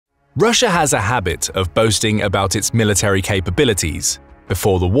Russia has a habit of boasting about its military capabilities.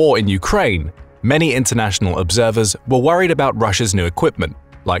 Before the war in Ukraine, many international observers were worried about Russia's new equipment,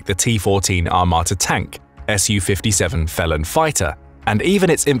 like the T-14 Armata tank, Su-57 Felon fighter, and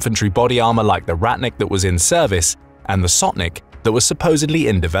even its infantry body armor like the Ratnik that was in service and the Sotnik that was supposedly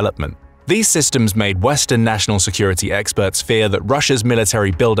in development. These systems made Western national security experts fear that Russia's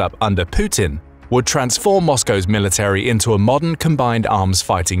military buildup under Putin would transform Moscow's military into a modern combined arms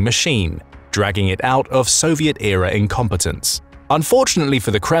fighting machine, dragging it out of Soviet-era incompetence. Unfortunately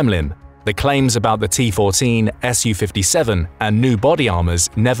for the Kremlin, the claims about the T-14, Su-57, and new body armors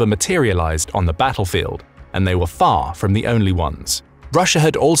never materialized on the battlefield, and they were far from the only ones. Russia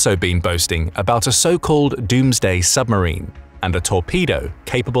had also been boasting about a so-called Doomsday submarine and a torpedo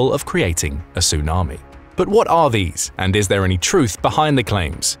capable of creating a tsunami. But what are these, and is there any truth behind the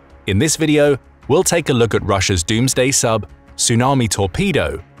claims? In this video, we'll take a look at Russia's Doomsday sub, tsunami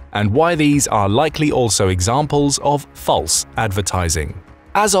torpedo, and why these are likely also examples of false advertising.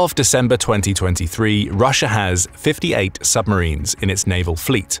 As of December 2023, Russia has 58 submarines in its naval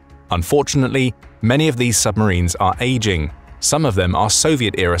fleet. Unfortunately, many of these submarines are aging. Some of them are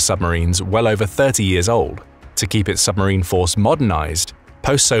Soviet-era submarines well over 30 years old. To keep its submarine force modernized,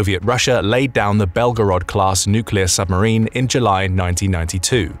 post-Soviet Russia laid down the Belgorod-class nuclear submarine in July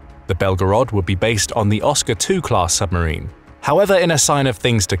 1992. The Belgorod would be based on the Oscar II-class submarine. However, in a sign of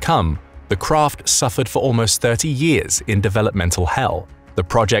things to come, the craft suffered for almost 30 years in developmental hell. The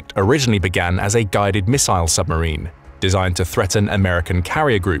project originally began as a guided missile submarine, designed to threaten American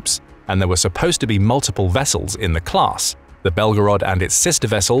carrier groups, and there were supposed to be multiple vessels in the class. The Belgorod and its sister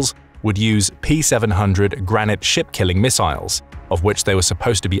vessels would use P-700 Granite ship-killing missiles, of which they were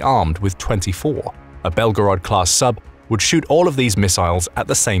supposed to be armed with 24. A Belgorod-class sub would shoot all of these missiles at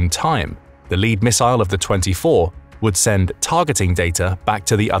the same time. The lead missile of the 24 would send targeting data back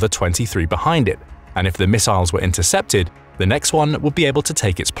to the other 23 behind it, and if the missiles were intercepted, the next one would be able to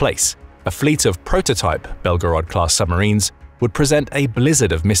take its place. A fleet of prototype Belgorod-class submarines would present a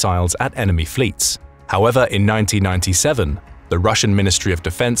blizzard of missiles at enemy fleets. However, in 1997, the Russian Ministry of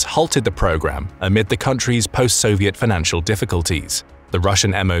Defense halted the program amid the country's post-Soviet financial difficulties. The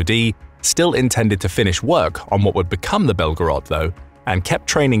Russian MOD still intended to finish work on what would become the Belgorod, though, and kept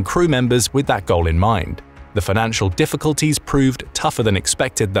training crew members with that goal in mind. The financial difficulties proved tougher than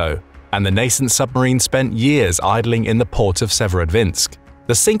expected, though, and the nascent submarine spent years idling in the port of Severodvinsk.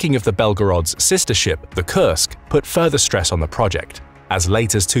 The sinking of the Belgorod's sister ship, the Kursk, put further stress on the project. As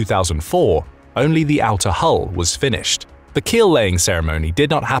late as 2004, only the outer hull was finished. The keel-laying ceremony did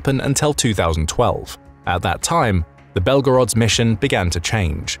not happen until 2012. At that time, the Belgorod's mission began to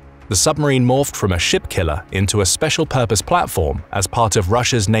change. The submarine morphed from a ship killer into a special-purpose platform as part of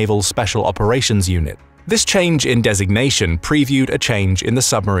Russia's Naval Special Operations Unit. This change in designation previewed a change in the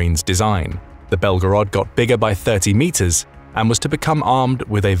submarine's design. The Belgorod got bigger by 30 meters and was to become armed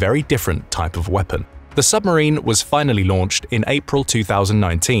with a very different type of weapon. The submarine was finally launched in April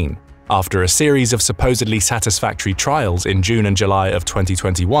 2019. After a series of supposedly satisfactory trials in June and July of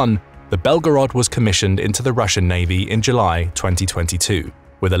 2021, the Belgorod was commissioned into the Russian Navy in July 2022.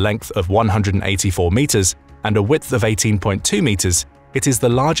 With a length of 184 meters and a width of 18.2 meters, it is the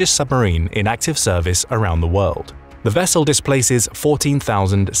largest submarine in active service around the world. The vessel displaces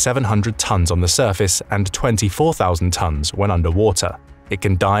 14,700 tons on the surface and 24,000 tons when underwater. It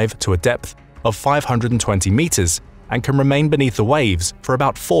can dive to a depth of 520 meters and can remain beneath the waves for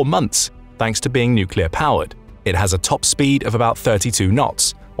about 4 months, thanks to being nuclear-powered. It has a top speed of about 32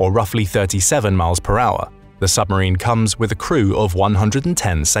 knots, or roughly 37 miles per hour. The submarine comes with a crew of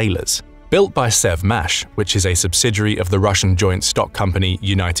 110 sailors. Built by Sevmash, which is a subsidiary of the Russian joint stock company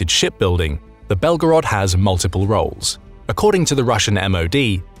United Shipbuilding, the Belgorod has multiple roles. According to the Russian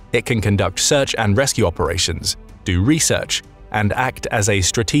MOD, it can conduct search and rescue operations, do research, and act as a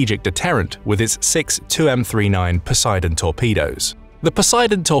strategic deterrent with its 6 2M39 Poseidon torpedoes. The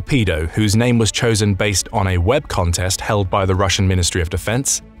Poseidon torpedo, whose name was chosen based on a web contest held by the Russian Ministry of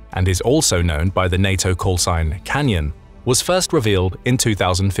Defense and is also known by the NATO callsign Canyon, was first revealed in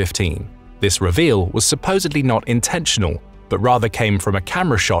 2015. This reveal was supposedly not intentional, but rather came from a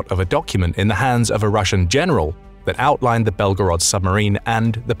camera shot of a document in the hands of a Russian general that outlined the Belgorod submarine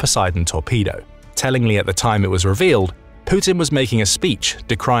and the Poseidon torpedo. Tellingly, at the time it was revealed, Putin was making a speech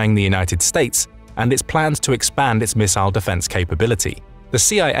decrying the United States and its plans to expand its missile defense capability. The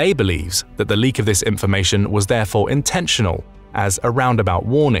CIA believes that the leak of this information was therefore intentional, as a roundabout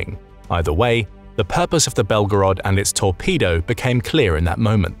warning. Either way, the purpose of the Belgorod and its torpedo became clear in that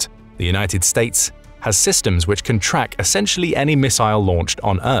moment. The United States has systems which can track essentially any missile launched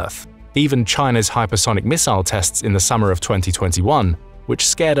on Earth. Even China's hypersonic missile tests in the summer of 2021 which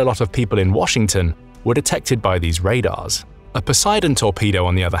scared a lot of people in Washington, were detected by these radars. A Poseidon torpedo,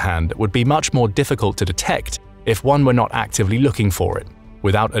 on the other hand, would be much more difficult to detect if one were not actively looking for it.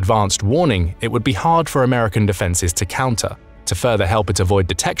 Without advanced warning, it would be hard for American defenses to counter. To further help it avoid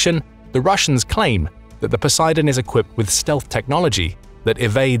detection, the Russians claim that the Poseidon is equipped with stealth technology that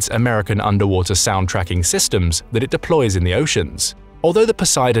evades American underwater sound tracking systems that it deploys in the oceans. Although the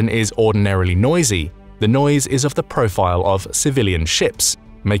Poseidon is ordinarily noisy, the noise is of the profile of civilian ships,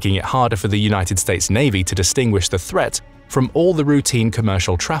 making it harder for the United States Navy to distinguish the threat from all the routine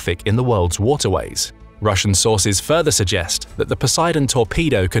commercial traffic in the world's waterways. Russian sources further suggest that the Poseidon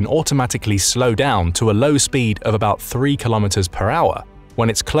torpedo can automatically slow down to a low speed of about 3 km per hour when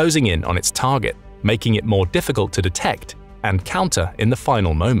it's closing in on its target, making it more difficult to detect and counter in the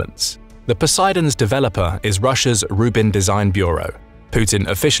final moments. The Poseidon's developer is Russia's Rubin Design Bureau. Putin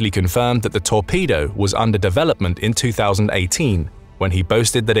officially confirmed that the torpedo was under development in 2018 when he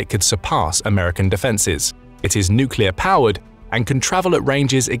boasted that it could surpass American defenses. It is nuclear-powered and can travel at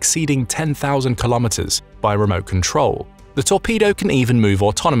ranges exceeding 10,000 kilometers by remote control. The torpedo can even move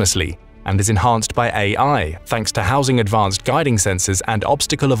autonomously and is enhanced by AI thanks to housing advanced guiding sensors and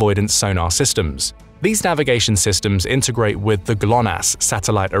obstacle avoidance sonar systems. These navigation systems integrate with the GLONASS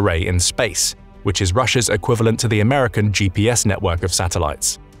satellite array in space, which is Russia's equivalent to the American GPS network of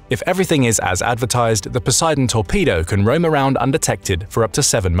satellites. If everything is as advertised, the Poseidon torpedo can roam around undetected for up to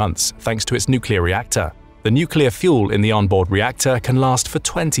 7 months thanks to its nuclear reactor. The nuclear fuel in the onboard reactor can last for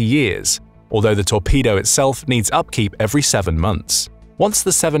 20 years, although the torpedo itself needs upkeep every 7 months. Once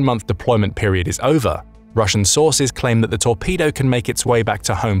the 7-month deployment period is over, Russian sources claim that the torpedo can make its way back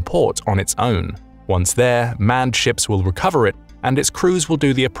to home port on its own. Once there, manned ships will recover it, and its crews will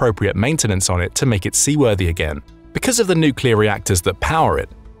do the appropriate maintenance on it to make it seaworthy again. Because of the nuclear reactors that power it,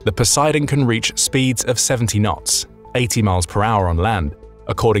 the Poseidon can reach speeds of 70 knots, 80 miles per hour on land.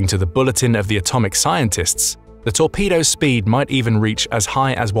 According to the Bulletin of the Atomic Scientists, the torpedo's speed might even reach as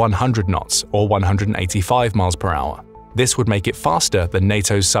high as 100 knots or 185 miles per hour. This would make it faster than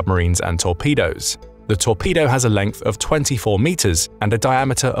NATO's submarines and torpedoes. The torpedo has a length of 24 meters and a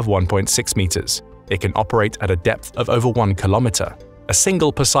diameter of 1.6 meters. It can operate at a depth of over 1 kilometer. A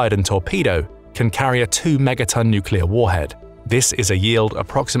single Poseidon torpedo can carry a 2-megaton nuclear warhead. This is a yield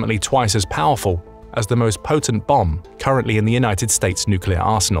approximately twice as powerful as the most potent bomb currently in the United States nuclear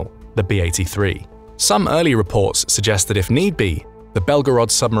arsenal, the B-83. Some early reports suggest that if need be, the Belgorod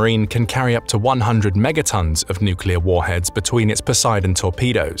submarine can carry up to 100 megatons of nuclear warheads between its Poseidon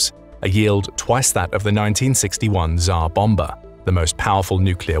torpedoes, a yield twice that of the 1961 Tsar bomber, the most powerful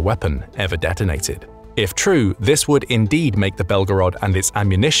nuclear weapon ever detonated. If true, this would indeed make the Belgorod and its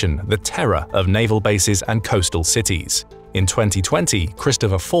ammunition the terror of naval bases and coastal cities. In 2020,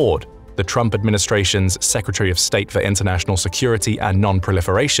 Christopher Ford, the Trump administration's Secretary of State for International Security and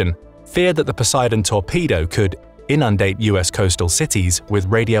Non-Proliferation, feared that the Poseidon torpedo could inundate U.S. coastal cities with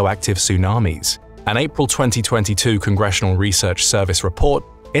radioactive tsunamis. An April 2022 Congressional Research Service report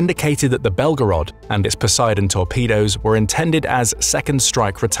indicated that the Belgorod and its Poseidon torpedoes were intended as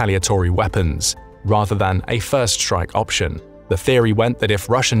second-strike retaliatory weapons, rather than a first-strike option. The theory went that if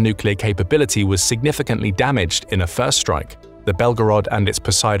Russian nuclear capability was significantly damaged in a first strike, the Belgorod and its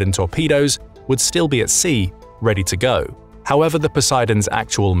Poseidon torpedoes would still be at sea, ready to go. However, the Poseidon's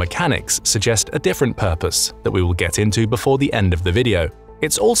actual mechanics suggest a different purpose that we will get into before the end of the video.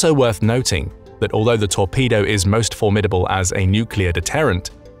 It's also worth noting that although the torpedo is most formidable as a nuclear deterrent,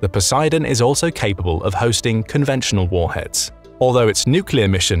 the Poseidon is also capable of hosting conventional warheads. Although its nuclear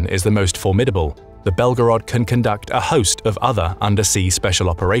mission is the most formidable, the Belgorod can conduct a host of other undersea special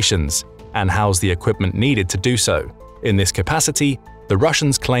operations and house the equipment needed to do so. In this capacity, the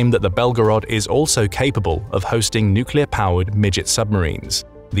Russians claim that the Belgorod is also capable of hosting nuclear-powered midget submarines.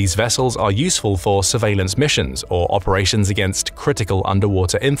 These vessels are useful for surveillance missions or operations against critical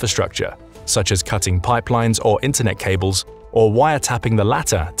underwater infrastructure, such as cutting pipelines or internet cables, or wiretapping the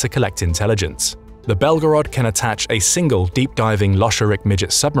latter to collect intelligence. The Belgorod can attach a single deep-diving Loscharek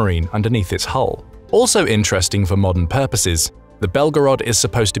midget submarine underneath its hull. Also interesting for modern purposes, the Belgorod is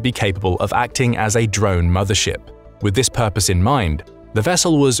supposed to be capable of acting as a drone mothership. With this purpose in mind, the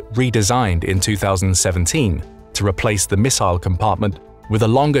vessel was redesigned in 2017 to replace the missile compartment with a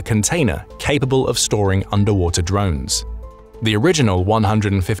longer container capable of storing underwater drones. The original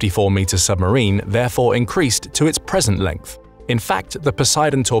 154-meter submarine therefore increased to its present length. In fact, the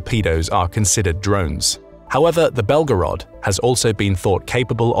Poseidon torpedoes are considered drones. However, the Belgorod has also been thought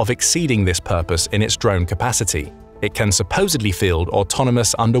capable of exceeding this purpose in its drone capacity. It can supposedly field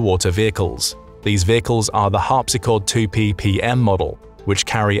autonomous underwater vehicles. These vehicles are the Harpsichord 2P PM model, which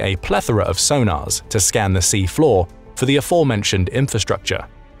carry a plethora of sonars to scan the sea floor for the aforementioned infrastructure.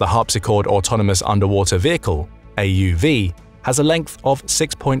 The Harpsichord Autonomous Underwater Vehicle, AUV, has a length of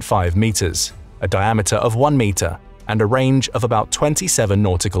 6.5 meters, a diameter of 1 meter, and a range of about 27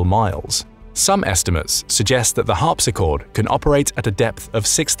 nautical miles. Some estimates suggest that the Harpsichord can operate at a depth of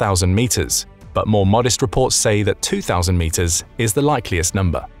 6,000 meters, but more modest reports say that 2,000 meters is the likeliest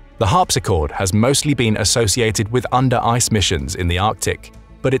number. The Harpsichord has mostly been associated with under-ice missions in the Arctic,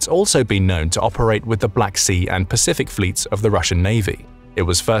 but it's also been known to operate with the Black Sea and Pacific fleets of the Russian Navy. It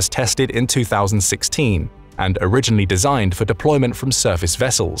was first tested in 2016 and originally designed for deployment from surface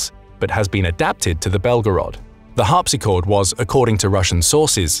vessels, but has been adapted to the Belgorod. The Harpsichord was, according to Russian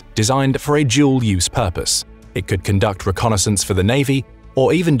sources, designed for a dual-use purpose. It could conduct reconnaissance for the Navy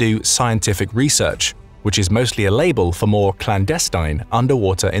or even do scientific research, which is mostly a label for more clandestine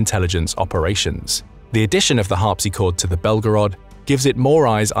underwater intelligence operations. The addition of the Harpsichord to the Belgorod gives it more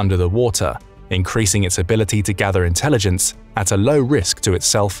eyes under the water, increasing its ability to gather intelligence at a low risk to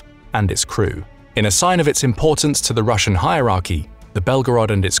itself and its crew. In a sign of its importance to the Russian hierarchy, the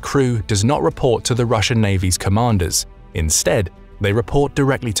Belgorod and its crew does not report to the Russian Navy's commanders. Instead, they report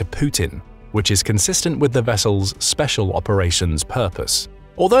directly to Putin, which is consistent with the vessel's special operations purpose.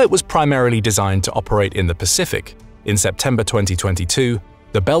 Although it was primarily designed to operate in the Pacific, in September 2022,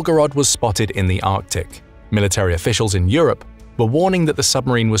 the Belgorod was spotted in the Arctic. Military officials in Europe were warning that the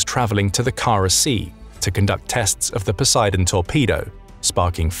submarine was traveling to the Kara Sea to conduct tests of the Poseidon torpedo,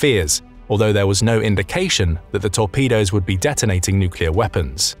 sparking fears, although there was no indication that the torpedoes would be detonating nuclear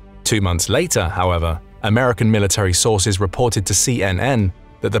weapons. 2 months later, however, American military sources reported to CNN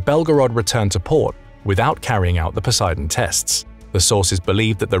that the Belgorod returned to port without carrying out the Poseidon tests. The sources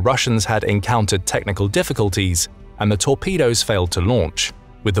believed that the Russians had encountered technical difficulties and the torpedoes failed to launch.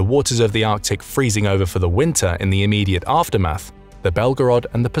 With the waters of the Arctic freezing over for the winter in the immediate aftermath, the Belgorod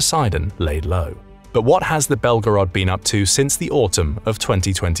and the Poseidon laid low. But what has the Belgorod been up to since the autumn of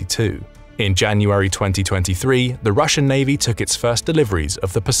 2022? In January 2023, the Russian Navy took its first deliveries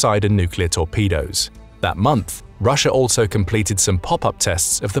of the Poseidon nuclear torpedoes. That month, Russia also completed some pop-up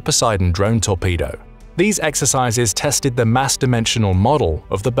tests of the Poseidon drone torpedo. These exercises tested the mass-dimensional model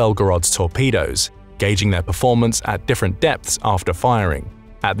of the Belgorod's torpedoes, gauging their performance at different depths after firing.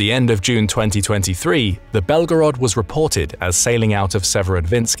 At the end of June 2023, the Belgorod was reported as sailing out of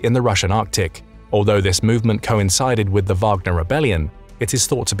Severodvinsk in the Russian Arctic. Although this movement coincided with the Wagner Rebellion, it is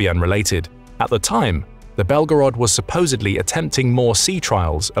thought to be unrelated. At the time, the Belgorod was supposedly attempting more sea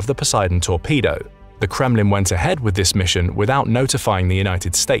trials of the Poseidon torpedo. The Kremlin went ahead with this mission without notifying the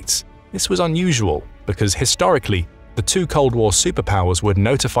United States. This was unusual because historically, the two Cold War superpowers would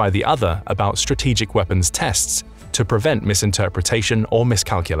notify the other about strategic weapons tests to prevent misinterpretation or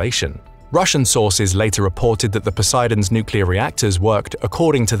miscalculation. Russian sources later reported that the Poseidon's nuclear reactors worked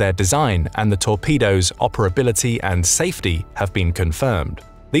according to their design and the torpedoes' operability and safety have been confirmed.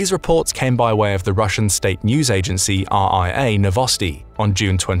 These reports came by way of the Russian state news agency RIA Novosti on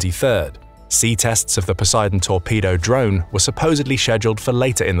June 23rd. Sea tests of the Poseidon torpedo drone were supposedly scheduled for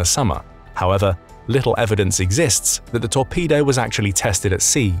later in the summer. However, little evidence exists that the torpedo was actually tested at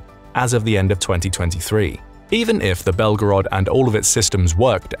sea as of the end of 2023. Even if the Belgorod and all of its systems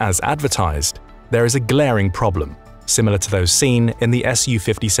worked as advertised, there is a glaring problem, similar to those seen in the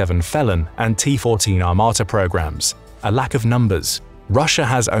Su-57 Felon and T-14 Armata programs: a lack of numbers. Russia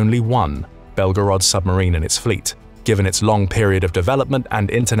has only one Belgorod submarine in its fleet. Given its long period of development and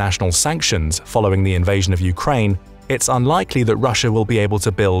international sanctions following the invasion of Ukraine, it's unlikely that Russia will be able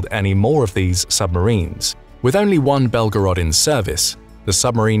to build any more of these submarines. With only one Belgorod in service, the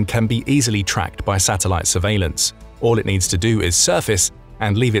submarine can be easily tracked by satellite surveillance. All it needs to do is surface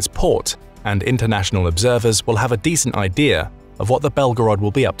and leave its port, and international observers will have a decent idea of what the Belgorod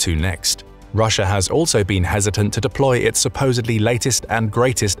will be up to next. Russia has also been hesitant to deploy its supposedly latest and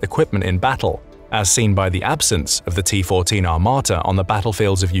greatest equipment in battle, as seen by the absence of the T-14 Armata on the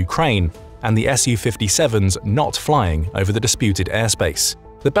battlefields of Ukraine and the Su-57s not flying over the disputed airspace.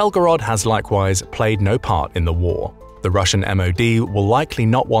 The Belgorod has likewise played no part in the war. The Russian MOD will likely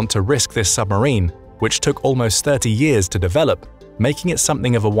not want to risk this submarine, which took almost 30 years to develop, making it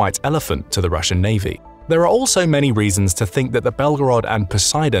something of a white elephant to the Russian Navy. There are also many reasons to think that the Belgorod and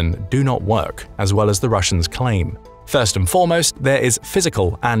Poseidon do not work as well as the Russians claim. First and foremost, there is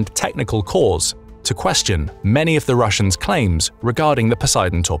physical and technical cause to question many of the Russians' claims regarding the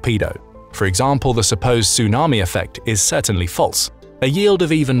Poseidon torpedo. For example, the supposed tsunami effect is certainly false. A yield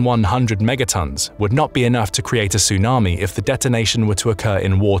of even 100 megatons would not be enough to create a tsunami if the detonation were to occur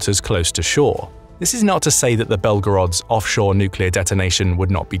in waters close to shore. This is not to say that the Belgorod's offshore nuclear detonation would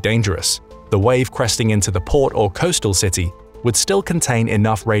not be dangerous. The wave cresting into the port or coastal city would still contain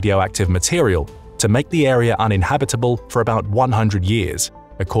enough radioactive material to make the area uninhabitable for about 100 years,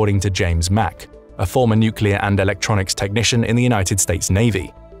 according to James Mack, a former nuclear and electronics technician in the United States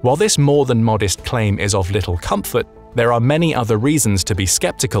Navy. While this more than modest claim is of little comfort, there are many other reasons to be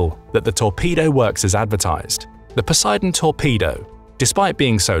skeptical that the torpedo works as advertised. The Poseidon torpedo, despite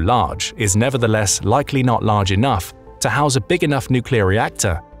being so large, is nevertheless likely not large enough to house a big enough nuclear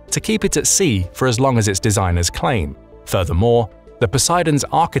reactor to keep it at sea for as long as its designers claim. Furthermore, the Poseidon's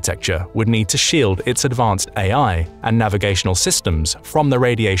architecture would need to shield its advanced AI and navigational systems from the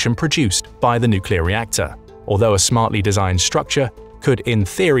radiation produced by the nuclear reactor. Although a smartly designed structure could in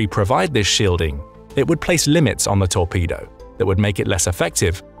theory provide this shielding, it would place limits on the torpedo that would make it less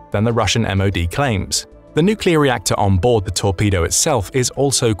effective than the Russian MOD claims. The nuclear reactor on board the torpedo itself is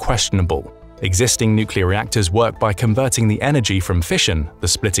also questionable. Existing nuclear reactors work by converting the energy from fission, the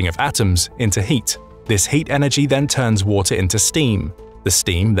splitting of atoms, into heat. This heat energy then turns water into steam. The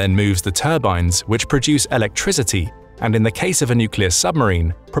steam then moves the turbines, which produce electricity, and in the case of a nuclear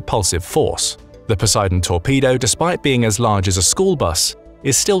submarine, propulsive force. The Poseidon torpedo, despite being as large as a school bus,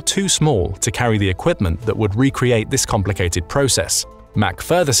 is still too small to carry the equipment that would recreate this complicated process. Mack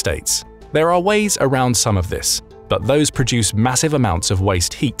further states, "There are ways around some of this, but those produce massive amounts of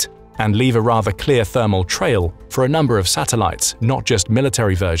waste heat and leave a rather clear thermal trail for a number of satellites, not just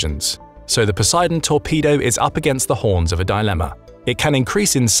military versions." So the Poseidon torpedo is up against the horns of a dilemma. It can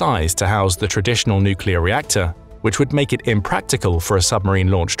increase in size to house the traditional nuclear reactor, which would make it impractical for a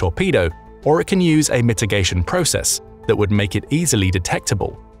submarine-launched torpedo, or it can use a mitigation process that would make it easily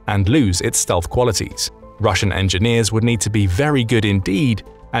detectable and lose its stealth qualities. Russian engineers would need to be very good indeed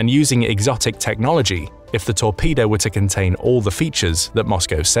and using exotic technology if the torpedo were to contain all the features that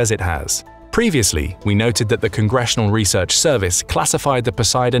Moscow says it has. Previously, we noted that the Congressional Research Service classified the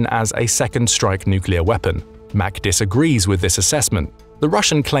Poseidon as a second-strike nuclear weapon. Mack disagrees with this assessment. The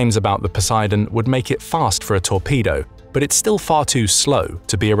Russian claims about the Poseidon would make it fast for a torpedo, but it's still far too slow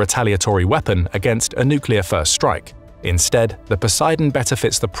to be a retaliatory weapon against a nuclear first strike. Instead, the Poseidon better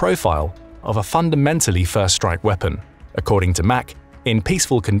fits the profile of a fundamentally first-strike weapon. According to Mack, in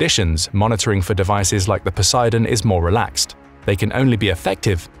peaceful conditions, monitoring for devices like the Poseidon is more relaxed. They can only be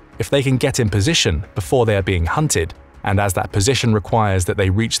effective if they can get in position before they are being hunted, and as that position requires that they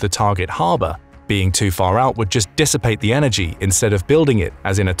reach the target harbor, being too far out would just dissipate the energy instead of building it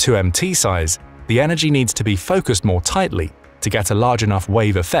as in a 2MT size. The energy needs to be focused more tightly to get a large enough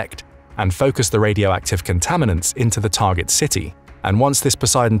wave effect and focus the radioactive contaminants into the target city. And once this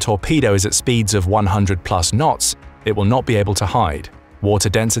Poseidon torpedo is at speeds of 100+ knots, it will not be able to hide. Water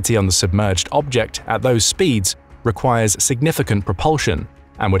density on the submerged object at those speeds requires significant propulsion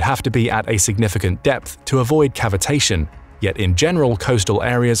and would have to be at a significant depth to avoid cavitation, yet in general coastal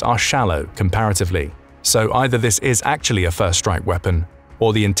areas are shallow comparatively. So either this is actually a first-strike weapon,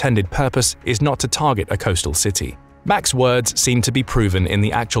 or the intended purpose is not to target a coastal city. Mack's words seem to be proven in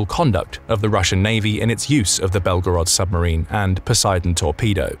the actual conduct of the Russian Navy in its use of the Belgorod submarine and Poseidon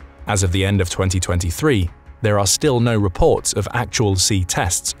torpedo. As of the end of 2023, there are still no reports of actual sea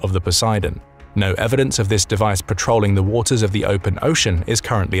tests of the Poseidon. No evidence of this device patrolling the waters of the open ocean is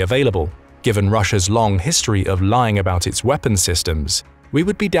currently available. Given Russia's long history of lying about its weapons systems, we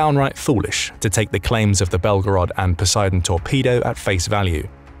would be downright foolish to take the claims of the Belgorod and Poseidon torpedo at face value.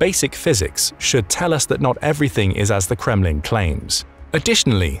 Basic physics should tell us that not everything is as the Kremlin claims.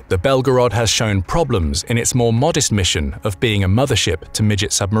 Additionally, the Belgorod has shown problems in its more modest mission of being a mothership to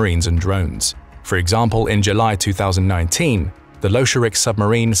midget submarines and drones. For example, in July 2019, the Leopard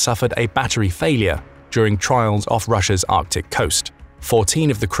submarine suffered a battery failure during trials off Russia's Arctic coast.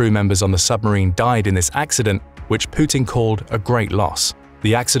 14 of the crew members on the submarine died in this accident, which Putin called a great loss.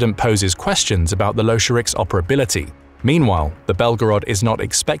 The accident poses questions about the Leopard's operability. Meanwhile, the Belgorod is not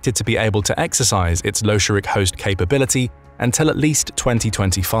expected to be able to exercise its Leopard host capability until at least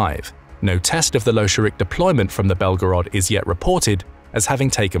 2025. No test of the Leopard deployment from the Belgorod is yet reported as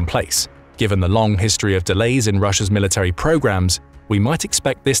having taken place. Given the long history of delays in Russia's military programs, we might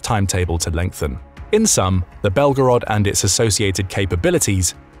expect this timetable to lengthen. In sum, the Belgorod and its associated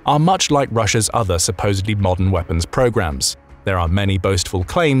capabilities are much like Russia's other supposedly modern weapons programs. There are many boastful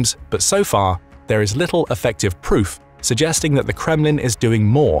claims, but so far, there is little effective proof suggesting that the Kremlin is doing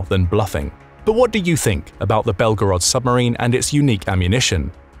more than bluffing. But what do you think about the Belgorod submarine and its unique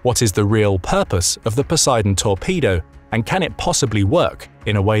ammunition? What is the real purpose of the Poseidon torpedo, and can it possibly work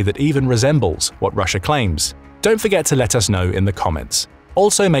in a way that even resembles what Russia claims? Don't forget to let us know in the comments.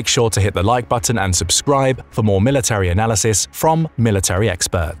 Also, make sure to hit the like button and subscribe for more military analysis from military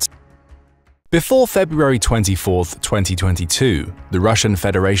experts. Before February 24, 2022, the Russian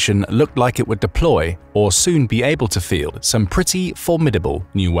Federation looked like it would deploy or soon be able to field some pretty formidable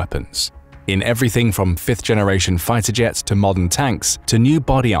new weapons. in everything from 5th-generation fighter jets to modern tanks to new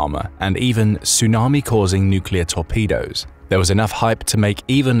body armor and even tsunami-causing nuclear torpedoes. There was enough hype to make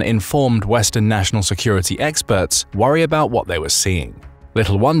even informed Western national security experts worry about what they were seeing.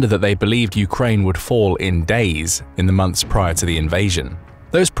 Little wonder that they believed Ukraine would fall in days in the months prior to the invasion.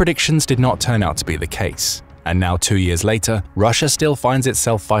 Those predictions did not turn out to be the case. And now 2 years later, Russia still finds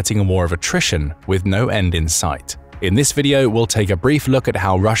itself fighting a war of attrition with no end in sight. In this video, we'll take a brief look at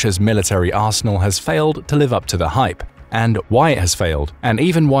how Russia's military arsenal has failed to live up to the hype, and why it has failed, and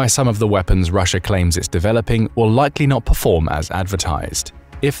even why some of the weapons Russia claims it's developing will likely not perform as advertised.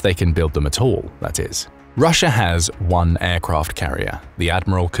 If they can build them at all, that is. Russia has one aircraft carrier, the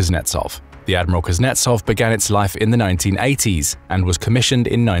Admiral Kuznetsov. The Admiral Kuznetsov began its life in the 1980s and was commissioned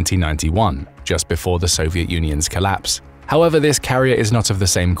in 1991, just before the Soviet Union's collapse. However, this carrier is not of the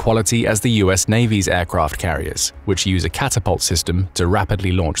same quality as the US Navy's aircraft carriers, which use a catapult system to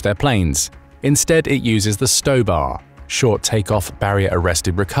rapidly launch their planes. Instead, it uses the STOBAR, Short Takeoff Barrier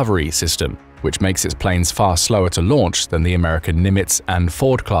Arrested Recovery system, which makes its planes far slower to launch than the American Nimitz and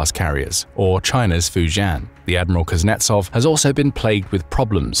Ford-class carriers, or China's Fujian. The Admiral Kuznetsov has also been plagued with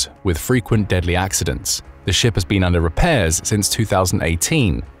problems, with frequent deadly accidents. The ship has been under repairs since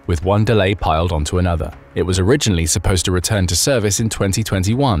 2018, with one delay piled onto another. It was originally supposed to return to service in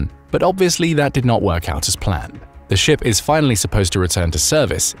 2021, but obviously that did not work out as planned. The ship is finally supposed to return to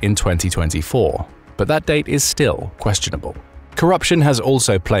service in 2024, but that date is still questionable. Corruption has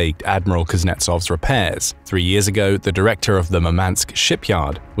also plagued Admiral Kuznetsov's repairs. 3 years ago, the director of the Murmansk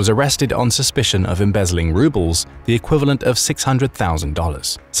shipyard was arrested on suspicion of embezzling rubles, the equivalent of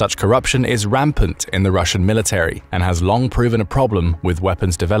 $600,000. Such corruption is rampant in the Russian military and has long proven a problem with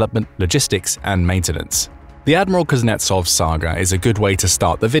weapons development, logistics, and maintenance. The Admiral Kuznetsov saga is a good way to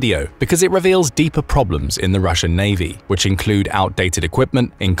start the video because it reveals deeper problems in the Russian Navy, which include outdated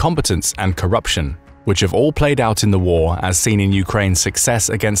equipment, incompetence, and corruption, which have all played out in the war as seen in Ukraine's success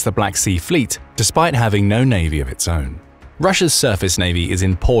against the Black Sea Fleet, despite having no navy of its own. Russia's surface navy is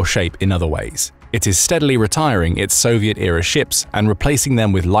in poor shape in other ways. It is steadily retiring its Soviet-era ships and replacing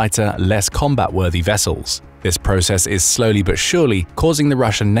them with lighter, less combat-worthy vessels. This process is slowly but surely causing the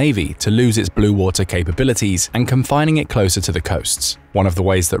Russian Navy to lose its blue water capabilities and confining it closer to the coasts. One of the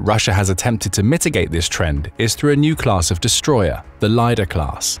ways that Russia has attempted to mitigate this trend is through a new class of destroyer, the Leopard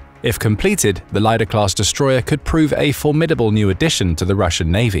class. If completed, the Leopard-class destroyer could prove a formidable new addition to the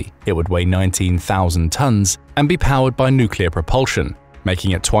Russian Navy. It would weigh 19,000 tons and be powered by nuclear propulsion,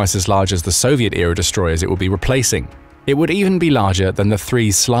 making it twice as large as the Soviet-era destroyers it would be replacing. It would even be larger than the 3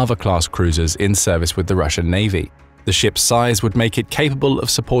 Slava-class cruisers in service with the Russian Navy. The ship's size would make it capable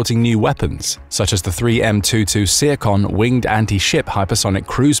of supporting new weapons, such as the 3M22 Sirkon winged anti-ship hypersonic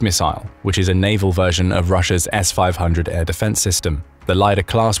cruise missile, which is a naval version of Russia's S-500 air defense system. The Leopard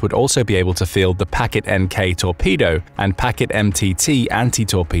class would also be able to field the Packet NK torpedo and Packet MTT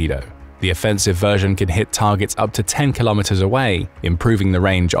anti-torpedo. The offensive version can hit targets up to 10 kilometers away, improving the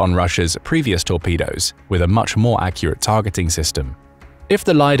range on Russia's previous torpedoes, with a much more accurate targeting system. If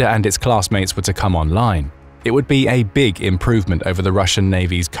the Leopard and its classmates were to come online, it would be a big improvement over the Russian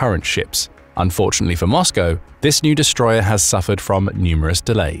Navy's current ships. Unfortunately for Moscow, this new destroyer has suffered from numerous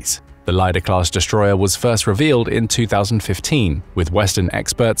delays. The Leopard-class destroyer was first revealed in 2015, with Western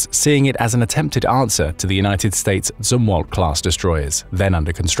experts seeing it as an attempted answer to the United States Zumwalt-class destroyers, then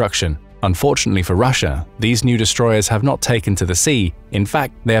under construction. Unfortunately for Russia, these new destroyers have not taken to the sea. In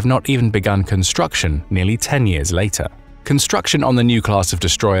fact, they have not even begun construction nearly 10 years later. Construction on the new class of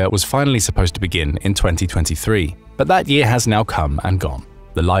destroyer was finally supposed to begin in 2023, but that year has now come and gone.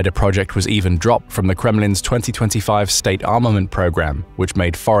 The Leopard project was even dropped from the Kremlin's 2025 state armament program, which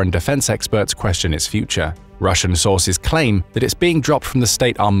made foreign defense experts question its future. Russian sources claim that its being dropped from the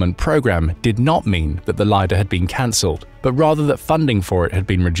state armament program did not mean that the Leopard had been cancelled, but rather that funding for it had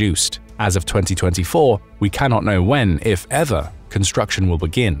been reduced. As of 2024, we cannot know when, if ever, construction will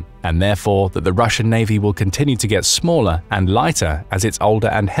begin, and therefore that the Russian Navy will continue to get smaller and lighter as its older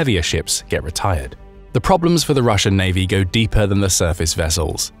and heavier ships get retired. The problems for the Russian Navy go deeper than the surface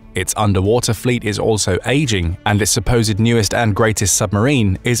vessels. Its underwater fleet is also aging, and its supposed newest and greatest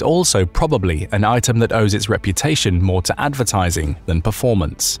submarine is also probably an item that owes its reputation more to advertising than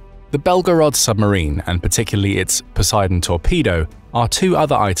performance. The Belgorod submarine, and particularly its Poseidon torpedo, are 2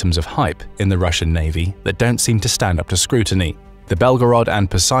 other items of hype in the Russian Navy that don't seem to stand up to scrutiny. The Belgorod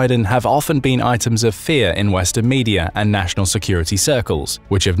and Poseidon have often been items of fear in Western media and national security circles,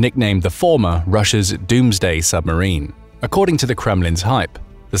 which have nicknamed the former Russia's Doomsday submarine. According to the Kremlin's hype,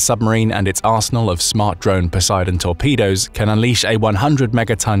 The submarine and its arsenal of smart drone Poseidon torpedoes can unleash a 100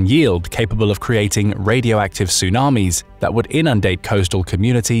 megaton yield capable of creating radioactive tsunamis that would inundate coastal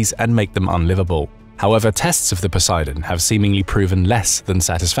communities and make them unlivable. However, tests of the Poseidon have seemingly proven less than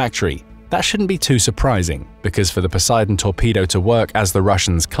satisfactory. That shouldn't be too surprising, because for the Poseidon torpedo to work as the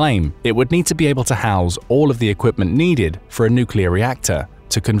Russians claim, it would need to be able to house all of the equipment needed for a nuclear reactor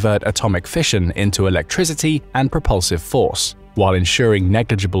to convert atomic fission into electricity and propulsive force, while ensuring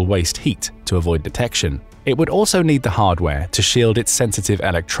negligible waste heat to avoid detection. It would also need the hardware to shield its sensitive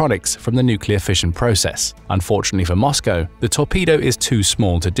electronics from the nuclear fission process. Unfortunately for Moscow, the torpedo is too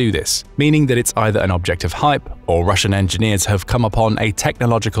small to do this, meaning that it's either an object of hype or Russian engineers have come upon a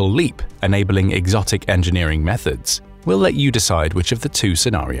technological leap enabling exotic engineering methods. We'll let you decide which of the two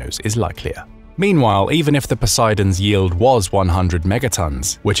scenarios is likelier. Meanwhile, even if the Poseidon's yield was 100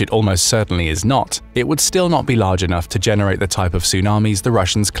 megatons, which it almost certainly is not, it would still not be large enough to generate the type of tsunamis the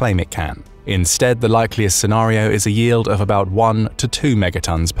Russians claim it can. Instead, the likeliest scenario is a yield of about 1 to 2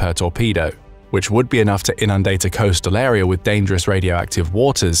 megatons per torpedo, which would be enough to inundate a coastal area with dangerous radioactive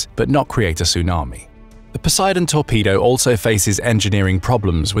waters but not create a tsunami. The Poseidon torpedo also faces engineering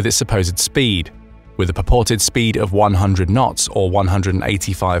problems with its supposed speed. With a purported speed of 100 knots or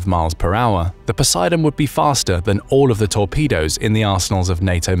 185 miles per hour, the Poseidon would be faster than all of the torpedoes in the arsenals of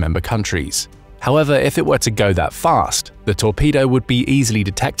NATO member countries. However, if it were to go that fast, the torpedo would be easily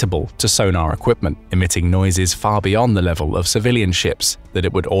detectable to sonar equipment, emitting noises far beyond the level of civilian ships that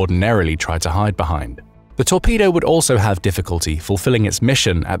it would ordinarily try to hide behind. The torpedo would also have difficulty fulfilling its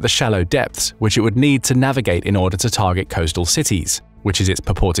mission at the shallow depths which it would need to navigate in order to target coastal cities, which is its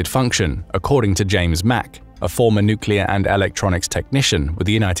purported function, according to James Mack, a former nuclear and electronics technician with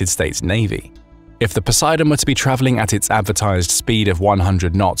the United States Navy. If the Poseidon were to be traveling at its advertised speed of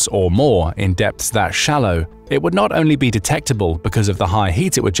 100 knots or more in depths that shallow, it would not only be detectable because of the high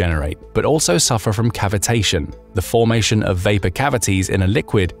heat it would generate, but also suffer from cavitation, the formation of vapor cavities in a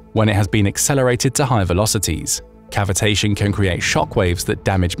liquid when it has been accelerated to high velocities. Cavitation can create shockwaves that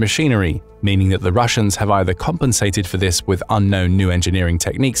damage machinery, meaning that the Russians have either compensated for this with unknown new engineering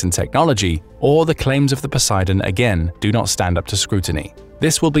techniques and technology, or the claims of the Poseidon again do not stand up to scrutiny.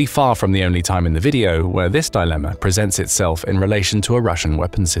 This will be far from the only time in the video where this dilemma presents itself in relation to a Russian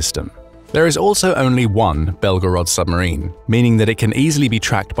weapon system. There is also only one Belgorod submarine, meaning that it can easily be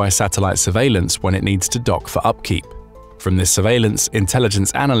tracked by satellite surveillance when it needs to dock for upkeep. From this surveillance,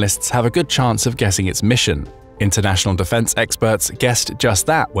 intelligence analysts have a good chance of guessing its mission. International defense experts guessed just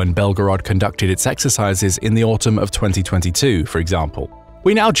that when Belgorod conducted its exercises in the autumn of 2022, for example.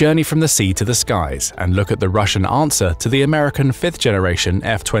 We now journey from the sea to the skies and look at the Russian answer to the American 5th-generation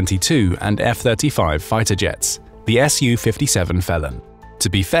F-22 and F-35 fighter jets, the Su-57 Felon. To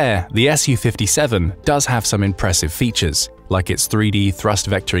be fair, the Su-57 does have some impressive features, like its 3D thrust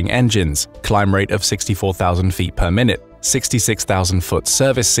vectoring engines, climb rate of 64,000 feet per minute, 66,000-foot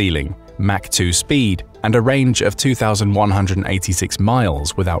service ceiling, Mach 2 speed, and a range of 2,186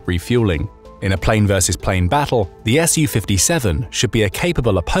 miles without refueling. In a plane-versus-plane battle, the Su-57 should be a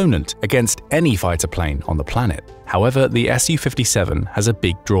capable opponent against any fighter plane on the planet. However, the Su-57 has a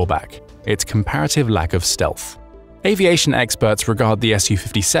big drawback: its comparative lack of stealth. Aviation experts regard the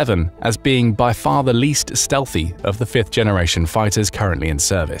Su-57 as being by far the least stealthy of the 5th-generation fighters currently in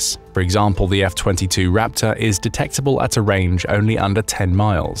service. For example, the F-22 Raptor is detectable at a range only under 10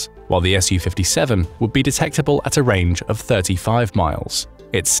 miles, while the Su-57 would be detectable at a range of 35 miles.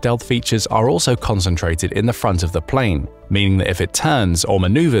 Its stealth features are also concentrated in the front of the plane, meaning that if it turns or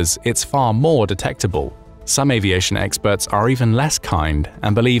maneuvers, it's far more detectable. Some aviation experts are even less kind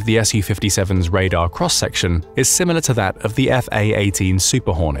and believe the Su-57's radar cross-section is similar to that of the F/A-18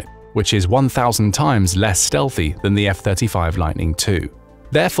 Super Hornet, which is 1,000 times less stealthy than the F-35 Lightning II.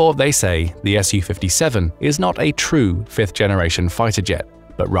 Therefore, they say the Su-57 is not a true 5th-generation fighter jet,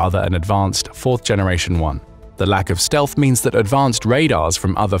 but rather an advanced 4th-generation one. The lack of stealth means that advanced radars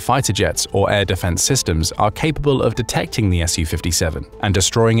from other fighter jets or air defense systems are capable of detecting the Su-57 and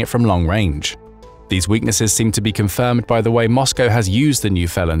destroying it from long range. These weaknesses seem to be confirmed by the way Moscow has used the new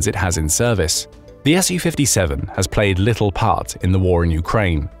felons it has in service. The Su-57 has played little part in the war in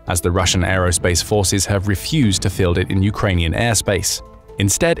Ukraine, as the Russian aerospace forces have refused to field it in Ukrainian airspace.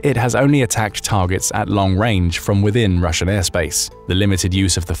 Instead, it has only attacked targets at long range from within Russian airspace. The limited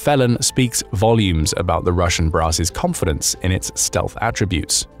use of the Felon speaks volumes about the Russian brass's confidence in its stealth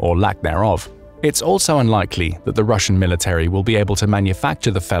attributes, or lack thereof. It's also unlikely that the Russian military will be able to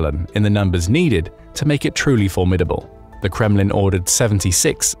manufacture the Felon in the numbers needed to make it truly formidable. The Kremlin ordered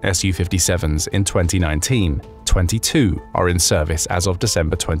 76 Su-57s in 2019. 22 are in service as of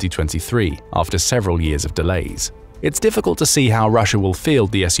December 2023, after several years of delays. It's difficult to see how Russia will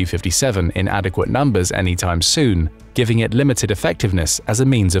field the Su-57 in adequate numbers anytime soon, giving it limited effectiveness as a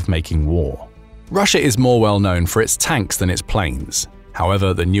means of making war. Russia is more well known for its tanks than its planes.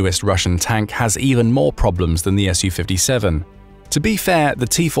 However, the newest Russian tank has even more problems than the Su-57. To be fair, the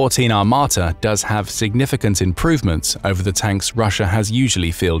T-14 Armata does have significant improvements over the tanks Russia has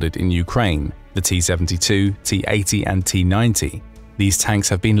usually fielded in Ukraine, the T-72, T-80 and T-90. These tanks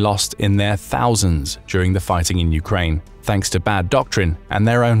have been lost in their thousands during the fighting in Ukraine, thanks to bad doctrine and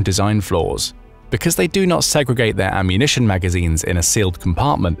their own design flaws. Because they do not segregate their ammunition magazines in a sealed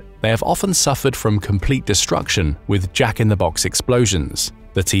compartment, they have often suffered from complete destruction with jack-in-the-box explosions.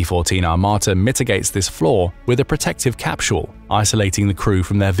 The T-14 Armata mitigates this flaw with a protective capsule, isolating the crew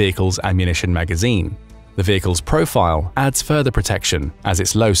from their vehicle's ammunition magazine. The vehicle's profile adds further protection, as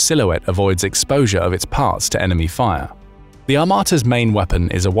its low silhouette avoids exposure of its parts to enemy fire. The Armata's main weapon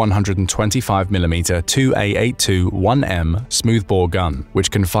is a 125mm 2A82 1M smoothbore gun,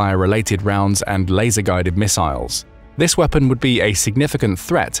 which can fire related rounds and laser-guided missiles. This weapon would be a significant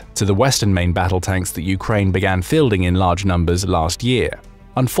threat to the Western main battle tanks that Ukraine began fielding in large numbers last year.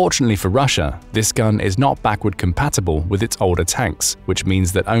 Unfortunately for Russia, this gun is not backward compatible with its older tanks, which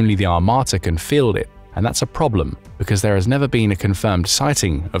means that only the Armata can field it, and that's a problem because there has never been a confirmed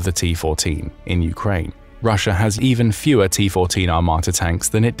sighting of the T-14 in Ukraine. Russia has even fewer T-14 Armata tanks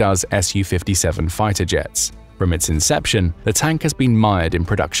than it does Su-57 fighter jets. From its inception, the tank has been mired in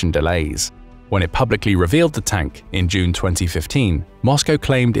production delays. When it publicly revealed the tank in June 2015, Moscow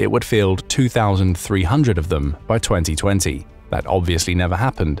claimed it would field 2,300 of them by 2020. That obviously never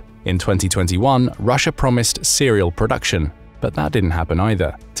happened. In 2021, Russia promised serial production, but that didn't happen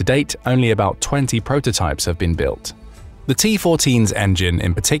either. To date, only about 20 prototypes have been built. The T-14's engine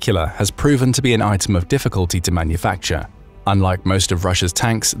in particular has proven to be an item of difficulty to manufacture. Unlike most of Russia's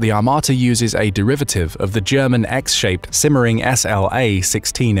tanks, the Armata uses a derivative of the German X-shaped simmering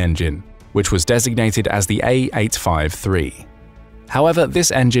SLA-16 engine, which was designated as the A853. However,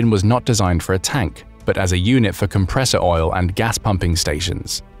 this engine was not designed for a tank, but as a unit for compressor oil and gas pumping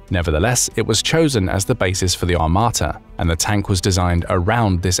stations. Nevertheless, it was chosen as the basis for the Armata, and the tank was designed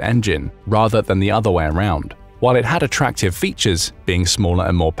around this engine rather than the other way around. While it had attractive features, being smaller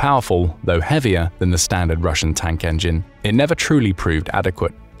and more powerful, though heavier than the standard Russian tank engine, it never truly proved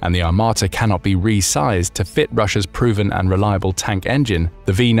adequate, and the Armata cannot be resized to fit Russia's proven and reliable tank engine,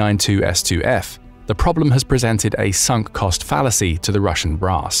 the V92S2F. The problem has presented a sunk cost fallacy to the Russian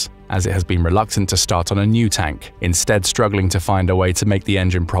brass, as it has been reluctant to start on a new tank, instead struggling to find a way to make the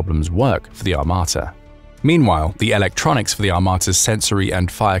engine problems work for the Armata. Meanwhile, the electronics for the Armata's sensory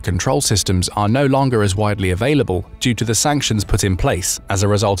and fire control systems are no longer as widely available due to the sanctions put in place as a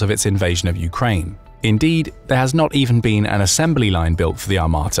result of its invasion of Ukraine. Indeed, there has not even been an assembly line built for the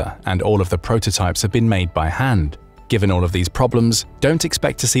Armata, and all of the prototypes have been made by hand. Given all of these problems, don't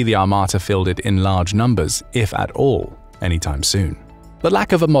expect to see the Armata fielded in large numbers, if at all, anytime soon. The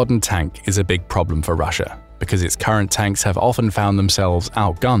lack of a modern tank is a big problem for Russia, because its current tanks have often found themselves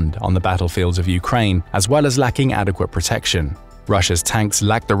outgunned on the battlefields of Ukraine, as well as lacking adequate protection. Russia's tanks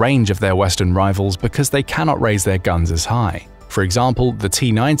lack the range of their Western rivals because they cannot raise their guns as high. For example, the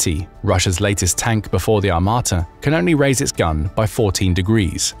T-90, Russia's latest tank before the Armata, can only raise its gun by 14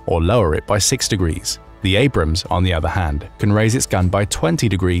 degrees, or lower it by 6 degrees. The Abrams, on the other hand, can raise its gun by 20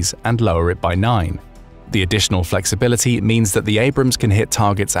 degrees and lower it by 9. The additional flexibility means that the Abrams can hit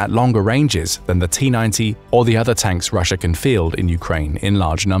targets at longer ranges than the T-90 or the other tanks Russia can field in Ukraine in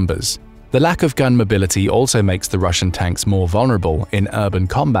large numbers. The lack of gun mobility also makes the Russian tanks more vulnerable in urban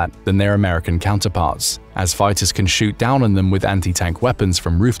combat than their American counterparts, as fighters can shoot down on them with anti-tank weapons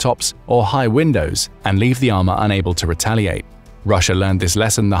from rooftops or high windows and leave the armor unable to retaliate. Russia learned this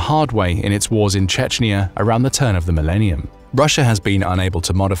lesson the hard way in its wars in Chechnya around the turn of the millennium. Russia has been unable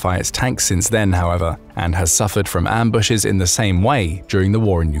to modify its tanks since then, however, and has suffered from ambushes in the same way during the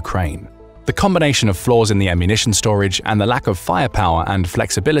war in Ukraine. The combination of flaws in the ammunition storage and the lack of firepower and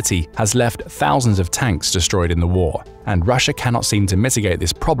flexibility has left thousands of tanks destroyed in the war, and Russia cannot seem to mitigate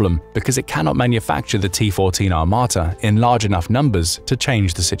this problem because it cannot manufacture the T-14 Armata in large enough numbers to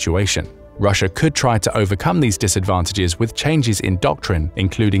change the situation. Russia could try to overcome these disadvantages with changes in doctrine,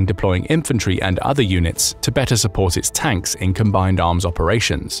 including deploying infantry and other units to better support its tanks in combined arms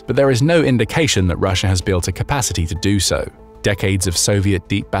operations, but there is no indication that Russia has built a capacity to do so. Decades of Soviet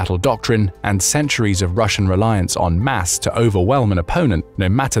deep battle doctrine and centuries of Russian reliance on mass to overwhelm an opponent, no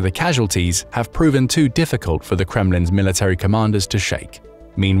matter the casualties, have proven too difficult for the Kremlin's military commanders to shake.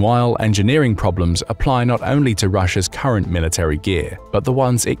 Meanwhile, engineering problems apply not only to Russia's current military gear, but the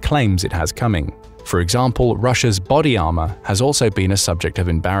ones it claims it has coming. For example, Russia's body armor has also been a subject of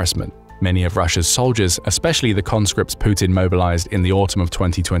embarrassment. Many of Russia's soldiers, especially the conscripts Putin mobilized in the autumn of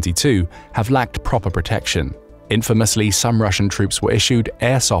 2022, have lacked proper protection. Infamously, some Russian troops were issued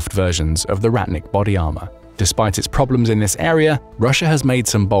airsoft versions of the Ratnik body armor. Despite its problems in this area, Russia has made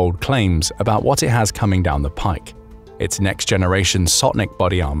some bold claims about what it has coming down the pike. Its next-generation Sotnik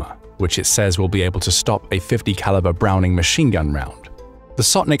body armor, which it says will be able to stop a 50 caliber Browning machine gun round. The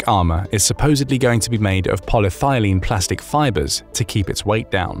Sotnik armor is supposedly going to be made of polyethylene plastic fibers to keep its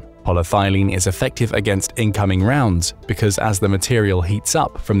weight down. Polyethylene is effective against incoming rounds because as the material heats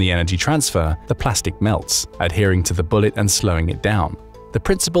up from the energy transfer, the plastic melts, adhering to the bullet and slowing it down. The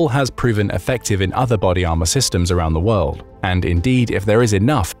principle has proven effective in other body armor systems around the world, and indeed, if there is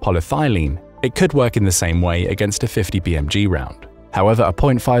enough polyethylene, it could work in the same way against a 50 BMG round. However, a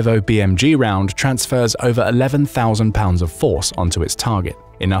 .50 BMG round transfers over 11,000 pounds of force onto its target,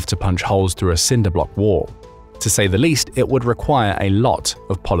 enough to punch holes through a cinder block wall. To say the least, it would require a lot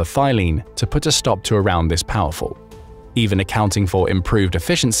of polyethylene to put a stop to a round this powerful. Even accounting for improved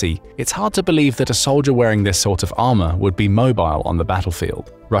efficiency, it's hard to believe that a soldier wearing this sort of armor would be mobile on the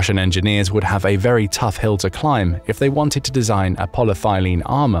battlefield. Russian engineers would have a very tough hill to climb if they wanted to design a polyethylene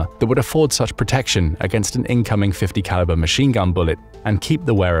armor that would afford such protection against an incoming 50 caliber machine gun bullet and keep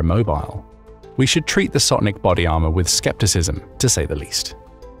the wearer mobile. We should treat the Sotnik body armor with skepticism, to say the least.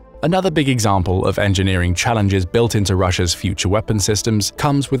 Another big example of engineering challenges built into Russia's future weapon systems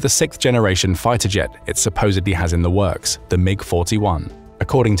comes with the 6th-generation fighter jet it supposedly has in the works, the MiG-41.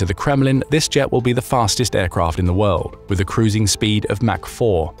 According to the Kremlin, this jet will be the fastest aircraft in the world, with a cruising speed of Mach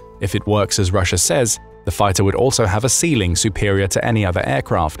 4. If it works as Russia says, the fighter would also have a ceiling superior to any other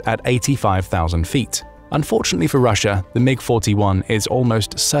aircraft at 85,000 feet. Unfortunately for Russia, the MiG-41 is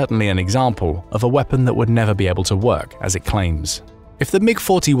almost certainly an example of a weapon that would never be able to work as it claims. If the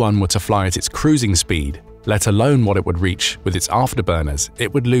MiG-41 were to fly at its cruising speed, let alone what it would reach with its afterburners,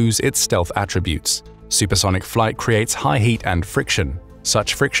 it would lose its stealth attributes. Supersonic flight creates high heat and friction.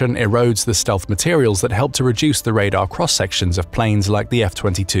 Such friction erodes the stealth materials that help to reduce the radar cross-sections of planes like the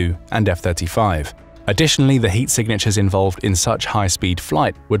F-22 and F-35. Additionally, the heat signatures involved in such high-speed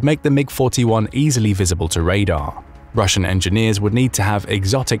flight would make the MiG-41 easily visible to radar. Russian engineers would need to have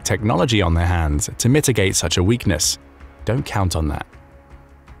exotic technology on their hands to mitigate such a weakness. Don't count on that.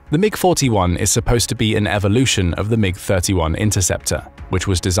 The MiG-41 is supposed to be an evolution of the MiG-31 interceptor, which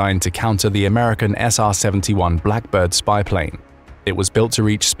was designed to counter the American SR-71 Blackbird spy plane. It was built to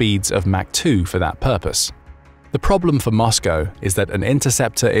reach speeds of Mach 2 for that purpose. The problem for Moscow is that an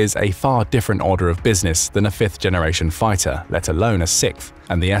interceptor is a far different order of business than a 5th-generation fighter, let alone a 6th,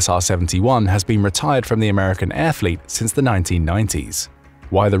 and the SR-71 has been retired from the American air fleet since the 1990s.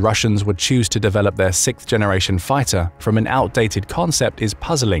 Why the Russians would choose to develop their 6th-generation fighter from an outdated concept is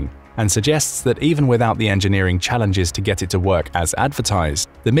puzzling and suggests that even without the engineering challenges to get it to work as advertised,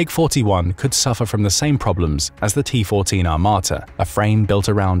 the MiG-41 could suffer from the same problems as the T-14 Armata, a frame built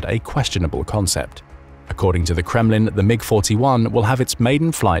around a questionable concept. According to the Kremlin, the MiG-41 will have its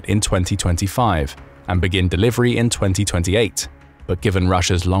maiden flight in 2025 and begin delivery in 2028. But given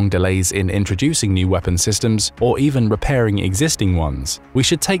Russia's long delays in introducing new weapon systems or even repairing existing ones, we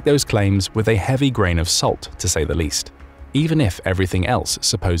should take those claims with a heavy grain of salt, to say the least, even if everything else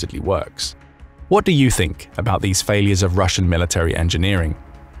supposedly works. What do you think about these failures of Russian military engineering?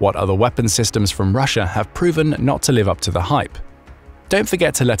 What other weapon systems from Russia have proven not to live up to the hype? Don't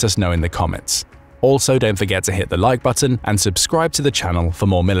forget to let us know in the comments. Also, don't forget to hit the like button and subscribe to the channel for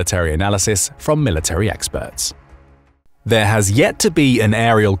more military analysis from military experts. There has yet to be an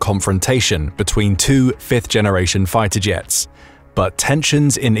aerial confrontation between two 5th-generation fighter jets, but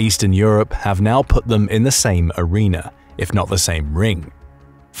tensions in Eastern Europe have now put them in the same arena, if not the same ring.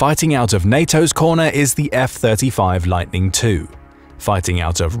 Fighting out of NATO's corner is the F-35 Lightning II. Fighting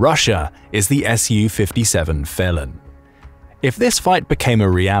out of Russia is the Su-57 Felon. If this fight became a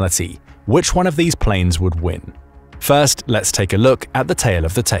reality, which one of these planes would win? First, let's take a look at the tail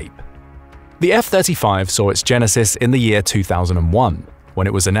of the tape. The F-35 saw its genesis in the year 2001, when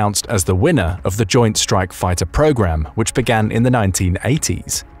it was announced as the winner of the Joint Strike Fighter program, which began in the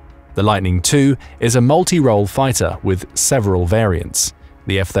 1980s. The Lightning II is a multi-role fighter with several variants: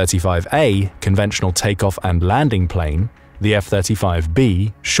 the F-35A, conventional takeoff and landing plane, the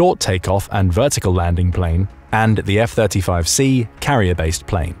F-35B, short takeoff and vertical landing plane, and the F-35C, carrier-based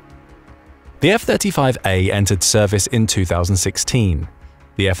plane. The F-35A entered service in 2016,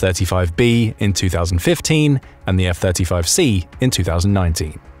 the F-35B in 2015, and the F-35C in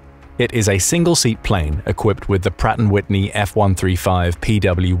 2019. It is a single-seat plane equipped with the Pratt & Whitney F135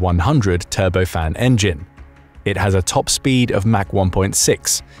 PW100 turbofan engine. It has a top speed of Mach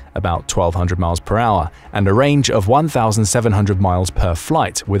 1.6, about 1200 miles per hour, and a range of 1,700 miles per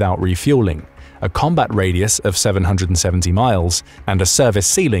flight without refueling, a combat radius of 770 miles, and a service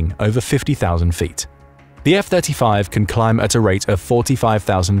ceiling over 50,000 feet. The F-35 can climb at a rate of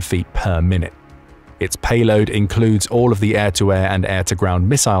 45,000 feet per minute. Its payload includes all of the air-to-air and air-to-ground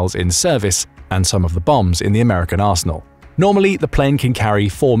missiles in service and some of the bombs in the American arsenal. Normally, the plane can carry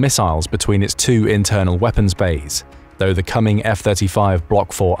 4 missiles between its 2 internal weapons bays, though the coming F-35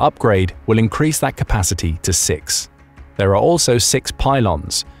 Block 4 upgrade will increase that capacity to 6. There are also 6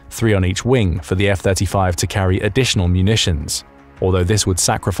 pylons, 3 on each wing, for the F-35 to carry additional munitions, although this would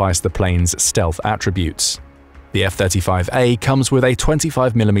sacrifice the plane's stealth attributes. The F-35A comes with a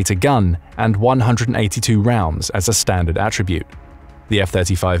 25mm gun and 182 rounds as a standard attribute. The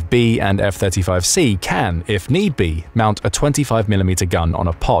F-35B and F-35C can, if need be, mount a 25mm gun on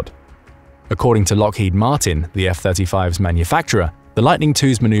a pod. According to Lockheed Martin, the F-35's manufacturer, the Lightning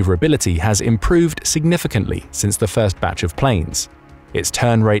II's maneuverability has improved significantly since the first batch of planes. Its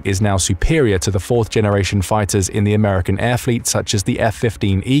turn rate is now superior to the 4th-generation fighters in the American air fleet such as the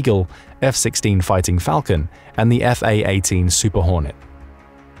F-15 Eagle, F-16 Fighting Falcon, and the F/A-18 Super Hornet.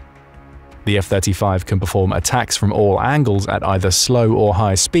 The F-35 can perform attacks from all angles at either slow or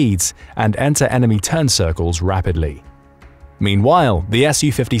high speeds and enter enemy turn circles rapidly. Meanwhile, the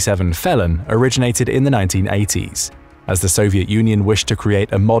Su-57 Felon originated in the 1980s, as the Soviet Union wished to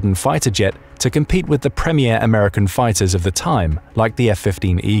create a modern fighter jet to compete with the premier American fighters of the time, like the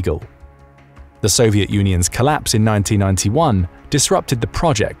F-15 Eagle. The Soviet Union's collapse in 1991 disrupted the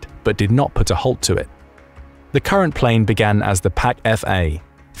project but did not put a halt to it. The current plane began as the PAK-FA,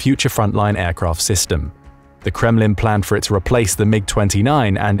 Future Frontline Aircraft System. The Kremlin planned for it to replace the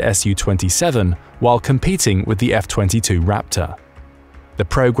MiG-29 and Su-27 while competing with the F-22 Raptor. The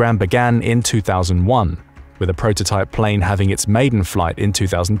program began in 2001, with a prototype plane having its maiden flight in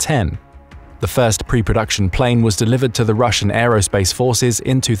 2010. The first pre-production plane was delivered to the Russian Aerospace Forces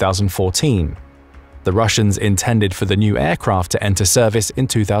in 2014. The Russians intended for the new aircraft to enter service in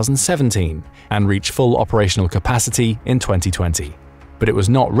 2017 and reach full operational capacity in 2020. But it was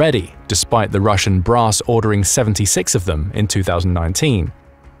not ready, despite the Russian brass ordering 76 of them in 2019.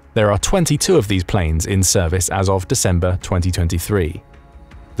 There are 22 of these planes in service as of December 2023.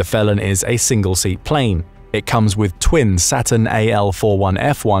 The Felon is a single-seat plane. It comes with twin Saturn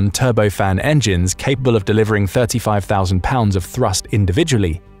AL-41F1 turbofan engines capable of delivering 35,000 pounds of thrust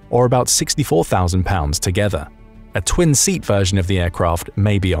individually, or about 64,000 pounds together. A twin-seat version of the aircraft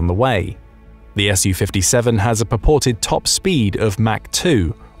may be on the way. The Su-57 has a purported top speed of Mach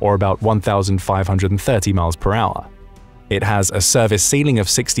 2, or about 1,530 miles per hour. It has a service ceiling of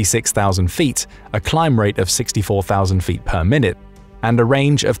 66,000 feet, a climb rate of 64,000 feet per minute, and a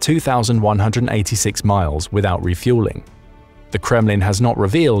range of 2,186 miles without refueling. The Kremlin has not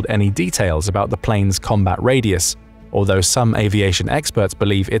revealed any details about the plane's combat radius, although some aviation experts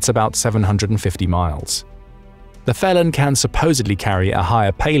believe it's about 750 miles. The Felon can supposedly carry a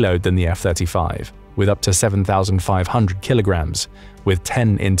higher payload than the F-35, with up to 7,500 kilograms, with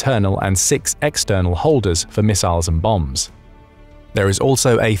 10 internal and 6 external holders for missiles and bombs. There is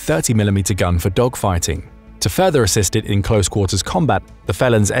also a 30mm gun for dogfighting. To further assist it in close-quarters combat, the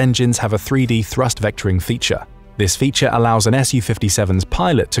Felon's engines have a 3D thrust vectoring feature. This feature allows an Su-57's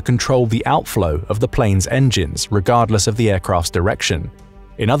pilot to control the outflow of the plane's engines regardless of the aircraft's direction.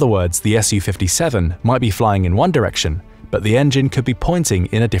 In other words, the Su-57 might be flying in one direction, but the engine could be pointing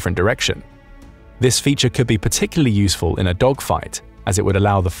in a different direction. This feature could be particularly useful in a dogfight, as it would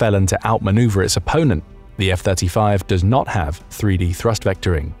allow the Felon to outmaneuver its opponent. The F-35 does not have 3D thrust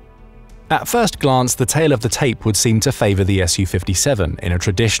vectoring. At first glance, the tail of the tape would seem to favor the Su-57 in a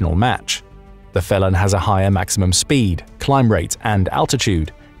traditional match. The Felon has a higher maximum speed, climb rate, and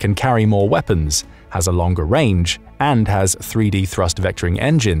altitude, can carry more weapons, has a longer range, and has 3D thrust vectoring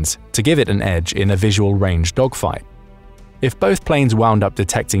engines to give it an edge in a visual range dogfight. If both planes wound up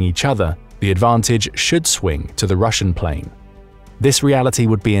detecting each other, the advantage should swing to the Russian plane. This reality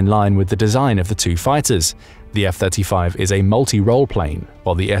would be in line with the design of the two fighters. The F-35 is a multi-role plane,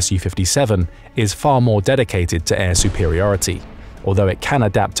 while the Su-57 is far more dedicated to air superiority, although it can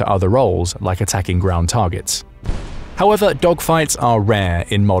adapt to other roles like attacking ground targets. However, dogfights are rare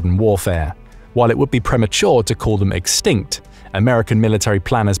in modern warfare. While it would be premature to call them extinct, American military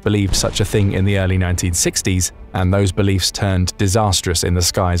planners believed such a thing in the early 1960s, and those beliefs turned disastrous in the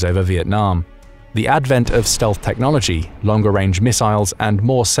skies over Vietnam. The advent of stealth technology, longer-range missiles, and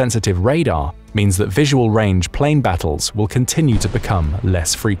more sensitive radar means that visual-range plane battles will continue to become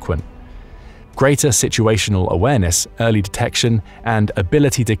less frequent. Greater situational awareness, early detection, and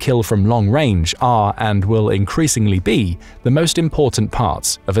ability to kill from long range are and will increasingly be the most important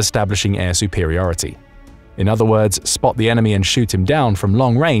parts of establishing air superiority. In other words, spot the enemy and shoot him down from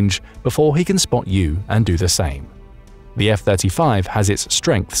long range before he can spot you and do the same. The F-35 has its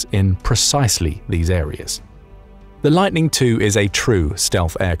strengths in precisely these areas. The Lightning II is a true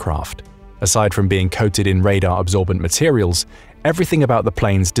stealth aircraft. Aside from being coated in radar-absorbent materials, everything about the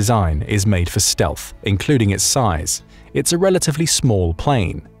plane's design is made for stealth, including its size. It's a relatively small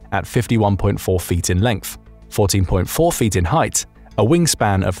plane, at 51.4 feet in length, 14.4 feet in height, a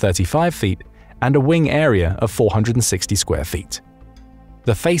wingspan of 35 feet, and a wing area of 460 square feet.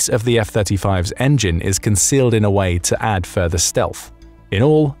 The face of the F-35's engine is concealed in a way to add further stealth. In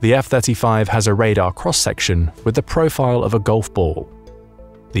all, the F-35 has a radar cross-section with the profile of a golf ball.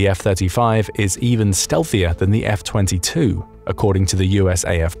 The F-35 is even stealthier than the F-22, according to the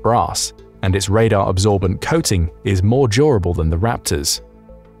USAF brass, and its radar-absorbent coating is more durable than the Raptor's.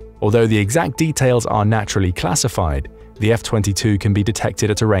 Although the exact details are naturally classified, the F-22 can be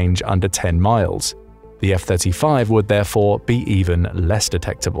detected at a range under 10 miles. The F-35 would therefore be even less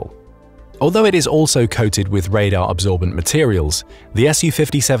detectable. Although it is also coated with radar-absorbent materials, the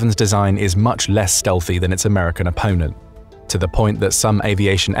Su-57's design is much less stealthy than its American opponent, to the point that some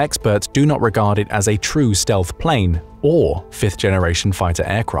aviation experts do not regard it as a true stealth plane or fifth-generation fighter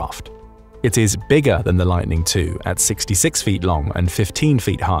aircraft. It is bigger than the Lightning II at 66 feet long and 15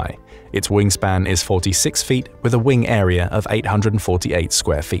 feet high. Its wingspan is 46 feet with a wing area of 848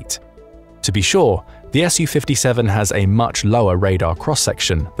 square feet. To be sure, the Su-57 has a much lower radar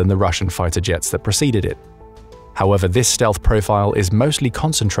cross-section than the Russian fighter jets that preceded it. However, this stealth profile is mostly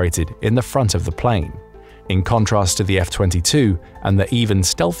concentrated in the front of the plane. In contrast to the F-22 and the even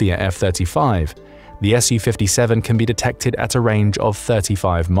stealthier F-35, the Su-57 can be detected at a range of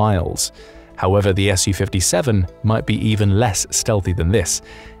 35 miles. However, the Su-57 might be even less stealthy than this,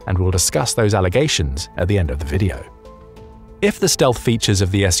 and we'll discuss those allegations at the end of the video. If the stealth features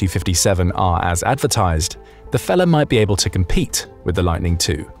of the Su-57 are as advertised, the Felon might be able to compete with the Lightning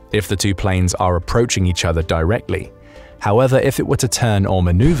II if the two planes are approaching each other directly. However, if it were to turn or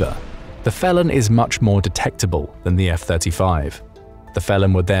maneuver, the Felon is much more detectable than the F-35. The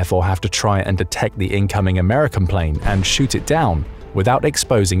Felon would therefore have to try and detect the incoming American plane and shoot it down without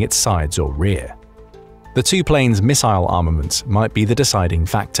exposing its sides or rear. The two planes' missile armaments might be the deciding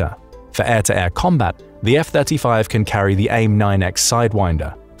factor. For air-to-air combat, the F-35 can carry the AIM-9X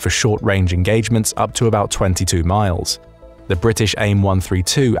Sidewinder for short-range engagements up to about 22 miles. The British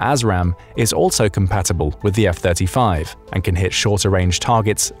AIM-132 ASRAAM is also compatible with the F-35 and can hit shorter-range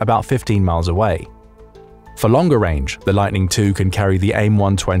targets about 15 miles away. For longer range, the Lightning II can carry the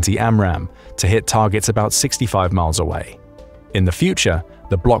AIM-120 AMRAAM to hit targets about 65 miles away. In the future,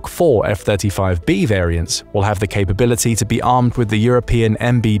 the Block 4 F-35B variants will have the capability to be armed with the European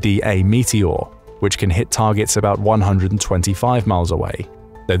MBDA Meteor, which can hit targets about 125 miles away,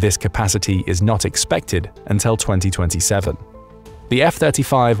 though this capacity is not expected until 2027. The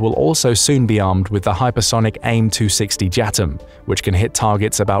F-35 will also soon be armed with the hypersonic AIM-260 JATM, which can hit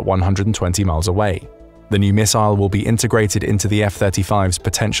targets about 120 miles away. The new missile will be integrated into the F-35's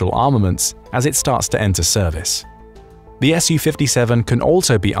potential armaments as it starts to enter service. The Su-57 can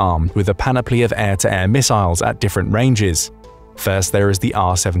also be armed with a panoply of air-to-air missiles at different ranges. First, there is the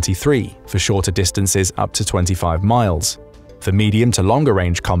R-73 for shorter distances up to 25 miles. For medium to longer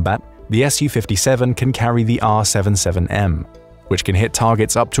range combat, the Su-57 can carry the R-77M, which can hit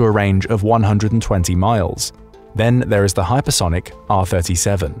targets up to a range of 120 miles. Then there is the hypersonic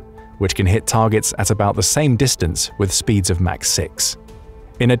R-37, which can hit targets at about the same distance with speeds of Mach 6.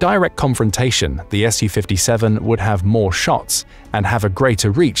 In a direct confrontation, the Su-57 would have more shots and have a greater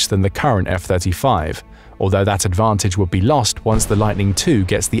reach than the current F-35, although that advantage would be lost once the Lightning II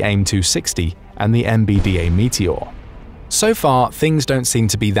gets the AIM-260 and the MBDA Meteor. So far, things don't seem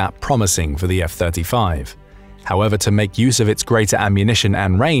to be that promising for the F-35. However, to make use of its greater ammunition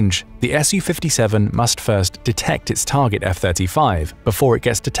and range, the Su-57 must first detect its target F-35 before it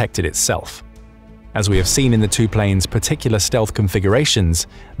gets detected itself. As we have seen in the two planes' particular stealth configurations,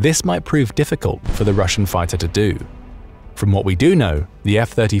 this might prove difficult for the Russian fighter to do. From what we do know, the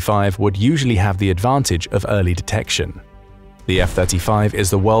F-35 would usually have the advantage of early detection. The F-35 is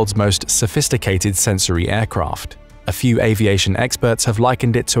the world's most sophisticated sensory aircraft. A few aviation experts have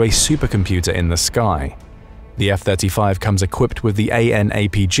likened it to a supercomputer in the sky. The F-35 comes equipped with the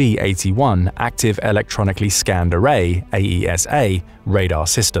AN/APG-81 Active Electronically Scanned Array (AESA) radar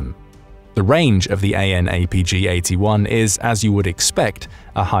system. The range of the AN/APG-81 is, as you would expect,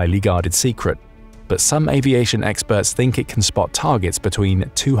 a highly guarded secret. but some aviation experts think it can spot targets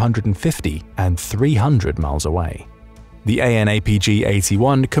between 250 and 300 miles away. The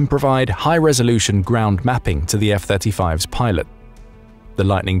AN/APG-81 can provide high-resolution ground mapping to the F-35's pilot. The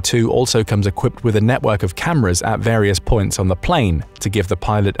Lightning II also comes equipped with a network of cameras at various points on the plane to give the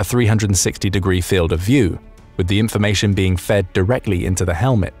pilot a 360-degree field of view, with the information being fed directly into the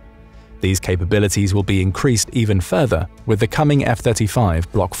helmet. These capabilities will be increased even further with the coming F-35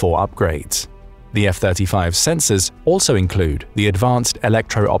 Block 4 upgrades. The F-35's sensors also include the Advanced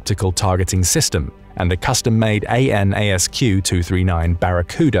Electro-Optical Targeting System and a custom-made AN/ASQ-239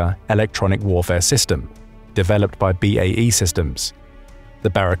 Barracuda electronic warfare system, developed by BAE Systems. The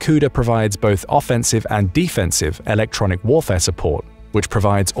Barracuda provides both offensive and defensive electronic warfare support, which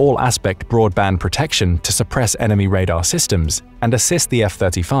provides all-aspect broadband protection to suppress enemy radar systems and assist the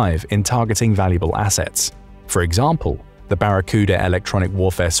F-35 in targeting valuable assets. For example, the Barracuda Electronic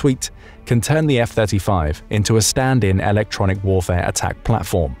Warfare Suite can turn the F-35 into a stand-in electronic warfare attack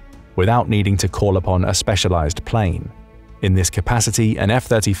platform, without needing to call upon a specialized plane. In this capacity, an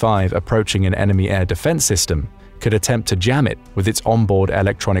F-35 approaching an enemy air defense system could attempt to jam it with its onboard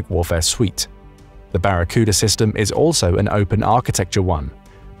electronic warfare suite. The Barracuda system is also an open architecture one,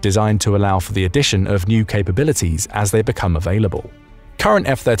 designed to allow for the addition of new capabilities as they become available. Current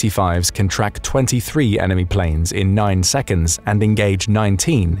F-35s can track 23 enemy planes in 9 seconds and engage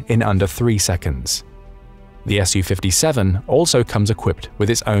 19 in under 3 seconds. The Su-57 also comes equipped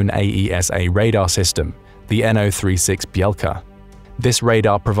with its own AESA radar system, the NO-36 Bielka. This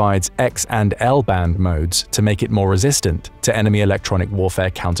radar provides X and L band modes to make it more resistant to enemy electronic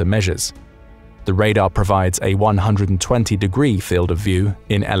warfare countermeasures. The radar provides a 120-degree field of view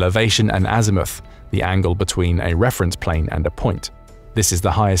in elevation and azimuth, the angle between a reference plane and a point. This is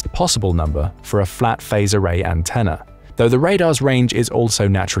the highest possible number for a flat phase array antenna. Though the radar's range is also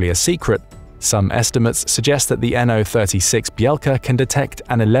naturally a secret, some estimates suggest that the NO-36 Bielka can detect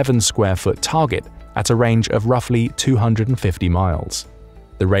an 11-square-foot target at a range of roughly 250 miles.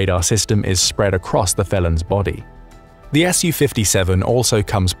 The radar system is spread across the felon's body. The Su-57 also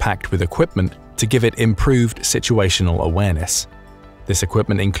comes packed with equipment to give it improved situational awareness. This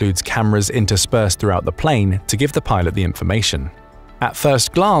equipment includes cameras interspersed throughout the plane to give the pilot the information. At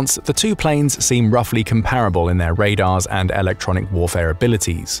first glance, the two planes seem roughly comparable in their radars and electronic warfare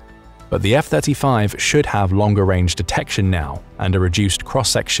abilities. But the F-35 should have longer-range detection now and a reduced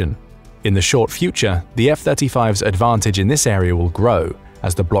cross-section. In the short future, the F-35's advantage in this area will grow,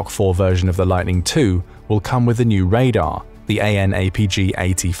 as the Block 4 version of the Lightning II will come with a new radar, the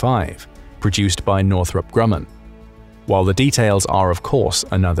AN/APG-85, produced by Northrop Grumman. While the details are of course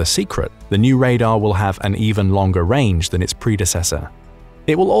another secret, the new radar will have an even longer range than its predecessor.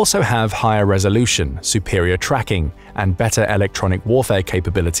 It will also have higher resolution, superior tracking, and better electronic warfare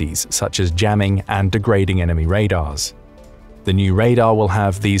capabilities such as jamming and degrading enemy radars. The new radar will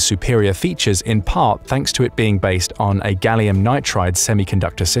have these superior features in part thanks to it being based on a gallium nitride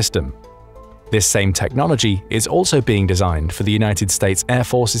semiconductor system. This same technology is also being designed for the United States Air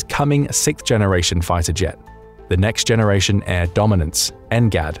Force's coming 6th-generation fighter jet, the Next Generation Air Dominance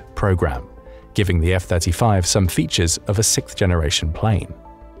 (NGAD) program, giving the F-35 some features of a 6th-generation plane.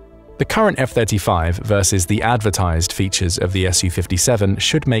 The current F-35 versus the advertised features of the Su-57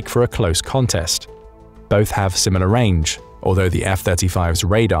 should make for a close contest. Both have similar range, although the F-35's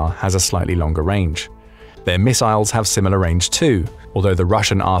radar has a slightly longer range. Their missiles have similar range too, although the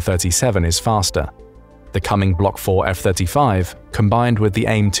Russian R-37 is faster. The coming Block 4 F-35, combined with the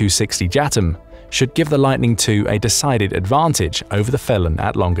AIM-260 JATM, should give the Lightning II a decided advantage over the Felon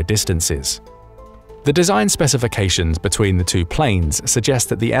at longer distances. The design specifications between the two planes suggest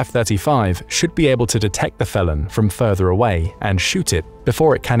that the F-35 should be able to detect the Felon from further away and shoot it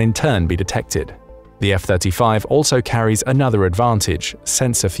before it can in turn be detected. The F-35 also carries another advantage,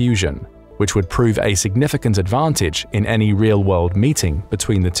 sensor fusion, which would prove a significant advantage in any real-world meeting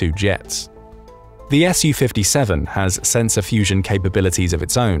between the two jets. The Su-57 has sensor fusion capabilities of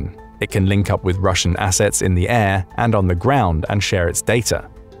its own. It can link up with Russian assets in the air and on the ground and share its data.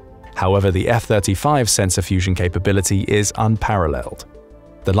 However, the F-35's sensor fusion capability is unparalleled.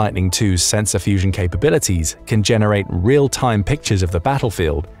 The Lightning II's sensor fusion capabilities can generate real-time pictures of the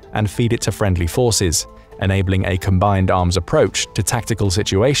battlefield and feed it to friendly forces, enabling a combined arms approach to tactical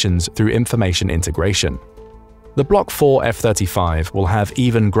situations through information integration. The Block 4 F-35 will have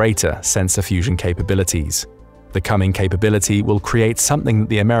even greater sensor fusion capabilities. The coming capability will create something that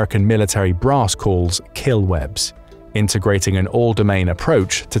the American military brass calls kill webs, integrating an all-domain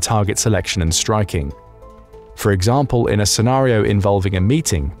approach to target selection and striking. For example, in a scenario involving a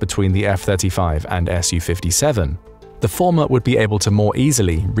meeting between the F-35 and Su-57, The former would be able to more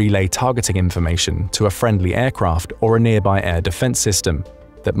easily relay targeting information to a friendly aircraft or a nearby air defense system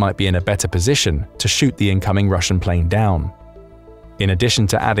that might be in a better position to shoot the incoming Russian plane down. In addition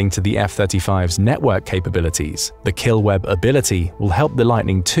to adding to the F-35's network capabilities, the kill web ability will help the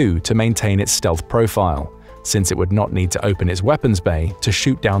Lightning II to maintain its stealth profile, since it would not need to open its weapons bay to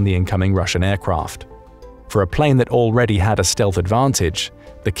shoot down the incoming Russian aircraft. For a plane that already had a stealth advantage,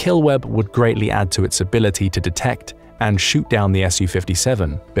 the kill web would greatly add to its ability to detect and shoot down the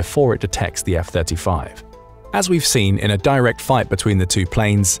Su-57 before it detects the F-35. As we've seen in a direct fight between the two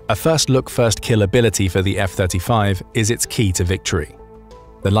planes, a first look first kill ability for the F-35 is its key to victory.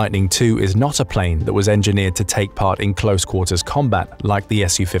 The Lightning II is not a plane that was engineered to take part in close quarters combat like the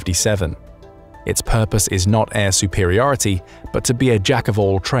Su-57. Its purpose is not air superiority, but to be a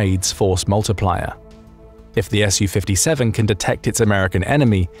jack-of-all-trades force multiplier. If the Su-57 can detect its American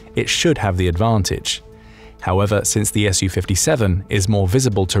enemy, it should have the advantage. However, since the Su-57 is more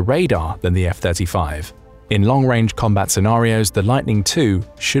visible to radar than the F-35, in long-range combat scenarios, the Lightning II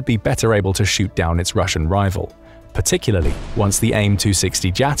should be better able to shoot down its Russian rival, particularly once the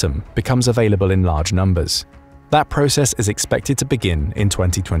AIM-260 JATM becomes available in large numbers. That process is expected to begin in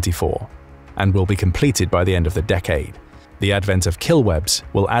 2024 and will be completed by the end of the decade. The advent of kill webs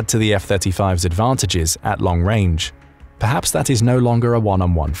will add to the F-35's advantages at long range. Perhaps that is no longer a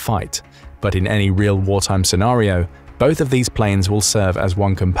one-on-one fight, but in any real wartime scenario, both of these planes will serve as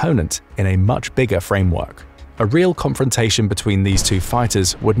one component in a much bigger framework. A real confrontation between these two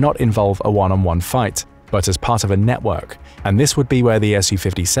fighters would not involve a one-on-one fight, but as part of a network, and this would be where the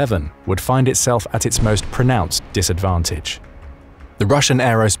Su-57 would find itself at its most pronounced disadvantage. The Russian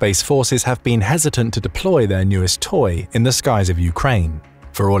aerospace forces have been hesitant to deploy their newest toy in the skies of Ukraine.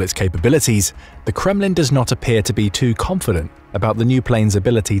 For all its capabilities, the Kremlin does not appear to be too confident about the new plane's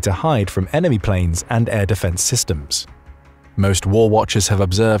ability to hide from enemy planes and air defense systems. Most war watchers have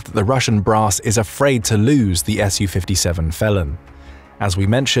observed that the Russian brass is afraid to lose the Su-57 Felon. As we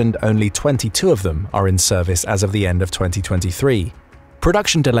mentioned, only 22 of them are in service as of the end of 2023.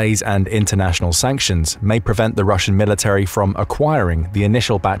 Production delays and international sanctions may prevent the Russian military from acquiring the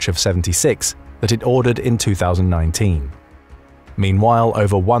initial batch of 76 that it ordered in 2019. Meanwhile,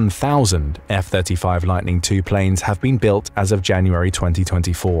 over 1,000 F-35 Lightning II planes have been built as of January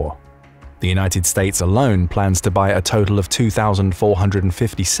 2024. The United States alone plans to buy a total of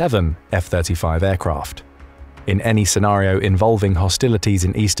 2,457 F-35 aircraft. In any scenario involving hostilities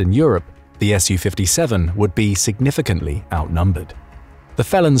in Eastern Europe, the Su-57 would be significantly outnumbered. The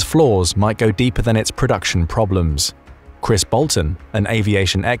Felon's flaws might go deeper than its production problems. Chris Bolton, an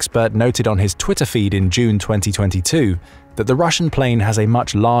aviation expert, noted on his Twitter feed in June 2022 that the Russian plane has a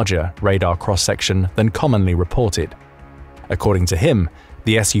much larger radar cross-section than commonly reported. According to him,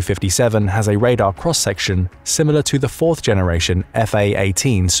 the Su-57 has a radar cross-section similar to the fourth-generation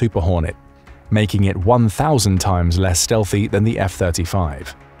FA-18 Super Hornet, making it 1,000 times less stealthy than the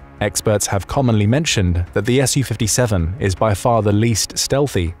F-35. Experts have commonly mentioned that the Su-57 is by far the least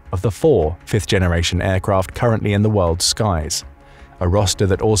stealthy of the 4 fifth-generation aircraft currently in the world's skies, a roster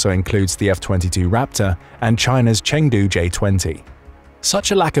that also includes the F-22 Raptor and China's Chengdu J-20. Such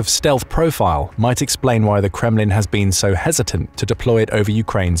a lack of stealth profile might explain why the Kremlin has been so hesitant to deploy it over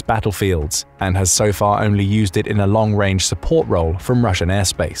Ukraine's battlefields and has so far only used it in a long-range support role from Russian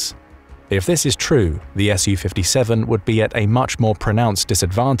airspace. If this is true, the Su-57 would be at a much more pronounced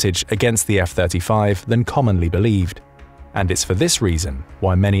disadvantage against the F-35 than commonly believed. And it's for this reason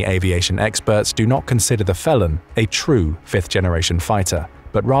why many aviation experts do not consider the Felon a true fifth-generation fighter,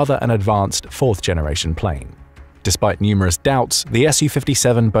 but rather an advanced fourth-generation plane. Despite numerous doubts, the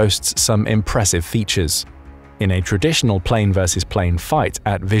Su-57 boasts some impressive features. In a traditional plane-versus-plane fight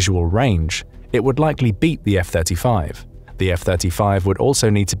at visual range, it would likely beat the F-35. The F-35 would also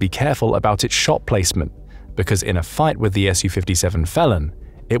need to be careful about its shot placement, because in a fight with the Su-57 Felon,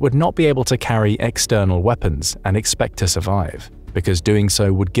 it would not be able to carry external weapons and expect to survive, because doing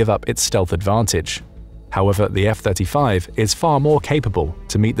so would give up its stealth advantage. However, the F-35 is far more capable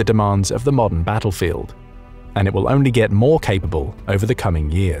to meet the demands of the modern battlefield, and it will only get more capable over the coming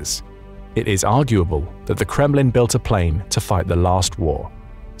years. It is arguable that the Kremlin built a plane to fight the last war.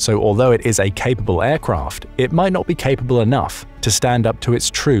 So although it is a capable aircraft, it might not be capable enough to stand up to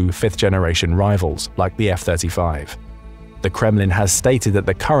its true fifth-generation rivals like the F-35. The Kremlin has stated that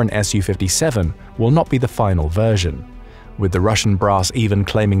the current Su-57 will not be the final version, with the Russian brass even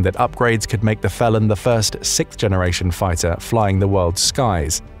claiming that upgrades could make the Felon the first sixth-generation fighter flying the world's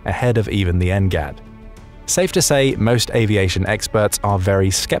skies, ahead of even the NGAD. Safe to say, most aviation experts are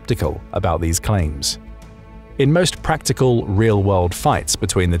very skeptical about these claims. In most practical, real-world fights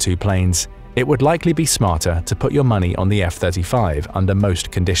between the two planes, it would likely be smarter to put your money on the F-35 under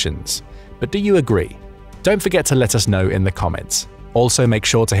most conditions. But do you agree? Don't forget to let us know in the comments. Also, make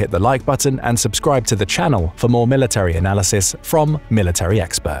sure to hit the like button and subscribe to the channel for more military analysis from military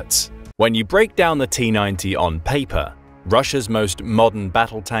experts. When you break down the T-90 on paper, Russia's most modern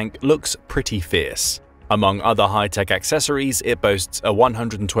battle tank looks pretty fierce. Among other high-tech accessories, it boasts a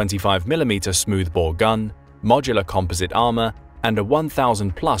 125mm smoothbore gun, modular composite armor, and a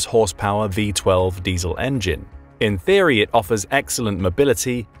 1,000+ horsepower V12 diesel engine. In theory, it offers excellent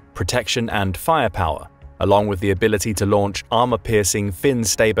mobility, protection, and firepower, along with the ability to launch armor-piercing,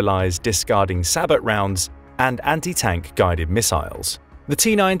 fin-stabilized, discarding sabot rounds and anti-tank guided missiles. The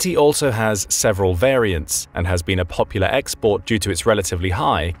T-90 also has several variants and has been a popular export due to its relatively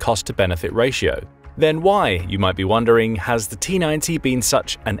high cost-to-benefit ratio. Then why, you might be wondering, has the T-90 been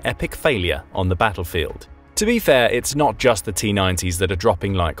such an epic failure on the battlefield? To be fair, it's not just the T-90s that are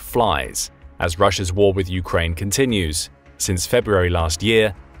dropping like flies, as Russia's war with Ukraine continues. Since February last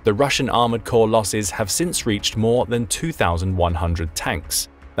year, the Russian armored corps losses have since reached more than 2,100 tanks.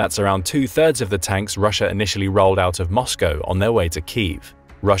 That's around 2/3 of the tanks Russia initially rolled out of Moscow on their way to Kyiv.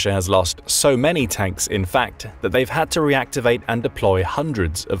 Russia has lost so many tanks, in fact, that they've had to reactivate and deploy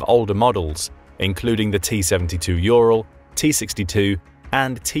hundreds of older models, including the T-72 Ural, T-62,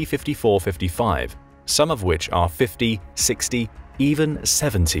 and T-54-55, some of which are 50, 60, even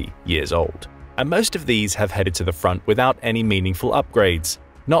 70 years old. And most of these have headed to the front without any meaningful upgrades,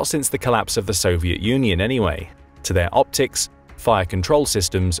 not since the collapse of the Soviet Union anyway, to their optics, fire control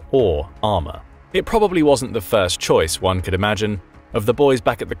systems, or armor. It probably wasn't the first choice, one could imagine, of the boys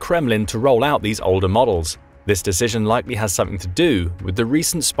back at the Kremlin to roll out these older models. This decision likely has something to do with the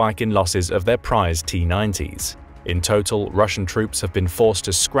recent spike in losses of their prized T-90s. In total, Russian troops have been forced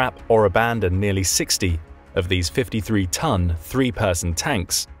to scrap or abandon nearly 60 of these 53-ton, 3-person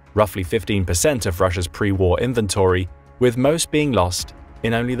tanks, roughly 15% of Russia's pre-war inventory, with most being lost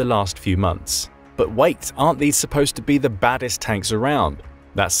in only the last few months. But wait, aren't these supposed to be the baddest tanks around?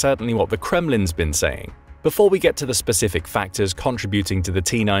 That's certainly what the Kremlin's been saying. Before we get to the specific factors contributing to the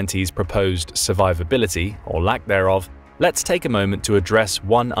T-90's proposed survivability, or lack thereof, let's take a moment to address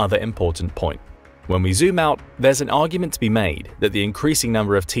one other important point. When we zoom out, there's an argument to be made that the increasing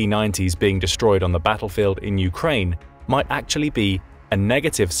number of T-90s being destroyed on the battlefield in Ukraine might actually be a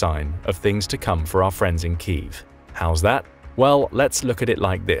negative sign of things to come for our friends in Kyiv. How's that? Well, let's look at it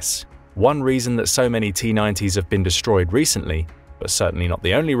like this. One reason that so many T-90s have been destroyed recently, but certainly not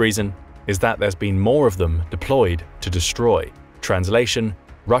the only reason, is that there's been more of them deployed to destroy. Translation: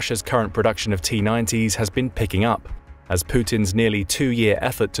 Russia's current production of T-90s has been picking up, as Putin's nearly 2-year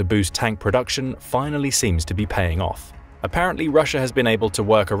effort to boost tank production finally seems to be paying off. Apparently, Russia has been able to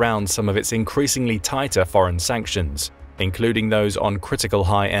work around some of its increasingly tighter foreign sanctions, including those on critical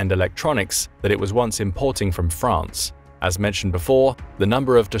high-end electronics that it was once importing from France. As mentioned before, the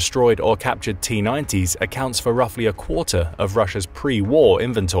number of destroyed or captured T-90s accounts for roughly a quarter of Russia's pre-war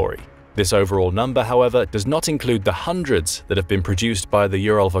inventory. This overall number, however, does not include the hundreds that have been produced by the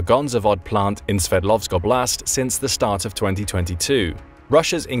Ural-Vagonzavod plant in Sverdlovsk Oblast since the start of 2022.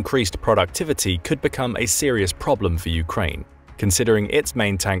 Russia's increased productivity could become a serious problem for Ukraine, considering its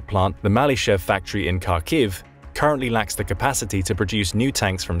main tank plant, the Malyshev factory in Kharkiv, currently lacks the capacity to produce new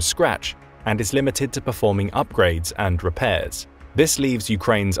tanks from scratch and is limited to performing upgrades and repairs. This leaves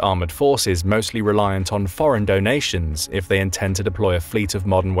Ukraine's armored forces mostly reliant on foreign donations if they intend to deploy a fleet of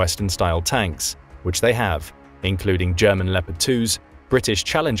modern Western-style tanks, which they have, including German Leopard 2s, British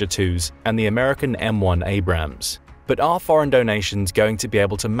Challenger 2s, and the American M1 Abrams. But are foreign donations going to be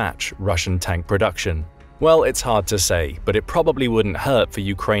able to match Russian tank production? Well, it's hard to say, but it probably wouldn't hurt for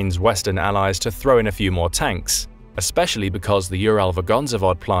Ukraine's Western allies to throw in a few more tanks, especially because the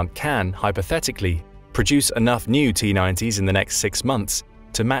Ural-Vagonzavod plant can, hypothetically, produce enough new T-90s in the next 6 months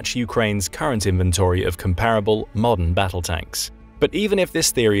to match Ukraine's current inventory of comparable, modern battle tanks. But even if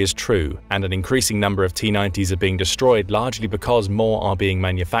this theory is true, and an increasing number of T-90s are being destroyed largely because more are being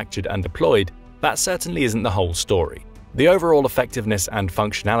manufactured and deployed, that certainly isn't the whole story. The overall effectiveness and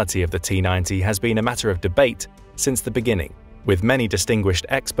functionality of the T-90 has been a matter of debate since the beginning, with many distinguished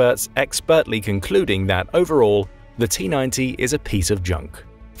experts expertly concluding that overall, the T-90 is a piece of junk.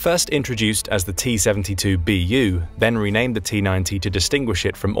 First introduced as the T-72BU, then renamed the T-90 to distinguish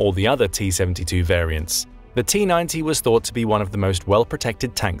it from all the other T-72 variants, the T-90 was thought to be one of the most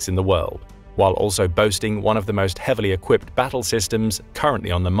well-protected tanks in the world, while also boasting one of the most heavily equipped battle systems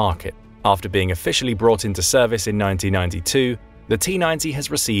currently on the market. After being officially brought into service in 1992, the T-90 has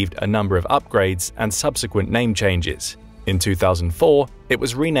received a number of upgrades and subsequent name changes. In 2004, it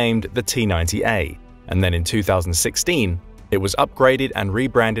was renamed the T-90A, and then in 2016, It was upgraded and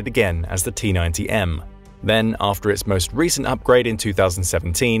rebranded again as the T-90M. Then, after its most recent upgrade in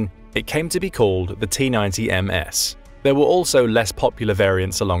 2017, it came to be called the T-90MS. There were also less popular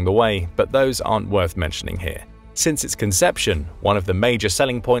variants along the way, but those aren't worth mentioning here. Since its conception, one of the major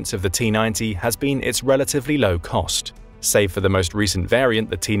selling points of the T-90 has been its relatively low cost. Save for the most recent variant,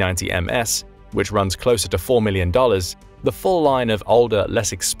 the T-90MS, which runs closer to $4 million, the full line of older,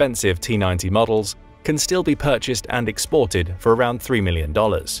 less expensive T-90 models can still be purchased and exported for around $3 million.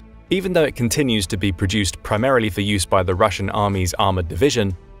 Even though it continues to be produced primarily for use by the Russian Army's armored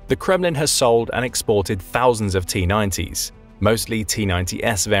division, the Kremlin has sold and exported thousands of T-90s, mostly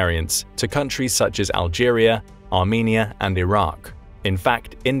T-90S variants, to countries such as Algeria, Armenia, and Iraq. In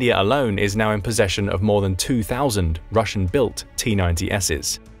fact, India alone is now in possession of more than 2,000 Russian-built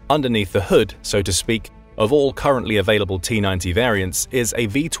T-90Ss. Underneath the hood, so to speak, of all currently available T-90 variants is a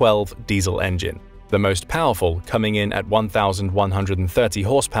V12 diesel engine. The most powerful, coming in at 1,130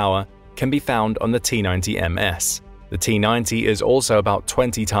 horsepower, can be found on the T-90MS. The T-90 is also about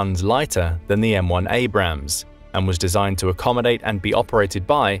 20 tons lighter than the M1 Abrams, and was designed to accommodate and be operated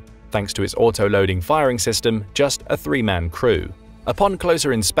by, thanks to its auto-loading firing system, just a 3-man crew. Upon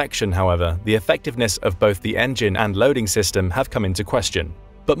closer inspection, however, the effectiveness of both the engine and loading system have come into question.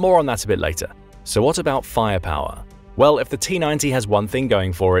 But more on that a bit later. So what about firepower? Well, if the T-90 has one thing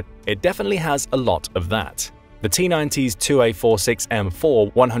going for it, it definitely has a lot of that. The T-90's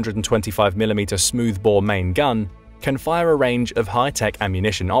 2A46M4 125mm smoothbore main gun can fire a range of high-tech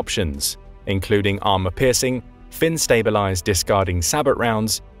ammunition options, including armor-piercing, fin-stabilized discarding sabot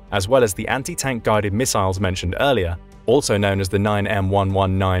rounds, as well as the anti-tank guided missiles mentioned earlier, also known as the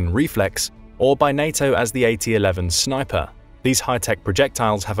 9M119 Reflex, or by NATO as the AT-11 Sniper. These high-tech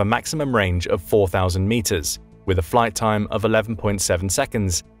projectiles have a maximum range of 4,000 meters, with a flight time of 11.7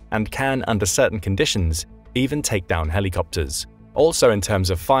 seconds, and can, under certain conditions, even take down helicopters. Also, in terms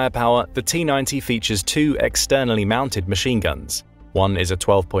of firepower, the T-90 features 2 externally mounted machine guns. One is a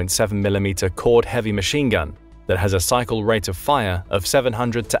 12.7mm cord heavy machine gun that has a cycle rate of fire of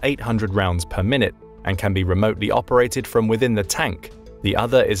 700 to 800 rounds per minute and can be remotely operated from within the tank. The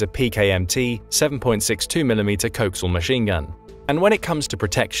other is a PKMT 7.62mm coaxial machine gun. And when it comes to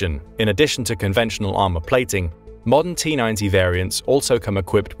protection, in addition to conventional armor plating, modern T-90 variants also come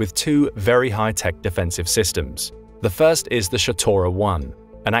equipped with 2 very high-tech defensive systems. The first is the Shatora-1,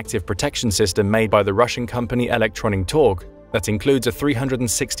 an active protection system made by the Russian company Electronic Torg that includes a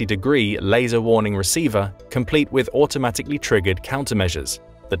 360-degree laser warning receiver complete with automatically triggered countermeasures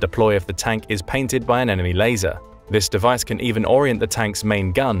that deploy if the tank is painted by an enemy laser. This device can even orient the tank's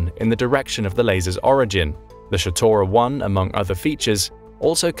main gun in the direction of the laser's origin. The Shatora-1, among other features,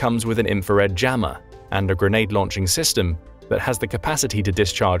 also comes with an infrared jammer and a grenade-launching system that has the capacity to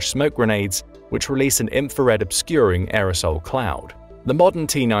discharge smoke grenades which release an infrared obscuring aerosol cloud. The modern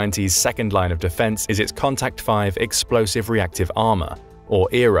T-90's second line of defense is its Contact 5 explosive reactive armor, or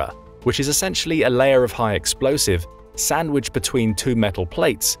ERA, which is essentially a layer of high explosive sandwiched between 2 metal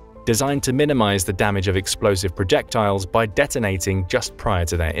plates designed to minimize the damage of explosive projectiles by detonating just prior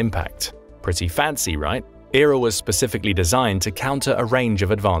to their impact. Pretty fancy, right? ERA was specifically designed to counter a range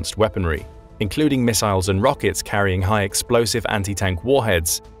of advanced weaponry, including missiles and rockets carrying high explosive anti-tank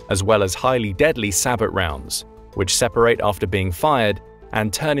warheads, as well as highly deadly sabot rounds, which separate after being fired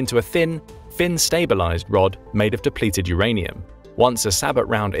and turn into a thin, fin-stabilized rod made of depleted uranium. Once a sabot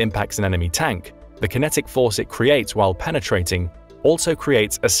round impacts an enemy tank, the kinetic force it creates while penetrating also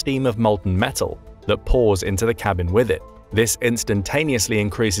creates a steam of molten metal that pours into the cabin with it. This instantaneously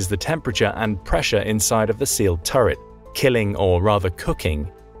increases the temperature and pressure inside of the sealed turret, killing, or rather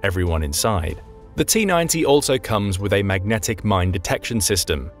cooking, everyone inside. The T-90 also comes with a magnetic mine detection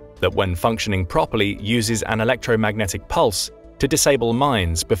system that, when functioning properly, uses an electromagnetic pulse to disable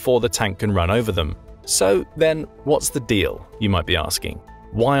mines before the tank can run over them. So then, what's the deal, you might be asking?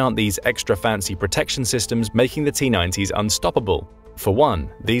 Why aren't these extra fancy protection systems making the T-90s unstoppable? For one,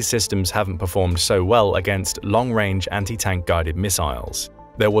 these systems haven't performed so well against long-range anti-tank guided missiles.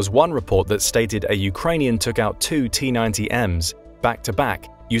 There was one report that stated a Ukrainian took out 2 T-90Ms back-to-back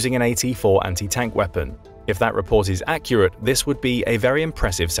using an AT-4 anti-tank weapon. If that report is accurate, this would be a very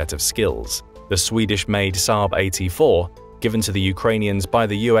impressive set of skills. The Swedish-made Saab AT-4, given to the Ukrainians by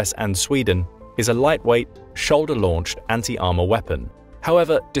the US and Sweden, is a lightweight, shoulder-launched anti-armor weapon.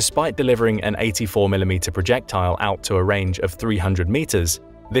 However, despite delivering an 84mm projectile out to a range of 300 meters,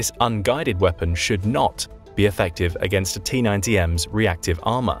 this unguided weapon should not be effective against a T-90M's reactive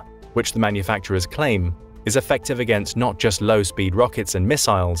armor, which the manufacturers claim is effective against not just low-speed rockets and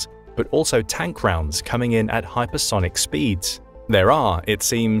missiles, but also tank rounds coming in at hypersonic speeds. There are, it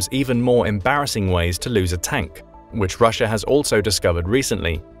seems, even more embarrassing ways to lose a tank. which Russia has also discovered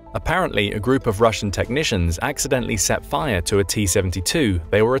recently. Apparently, a group of Russian technicians accidentally set fire to a T-72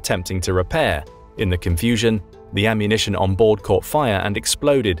 they were attempting to repair. In the confusion, the ammunition on board caught fire and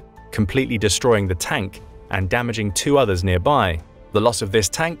exploded, completely destroying the tank and damaging 2 others nearby. The loss of this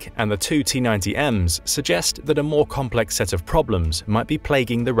tank and the 2 T-90Ms suggest that a more complex set of problems might be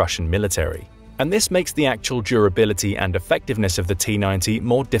plaguing the Russian military. And this makes the actual durability and effectiveness of the T-90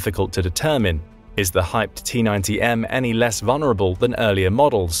 more difficult to determine. Is the hyped T-90M any less vulnerable than earlier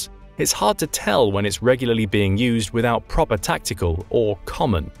models? It's hard to tell when it's regularly being used without proper tactical or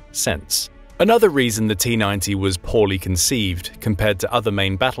common sense. Another reason the T-90 was poorly conceived compared to other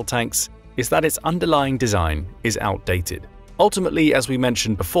main battle tanks is that its underlying design is outdated. Ultimately, as we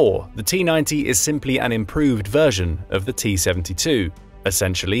mentioned before, the T-90 is simply an improved version of the T-72.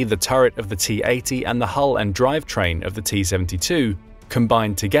 Essentially, the turret of the T-80 and the hull and drivetrain of the T-72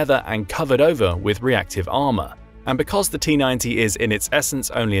 combined together and covered over with reactive armor. And because the T-90 is in its essence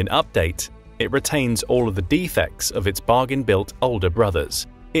only an update, it retains all of the defects of its bargain-built older brothers.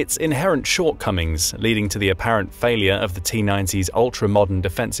 Its inherent shortcomings, leading to the apparent failure of the T-90's ultra-modern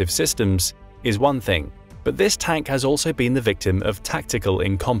defensive systems, is one thing. But this tank has also been the victim of tactical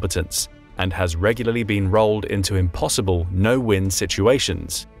incompetence and has regularly been rolled into impossible no-win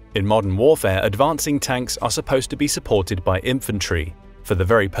situations. In modern warfare, advancing tanks are supposed to be supported by infantry for the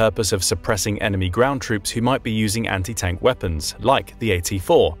very purpose of suppressing enemy ground troops who might be using anti-tank weapons, like the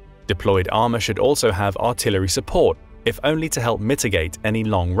AT-4. Deployed armor should also have artillery support, if only to help mitigate any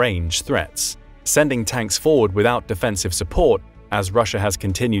long-range threats. Sending tanks forward without defensive support, as Russia has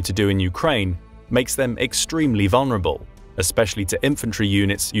continued to do in Ukraine, makes them extremely vulnerable, especially to infantry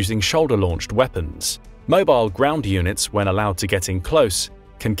units using shoulder-launched weapons. Mobile ground units, when allowed to get in close,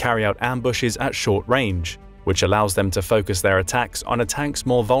 can carry out ambushes at short range, which allows them to focus their attacks on a tank's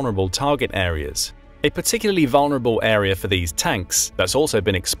more vulnerable target areas. A particularly vulnerable area for these tanks, that's also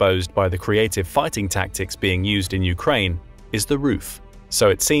been exposed by the creative fighting tactics being used in Ukraine, is the roof. So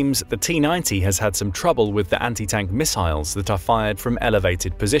it seems the T-90 has had some trouble with the anti-tank missiles that are fired from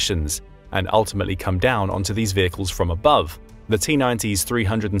elevated positions, and ultimately come down onto these vehicles from above. The T-90's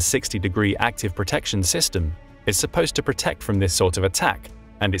 360-degree active protection system is supposed to protect from this sort of attack,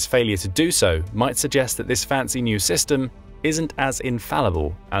 and its failure to do so might suggest that this fancy new system isn't as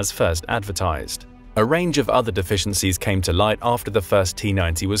infallible as first advertised. A range of other deficiencies came to light after the first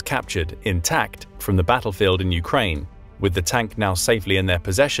T-90 was captured, intact, from the battlefield in Ukraine. With the tank now safely in their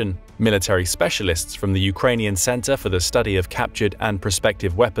possession, military specialists from the Ukrainian Center for the Study of Captured and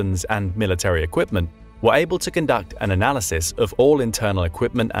Prospective Weapons and Military Equipment were able to conduct an analysis of all internal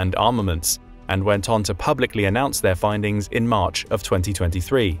equipment and armaments, and went on to publicly announce their findings in March of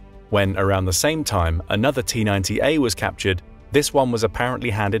 2023. When, around the same time, another T-90A was captured, this one was apparently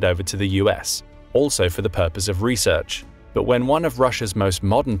handed over to the US, also for the purpose of research. But when one of Russia's most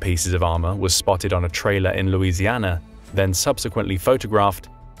modern pieces of armor was spotted on a trailer in Louisiana, then subsequently photographed,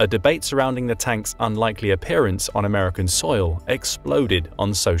 a debate surrounding the tank's unlikely appearance on American soil exploded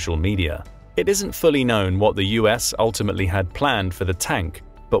on social media. It isn't fully known what the US ultimately had planned for the tank,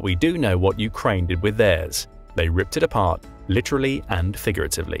 but we do know what Ukraine did with theirs. They ripped it apart, literally and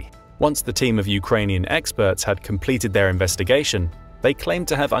figuratively. Once the team of Ukrainian experts had completed their investigation, they claimed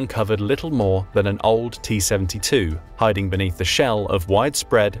to have uncovered little more than an old T-72 hiding beneath the shell of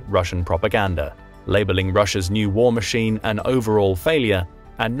widespread Russian propaganda, labeling Russia's new war machine an overall failure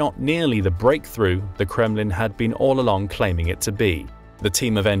and not nearly the breakthrough the Kremlin had been all along claiming it to be. The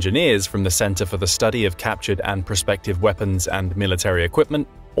team of engineers from the Center for the Study of Captured and Prospective Weapons and Military Equipment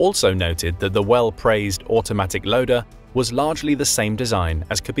also noted that the well-praised automatic loader was largely the same design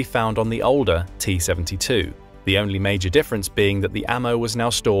as could be found on the older T-72. The only major difference being that the ammo was now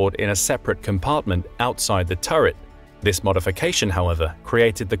stored in a separate compartment outside the turret. This modification, however,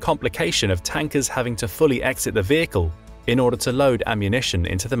 created the complication of tankers having to fully exit the vehicle in order to load ammunition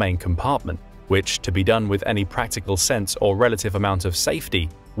into the main compartment, which, to be done with any practical sense or relative amount of safety,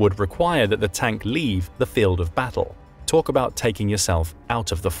 would require that the tank leave the field of battle. Talk about taking yourself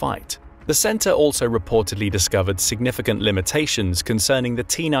out of the fight. The center also reportedly discovered significant limitations concerning the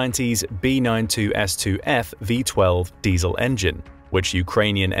T-90's B92S2F V12 diesel engine, which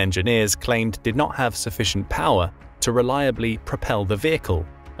Ukrainian engineers claimed did not have sufficient power to reliably propel the vehicle,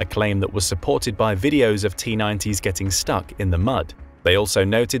 a claim that was supported by videos of T-90s getting stuck in the mud. They also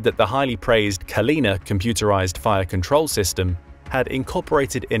noted that the highly praised Kalina computerized fire control system had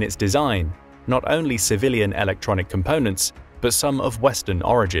incorporated in its design not only civilian electronic components, but some of Western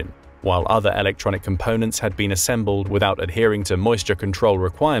origin, while other electronic components had been assembled without adhering to moisture control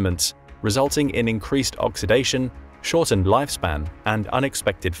requirements, resulting in increased oxidation, shortened lifespan, and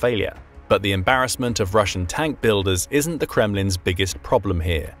unexpected failure. But the embarrassment of Russian tank builders isn't the Kremlin's biggest problem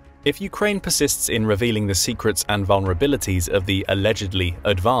here. If Ukraine persists in revealing the secrets and vulnerabilities of the allegedly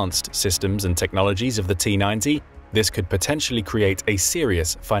advanced systems and technologies of the T-90, this could potentially create a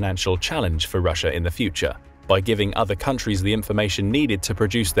serious financial challenge for Russia in the future. By giving other countries the information needed to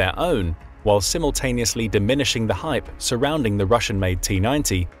produce their own, while simultaneously diminishing the hype surrounding the Russian-made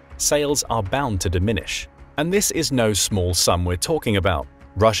T-90, sales are bound to diminish. And this is no small sum we're talking about.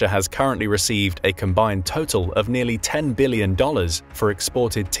 Russia has currently received a combined total of nearly $10 billion for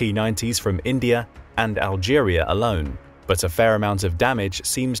exported T-90s from India and Algeria alone. But a fair amount of damage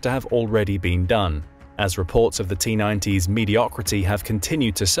seems to have already been done. As reports of the T-90's mediocrity have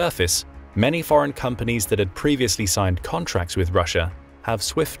continued to surface, many foreign companies that had previously signed contracts with Russia have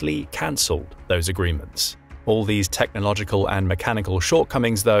swiftly cancelled those agreements. All these technological and mechanical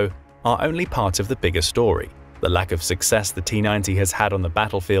shortcomings, though, are only part of the bigger story. The lack of success the T-90 has had on the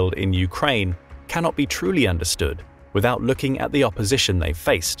battlefield in Ukraine cannot be truly understood without looking at the opposition they've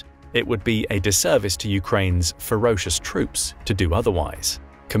faced. It would be a disservice to Ukraine's ferocious troops to do otherwise.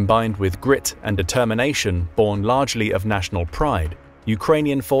 Combined with grit and determination born largely of national pride,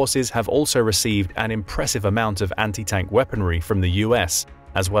 Ukrainian forces have also received an impressive amount of anti-tank weaponry from the US,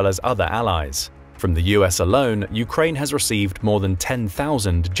 as well as other allies. From the US alone, Ukraine has received more than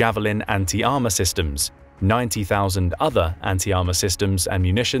 10,000 Javelin anti-armor systems, 90,000 other anti-armor systems and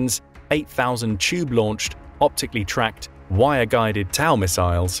munitions, 8,000 tube-launched, optically tracked, wire-guided TOW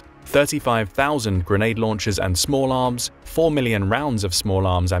missiles, 35,000 grenade launchers and small arms, 4 million rounds of small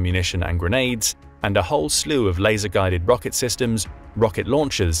arms ammunition and grenades, and a whole slew of laser-guided rocket systems, rocket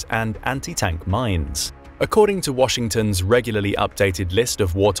launchers, and anti-tank mines. According to Washington's regularly updated list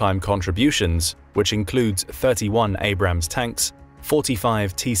of wartime contributions, which includes 31 Abrams tanks,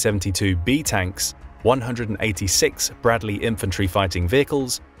 45 T-72B tanks, 186 Bradley infantry fighting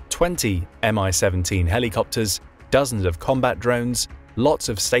vehicles, 20 Mi-17 helicopters, dozens of combat drones, lots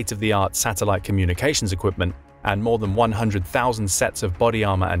of state-of-the-art satellite communications equipment, and more than 100,000 sets of body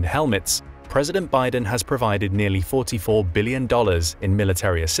armor and helmets, President Biden has provided nearly $44 billion in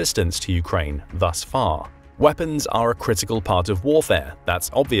military assistance to Ukraine thus far. Weapons are a critical part of warfare,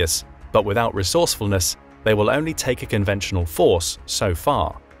 that's obvious, but without resourcefulness, they will only take a conventional force so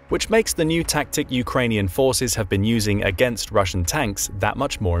far, which makes the new tactic Ukrainian forces have been using against Russian tanks that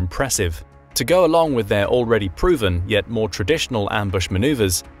much more impressive. To go along with their already proven yet more traditional ambush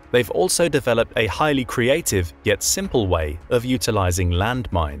maneuvers, they've also developed a highly creative yet simple way of utilizing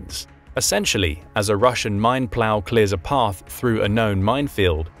landmines. Essentially, as a Russian mine plow clears a path through a known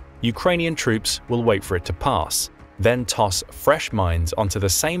minefield, Ukrainian troops will wait for it to pass, then toss fresh mines onto the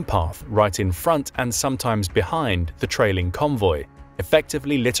same path right in front and sometimes behind the trailing convoy,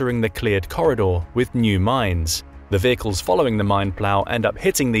 effectively littering the cleared corridor with new mines. The vehicles following the mine plow end up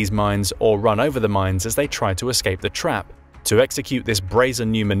hitting these mines or run over the mines as they try to escape the trap. To execute this brazen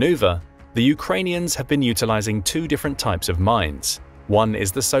new maneuver, the Ukrainians have been utilizing two different types of mines. One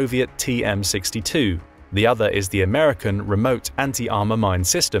is the Soviet TM62, the other is the American Remote Anti-Armor Mine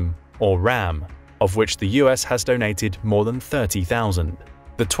System, or RAM, of which the US has donated more than 30,000.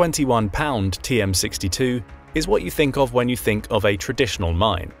 The 21-pound TM62 is what you think of when you think of a traditional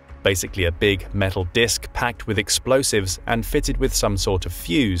mine, basically a big metal disc packed with explosives and fitted with some sort of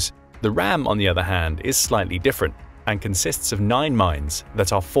fuse. The RAM, on the other hand, is slightly different and consists of 9 mines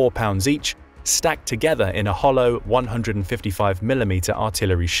that are 4 pounds each, stacked together in a hollow 155mm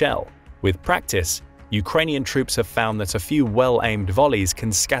artillery shell. With practice, Ukrainian troops have found that a few well-aimed volleys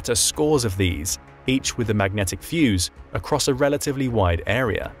can scatter scores of these, each with a magnetic fuse, across a relatively wide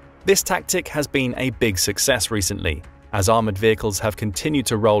area. This tactic has been a big success recently, as armored vehicles have continued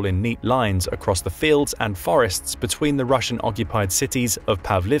to roll in neat lines across the fields and forests between the Russian-occupied cities of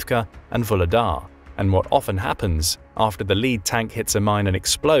Pavlivka and Volodar. And what often happens, after the lead tank hits a mine and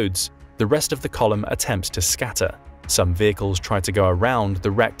explodes, the rest of the column attempts to scatter. Some vehicles try to go around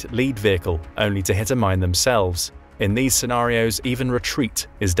the wrecked lead vehicle, only to hit a mine themselves. In these scenarios, even retreat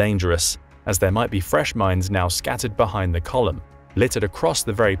is dangerous, as there might be fresh mines now scattered behind the column, littered across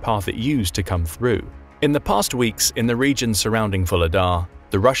the very path it used to come through. In the past weeks, in the region surrounding Volodar,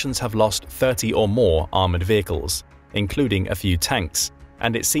 the Russians have lost 30 or more armored vehicles, including a few tanks,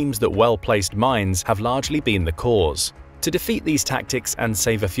 and it seems that well-placed mines have largely been the cause. To defeat these tactics and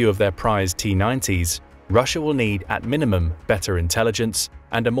save a few of their prized T-90s, Russia will need, at minimum, better intelligence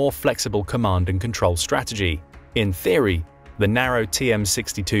and a more flexible command and control strategy. In theory, the narrow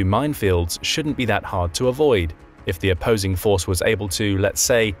TM62 minefields shouldn't be that hard to avoid if the opposing force was able to, let's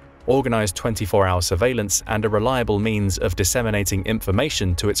say, organize 24-hour surveillance and a reliable means of disseminating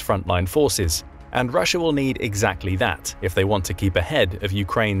information to its frontline forces. And Russia will need exactly that if they want to keep ahead of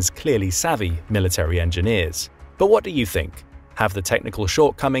Ukraine's clearly savvy military engineers. But what do you think? Have the technical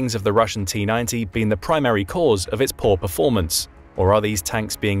shortcomings of the Russian T-90 been the primary cause of its poor performance? Or are these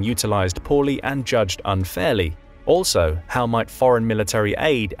tanks being utilized poorly and judged unfairly? Also, how might foreign military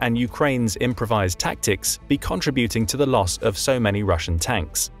aid and Ukraine's improvised tactics be contributing to the loss of so many Russian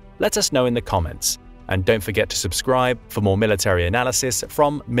tanks? Let us know in the comments. And don't forget to subscribe for more military analysis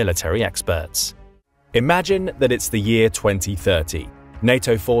from military experts. Imagine that it's the year 2030.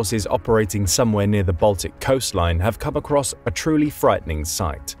 NATO forces operating somewhere near the Baltic coastline have come across a truly frightening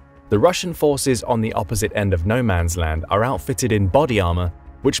sight. The Russian forces on the opposite end of no man's land are outfitted in body armor,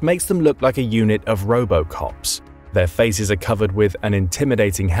 which makes them look like a unit of robocops. Their faces are covered with an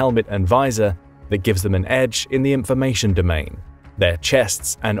intimidating helmet and visor that gives them an edge in the information domain. Their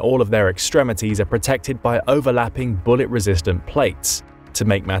chests and all of their extremities are protected by overlapping bullet-resistant plates. To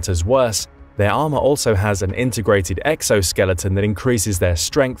make matters worse, their armor also has an integrated exoskeleton that increases their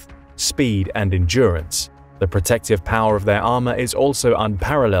strength, speed, and endurance. The protective power of their armor is also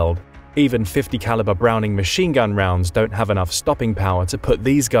unparalleled. Even 50 caliber Browning machine gun rounds don't have enough stopping power to put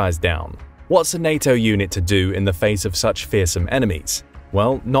these guys down. What's a NATO unit to do in the face of such fearsome enemies?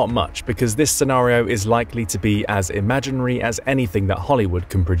 Well, not much, because this scenario is likely to be as imaginary as anything that Hollywood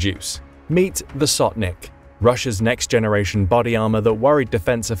can produce. Meet the Sotnik, Russia's next-generation body armor that worried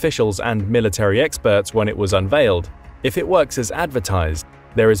defense officials and military experts when it was unveiled. If it works as advertised,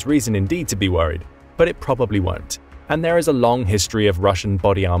 there is reason indeed to be worried, but it probably won't. And there is a long history of Russian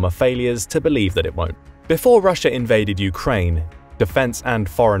body armor failures to believe that it won't. Before Russia invaded Ukraine, defense and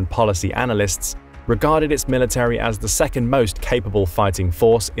foreign policy analysts regarded its military as the second most capable fighting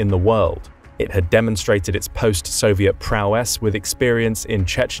force in the world. It had demonstrated its post-Soviet prowess with experience in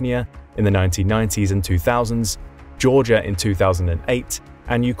Chechnya in the 1990s and 2000s, Georgia in 2008,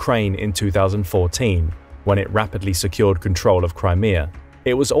 and Ukraine in 2014, when it rapidly secured control of Crimea.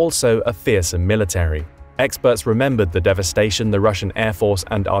 It was also a fearsome military. Experts remembered the devastation the Russian Air Force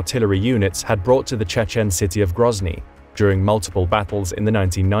and artillery units had brought to the Chechen city of Grozny during multiple battles in the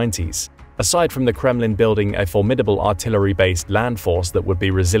 1990s. Aside from the Kremlin building a formidable artillery-based land force that would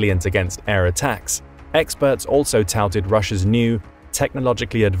be resilient against air attacks, experts also touted Russia's new,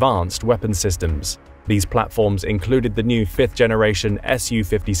 technologically advanced weapon systems. These platforms included the new 5th-generation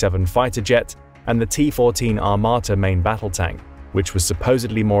Su-57 fighter jet and the T-14 Armata main battle tank, which was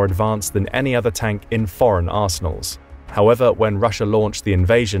supposedly more advanced than any other tank in foreign arsenals. However, when Russia launched the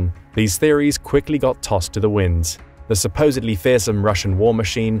invasion, these theories quickly got tossed to the winds. The supposedly fearsome Russian war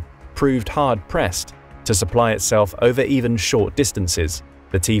machine proved hard-pressed to supply itself over even short distances.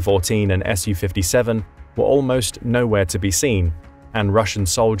 The T-14 and Su-57 were almost nowhere to be seen, and Russian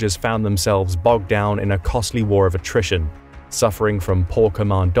soldiers found themselves bogged down in a costly war of attrition, suffering from poor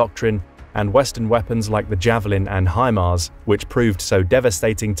command doctrine and Western weapons like the Javelin and HIMARS, which proved so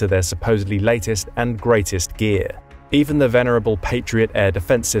devastating to their supposedly latest and greatest gear. Even the venerable Patriot air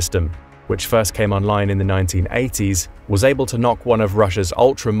defense system, which first came online in the 1980s, was able to knock one of Russia's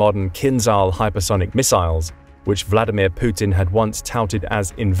ultra-modern Kinzhal hypersonic missiles, which Vladimir Putin had once touted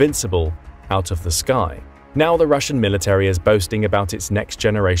as invincible, out of the sky. Now the Russian military is boasting about its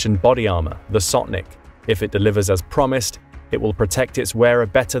next-generation body armor, the Sotnik. If it delivers as promised, it will protect its wearer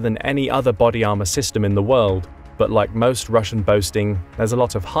better than any other body armor system in the world. But like most Russian boasting, there's a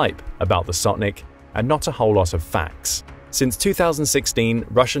lot of hype about the Sotnik and not a whole lot of facts. Since 2016,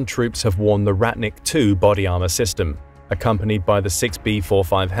 Russian troops have worn the Ratnik II body armor system, accompanied by the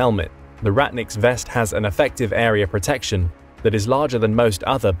 6B45 helmet. The Ratnik's vest has an effective area protection that is larger than most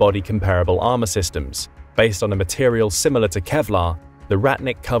other body-comparable armor systems. Based on a material similar to Kevlar, the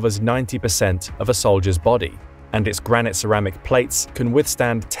Ratnik covers 90% of a soldier's body, and its granite ceramic plates can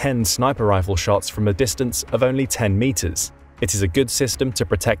withstand 10 sniper rifle shots from a distance of only 10 meters. It is a good system to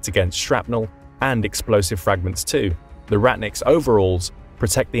protect against shrapnel and explosive fragments too. The Ratnik's overalls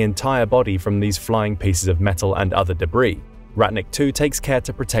protect the entire body from these flying pieces of metal and other debris. Ratnik II takes care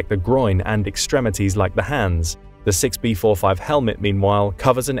to protect the groin and extremities like the hands. The 6B45 helmet, meanwhile,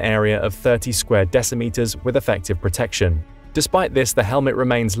 covers an area of 30 square decimeters with effective protection. Despite this, the helmet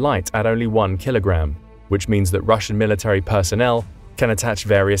remains light at only 1 kilogram, which means that Russian military personnel can attach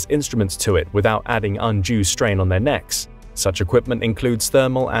various instruments to it without adding undue strain on their necks. Such equipment includes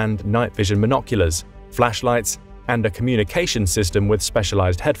thermal and night vision binoculars, flashlights, and a communication system with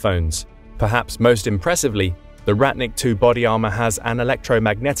specialized headphones. Perhaps most impressively, the Ratnik II body armor has an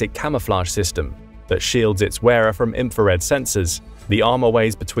electromagnetic camouflage system that shields its wearer from infrared sensors. The armor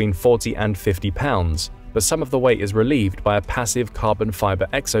weighs between 40 and 50 pounds, but some of the weight is relieved by a passive carbon fiber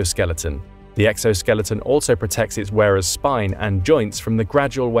exoskeleton. The exoskeleton also protects its wearer's spine and joints from the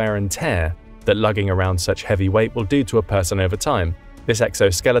gradual wear and tear that that lugging around such heavy weight will do to a person over time. This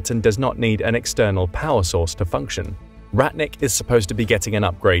exoskeleton does not need an external power source to function. Ratnik is supposed to be getting an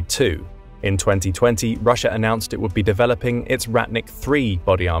upgrade too. In 2020, Russia announced it would be developing its Ratnik 3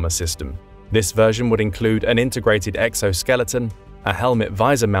 body armor system. This version would include an integrated exoskeleton, a helmet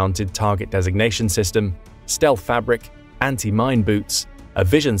visor-mounted target designation system, stealth fabric, anti-mine boots, a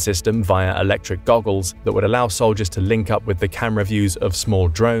vision system via electric goggles that would allow soldiers to link up with the camera views of small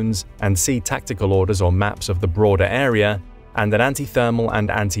drones and see tactical orders or maps of the broader area, and an anti-thermal and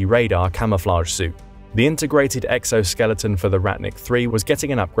anti-radar camouflage suit. The integrated exoskeleton for the Ratnik 3 was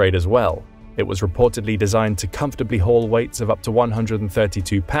getting an upgrade as well. It was reportedly designed to comfortably haul weights of up to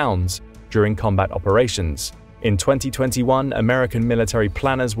 132 pounds during combat operations. In 2021, American military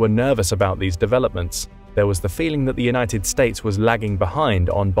planners were nervous about these developments. There was the feeling that the United States was lagging behind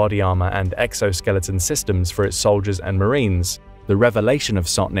on body armor and exoskeleton systems for its soldiers and Marines. The revelation of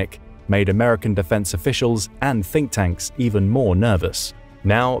Sotnik made American defense officials and think tanks even more nervous.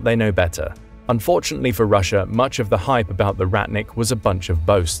 Now they know better. Unfortunately for Russia, much of the hype about the Ratnik was a bunch of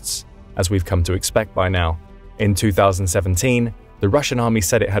boasts, as we've come to expect by now. In 2017, the Russian army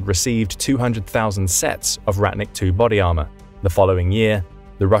said it had received 200,000 sets of Ratnik 2 body armor. The following year,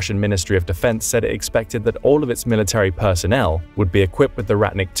 the Russian Ministry of Defense said it expected that all of its military personnel would be equipped with the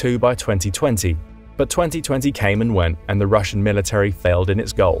Ratnik 2 by 2020. But 2020 came and went, and the Russian military failed in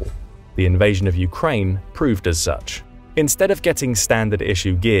its goal. The invasion of Ukraine proved as such. Instead of getting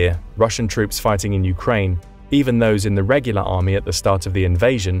standard-issue gear, Russian troops fighting in Ukraine, even those in the regular army at the start of the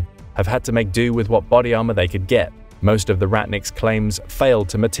invasion, have had to make do with what body armor they could get. Most of the Ratnik's claims failed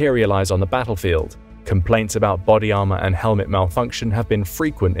to materialize on the battlefield. Complaints about body armor and helmet malfunction have been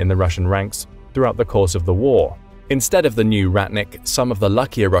frequent in the Russian ranks throughout the course of the war. Instead of the new Ratnik, some of the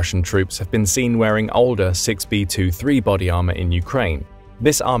luckier Russian troops have been seen wearing older 6B23 body armor in Ukraine.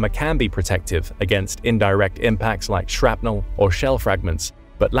 This armor can be protective against indirect impacts like shrapnel or shell fragments,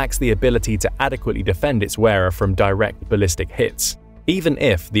 but lacks the ability to adequately defend its wearer from direct ballistic hits. Even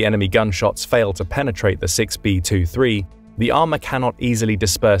if the enemy gunshots fail to penetrate the 6B23, the armor cannot easily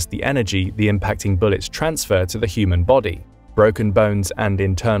disperse the energy the impacting bullets transfer to the human body. Broken bones and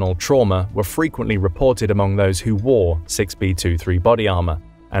internal trauma were frequently reported among those who wore 6B23 body armor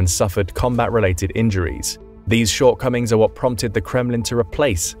and suffered combat-related injuries. These shortcomings are what prompted the Kremlin to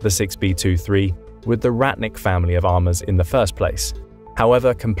replace the 6B23 with the Ratnik family of armors in the first place.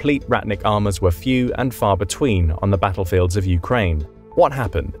 However, complete Ratnik armors were few and far between on the battlefields of Ukraine. What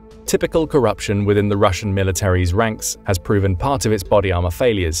happened? Typical corruption within the Russian military's ranks has proven part of its body armor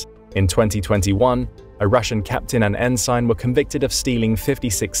failures. In 2021, a Russian captain and ensign were convicted of stealing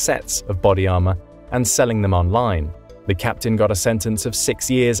 56 sets of body armor and selling them online. The captain got a sentence of 6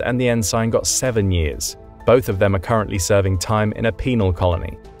 years and the ensign got 7 years. Both of them are currently serving time in a penal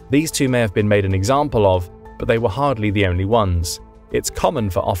colony. These two may have been made an example of, but they were hardly the only ones. It's common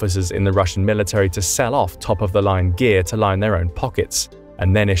for officers in the Russian military to sell off top-of-the-line gear to line their own pockets,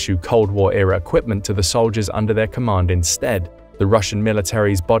 and then issue Cold War-era equipment to the soldiers under their command instead. The Russian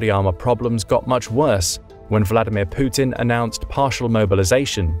military's body armor problems got much worse when Vladimir Putin announced partial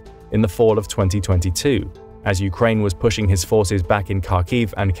mobilization in the fall of 2022, as Ukraine was pushing his forces back in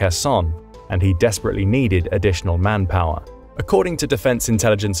Kharkiv and Kherson, and he desperately needed additional manpower. According to defense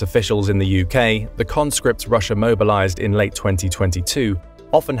intelligence officials in the UK, the conscripts Russia mobilized in late 2022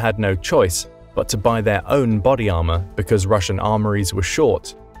 often had no choice but to buy their own body armor because Russian armories were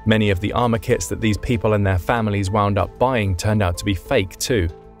short. Many of the armor kits that these people and their families wound up buying turned out to be fake too.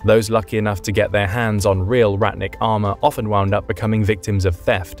 Those lucky enough to get their hands on real Ratnik armor often wound up becoming victims of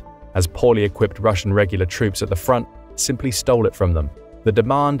theft, as poorly equipped Russian regular troops at the front simply stole it from them. The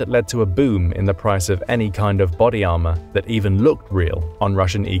demand led to a boom in the price of any kind of body armor that even looked real on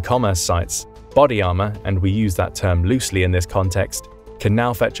Russian e-commerce sites. Body armor, and we use that term loosely in this context, can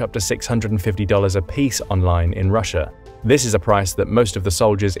now fetch up to $650 a piece online in Russia. This is a price that most of the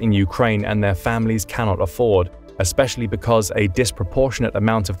soldiers in Ukraine and their families cannot afford, especially because a disproportionate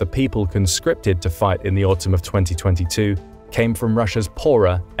amount of the people conscripted to fight in the autumn of 2022 came from Russia's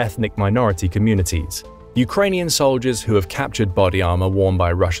poorer ethnic minority communities. Ukrainian soldiers who have captured body armor worn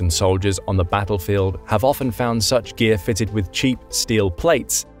by Russian soldiers on the battlefield have often found such gear fitted with cheap steel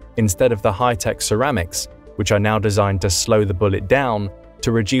plates instead of the high-tech ceramics, which are now designed to slow the bullet down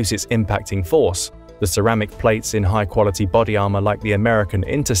to reduce its impacting force. The ceramic plates in high-quality body armor like the American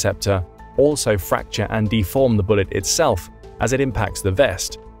Interceptor also fracture and deform the bullet itself as it impacts the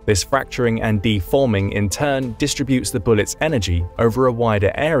vest. This fracturing and deforming in turn distributes the bullet's energy over a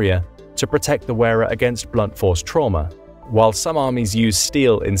wider area to protect the wearer against blunt force trauma. While some armies use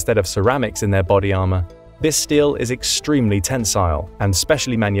steel instead of ceramics in their body armor, This steel is extremely tensile and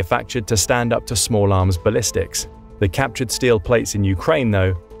specially manufactured to stand up to small arms ballistics. The captured steel plates in Ukraine,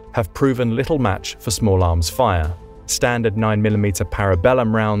 though, have proven little match for small arms fire. Standard 9mm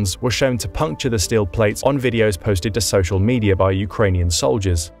parabellum rounds were shown to puncture the steel plates on videos posted to social media by Ukrainian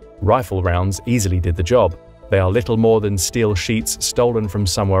soldiers. Rifle rounds easily did the job. They are little more than steel sheets stolen from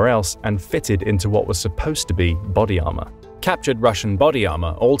somewhere else and fitted into what was supposed to be body armor. Captured Russian body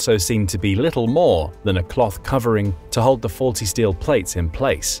armor also seemed to be little more than a cloth covering to hold the faulty steel plates in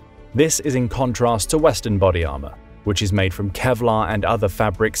place. This is in contrast to Western body armor, which is made from Kevlar and other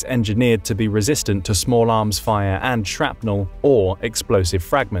fabrics engineered to be resistant to small arms fire and shrapnel or explosive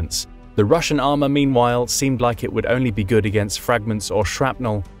fragments. The Russian armor, meanwhile, seemed like it would only be good against fragments or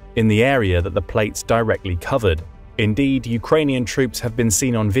shrapnel in the area that the plates directly covered. Indeed, Ukrainian troops have been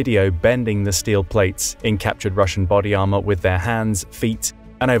seen on video bending the steel plates in captured Russian body armor with their hands, feet,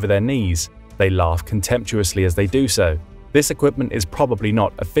 and over their knees. They laugh contemptuously as they do so. This equipment is probably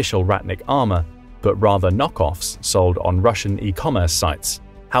not official Ratnik armor, but rather knockoffs sold on Russian e-commerce sites.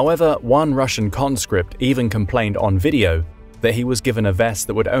 However, one Russian conscript even complained on video that he was given a vest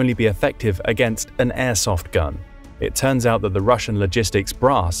that would only be effective against an airsoft gun. It turns out that the Russian logistics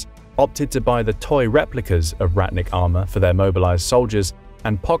brass opted to buy the toy replicas of Ratnik armor for their mobilized soldiers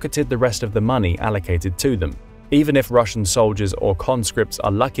and pocketed the rest of the money allocated to them. Even if Russian soldiers or conscripts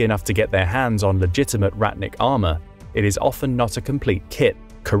are lucky enough to get their hands on legitimate Ratnik armor, it is often not a complete kit.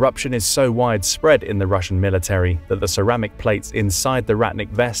 Corruption is so widespread in the Russian military that the ceramic plates inside the Ratnik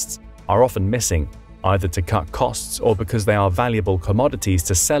vests are often missing, either to cut costs or because they are valuable commodities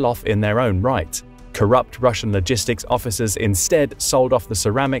to sell off in their own right. Corrupt Russian logistics officers instead sold off the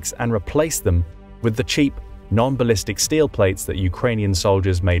ceramics and replaced them with the cheap, non-ballistic steel plates that Ukrainian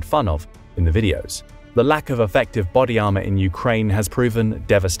soldiers made fun of in the videos. The lack of effective body armor in Ukraine has proven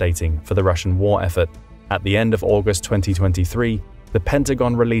devastating for the Russian war effort. At the end of August 2023, the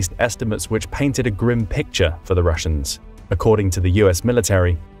Pentagon released estimates which painted a grim picture for the Russians. According to the US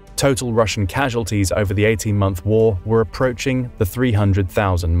military, total Russian casualties over the 18-month war were approaching the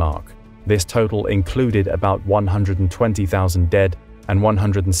 300,000 mark. This total included about 120,000 dead and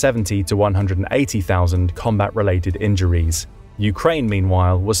 170 to 180,000 combat-related injuries. Ukraine,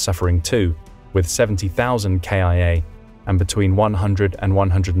 meanwhile, was suffering too, with 70,000 KIA and between 100 and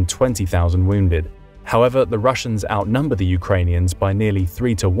 120,000 wounded. However, the Russians outnumber the Ukrainians by nearly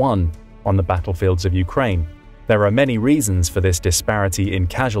 3-to-1 on the battlefields of Ukraine. There are many reasons for this disparity in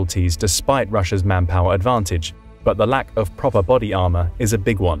casualties despite Russia's manpower advantage, but the lack of proper body armor is a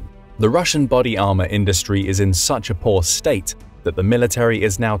big one. The Russian body armor industry is in such a poor state that the military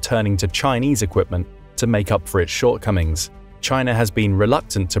is now turning to Chinese equipment to make up for its shortcomings. China has been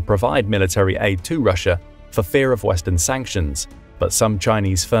reluctant to provide military aid to Russia for fear of Western sanctions, but some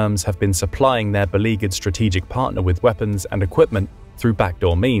Chinese firms have been supplying their beleaguered strategic partner with weapons and equipment through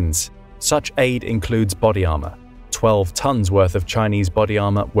backdoor means. Such aid includes body armor. 12 tons worth of Chinese body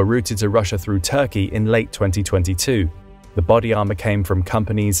armor were routed to Russia through Turkey in late 2022. The body armor came from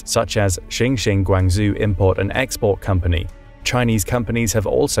companies such as Xinjiang Guangzhou Import and Export Company. Chinese companies have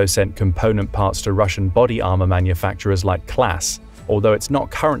also sent component parts to Russian body armor manufacturers like Class, although it's not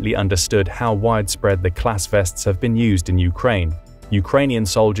currently understood how widespread the Class vests have been used in Ukraine. Ukrainian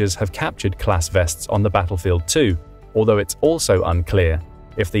soldiers have captured Class vests on the battlefield too, although it's also unclear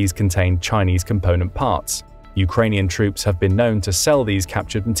if these contain Chinese component parts. Ukrainian troops have been known to sell these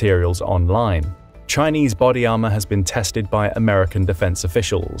captured materials online. Chinese body armor has been tested by American defense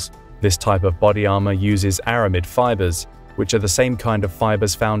officials. This type of body armor uses aramid fibers, which are the same kind of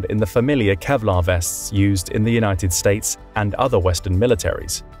fibers found in the familiar Kevlar vests used in the United States and other Western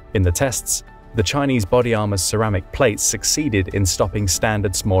militaries. In the tests, the Chinese body armor's ceramic plates succeeded in stopping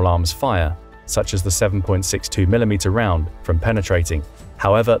standard small arms fire, such as the 7.62mm round, from penetrating.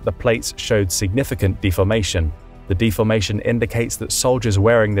 However, the plates showed significant deformation. The deformation indicates that soldiers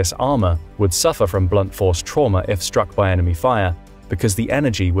wearing this armor would suffer from blunt force trauma if struck by enemy fire, because the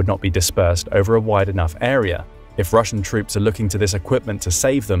energy would not be dispersed over a wide enough area. If Russian troops are looking to this equipment to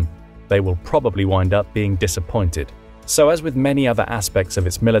save them, they will probably wind up being disappointed. So as with many other aspects of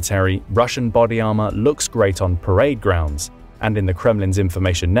its military, Russian body armor looks great on parade grounds and in the Kremlin's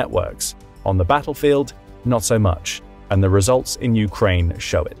information networks. On the battlefield, not so much, and the results in Ukraine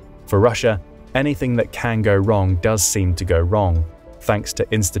show it. For Russia, anything that can go wrong does seem to go wrong, thanks to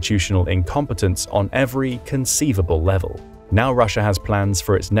institutional incompetence on every conceivable level. Now Russia has plans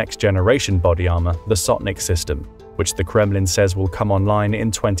for its next-generation body armor, the Sotnik system, which the Kremlin says will come online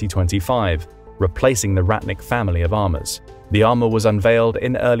in 2025, replacing the Ratnik family of armors. The armor was unveiled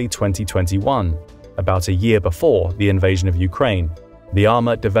in early 2021, about a year before the invasion of Ukraine. The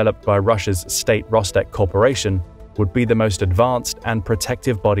armor developed by Russia's state Rostec Corporation would be the most advanced and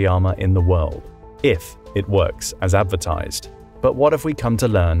protective body armor in the world, if it works as advertised. But what have we come to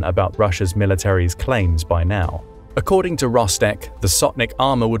learn about Russia's military's claims by now? According to Rostec, the Sotnik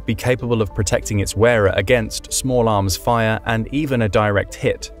armor would be capable of protecting its wearer against small arms fire and even a direct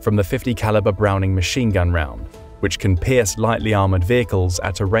hit from the 50 caliber Browning machine gun round, which can pierce lightly armored vehicles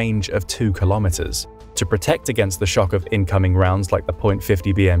at a range of 2 kilometers. To protect against the shock of incoming rounds like the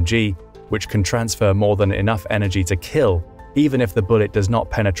 .50 BMG, which can transfer more than enough energy to kill, even if the bullet does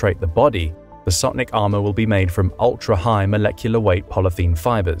not penetrate the body, the Sotnik armor will be made from ultra-high molecular weight polythene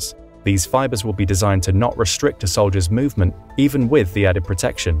fibers. These fibers will be designed to not restrict a soldier's movement, even with the added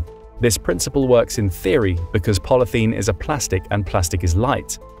protection. This principle works in theory because polythene is a plastic and plastic is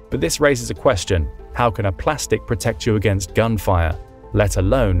light. But this raises a question: how can a plastic protect you against gunfire, let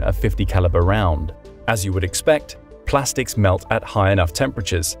alone a 50 caliber round? As you would expect, plastics melt at high enough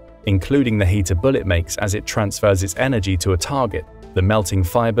temperatures, including the heat a bullet makes as it transfers its energy to a target. The melting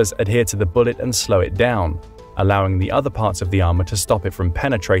fibers adhere to the bullet and slow it down, allowing the other parts of the armor to stop it from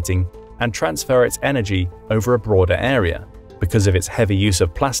penetrating and transfer its energy over a broader area. Because of its heavy use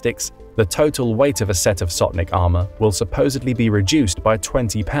of plastics, the total weight of a set of Sotnik armor will supposedly be reduced by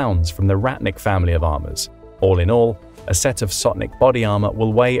 20 pounds from the Ratnik family of armors. All in all, a set of Sotnik body armor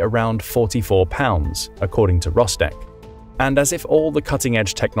will weigh around 44 pounds, according to Rostec. And as if all the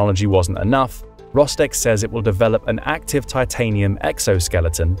cutting-edge technology wasn't enough, Rostec says it will develop an active titanium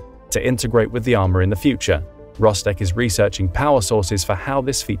exoskeleton to integrate with the armor in the future. Rostec is researching power sources for how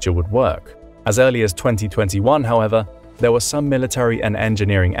this feature would work. As early as 2021, however, there were some military and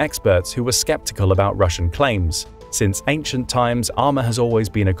engineering experts who were skeptical about Russian claims. Since ancient times, armor has always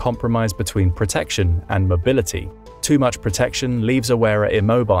been a compromise between protection and mobility. Too much protection leaves a wearer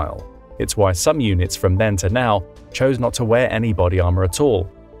immobile. It's why some units from then to now chose not to wear any body armor at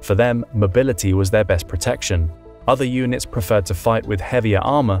all. For them, mobility was their best protection. Other units preferred to fight with heavier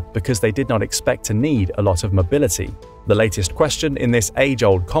armor because they did not expect to need a lot of mobility. The latest question in this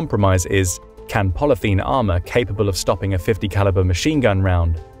age-old compromise is, can polythene armor capable of stopping a 50 caliber machine gun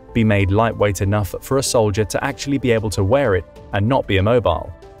round be made lightweight enough for a soldier to actually be able to wear it and not be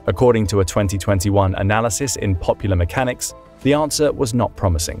immobile? According to a 2021 analysis in Popular Mechanics, the answer was not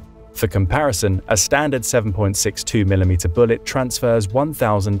promising. For comparison, a standard 7.62mm bullet transfers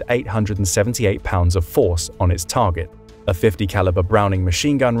 1,878 pounds of force on its target. A 50 caliber Browning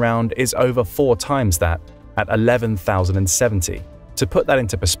machine gun round is over 4 times that, at 11,070. To put that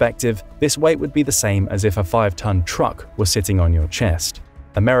into perspective, this weight would be the same as if a 5-ton truck was sitting on your chest.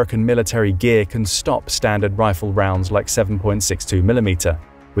 American military gear can stop standard rifle rounds like 7.62mm,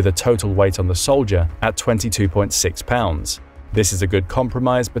 with a total weight on the soldier at 22.6 pounds. This is a good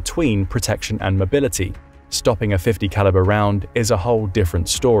compromise between protection and mobility. Stopping a 50 caliber round is a whole different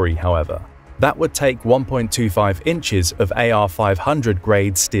story, however. That would take 1.25 inches of AR-500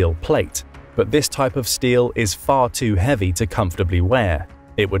 grade steel plate, but this type of steel is far too heavy to comfortably wear.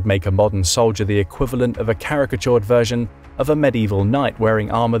 It would make a modern soldier the equivalent of a caricatured version of a medieval knight wearing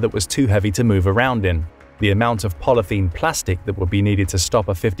armor that was too heavy to move around in. The amount of polythene plastic that would be needed to stop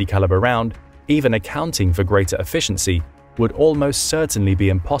a 50 caliber round, even accounting for greater efficiency, would almost certainly be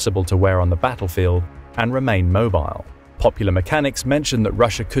impossible to wear on the battlefield and remain mobile. Popular Mechanics mentioned that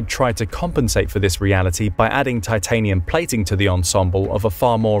Russia could try to compensate for this reality by adding titanium plating to the ensemble of a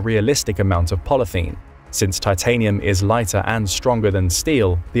far more realistic amount of polythene. Since titanium is lighter and stronger than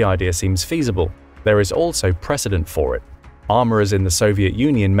steel, the idea seems feasible. There is also precedent for it. Armorers in the Soviet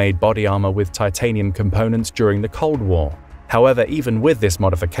Union made body armor with titanium components during the Cold War. However, even with this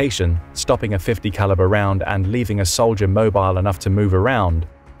modification, stopping a 50 caliber round and leaving a soldier mobile enough to move around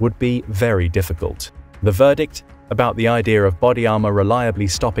would be very difficult. The verdict about the idea of body armor reliably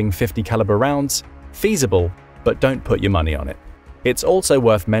stopping 50 caliber rounds? Feasible, but don't put your money on it. It's also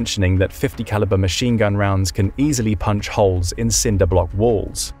worth mentioning that 50 caliber machine gun rounds can easily punch holes in cinder block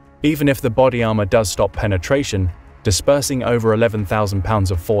walls. Even if the body armor does stop penetration, dispersing over 11,000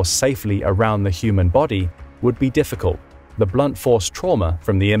 pounds of force safely around the human body would be difficult. The blunt force trauma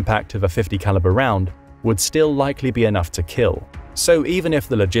from the impact of a 50 caliber round would still likely be enough to kill. So even if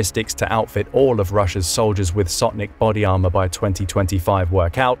the logistics to outfit all of Russia's soldiers with Sotnik body armor by 2025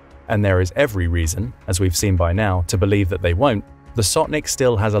 work out, and there is every reason, as we've seen by now, to believe that they won't, the Sotnik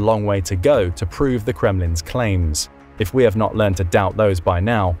still has a long way to go to prove the Kremlin's claims. If we have not learned to doubt those by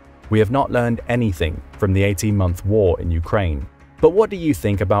now, we have not learned anything from the 18-month war in Ukraine. But what do you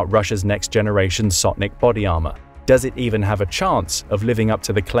think about Russia's next-generation Sotnik body armor? Does it even have a chance of living up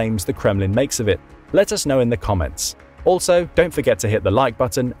to the claims the Kremlin makes of it? Let us know in the comments. Also, don't forget to hit the like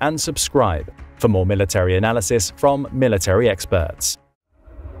button and subscribe. For more military analysis from military experts.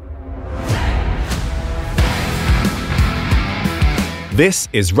 This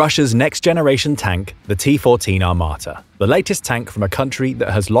is Russia's next-generation tank, the T-14 Armata, the latest tank from a country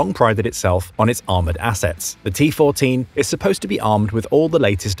that has long prided itself on its armored assets. The T-14 is supposed to be armed with all the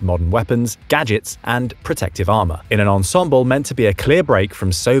latest modern weapons, gadgets, and protective armor, in an ensemble meant to be a clear break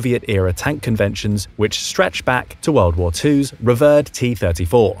from Soviet-era tank conventions which stretch back to World War II's revered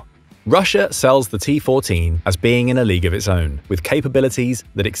T-34. Russia sells the T-14 as being in a league of its own, with capabilities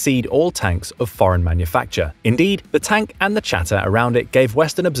that exceed all tanks of foreign manufacture. Indeed, the tank and the chatter around it gave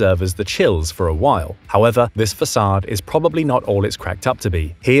Western observers the chills for a while. However, this facade is probably not all it's cracked up to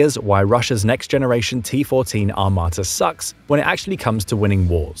be. Here's why Russia's next-generation T-14 Armata sucks when it actually comes to winning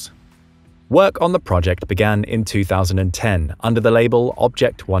wars. Work on the project began in 2010 under the label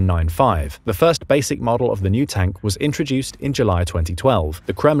Object 195. The first basic model of the new tank was introduced in July 2012.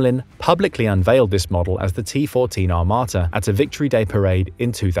 The Kremlin publicly unveiled this model as the T-14 Armata at a Victory Day parade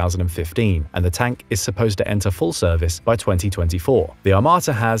in 2015, and the tank is supposed to enter full service by 2024. The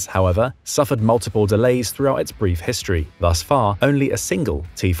Armata has, however, suffered multiple delays throughout its brief history. Thus far, only a single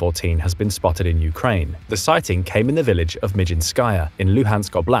T-14 has been spotted in Ukraine. The sighting came in the village of Mijinskaya in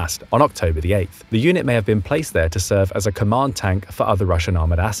Luhansk Oblast on October the 8th. The unit may have been placed there to serve as a command tank for other Russian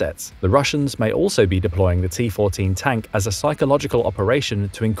armored assets. The Russians may also be deploying the T-14 tank as a psychological operation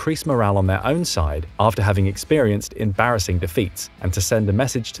to increase morale on their own side after having experienced embarrassing defeats, and to send a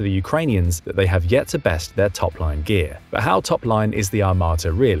message to the Ukrainians that they have yet to best their top-line gear. But how top-line is the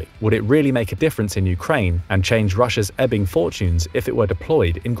Armata really? Would it really make a difference in Ukraine and change Russia's ebbing fortunes if it were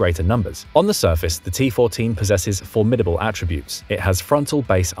deployed in greater numbers? On the surface, the T-14 possesses formidable attributes. It has frontal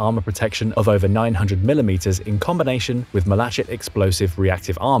base armor protection of over 900mm in combination with Malachit explosive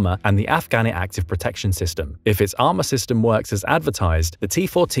reactive armor and the Afghani active protection system. If its armor system works as advertised, the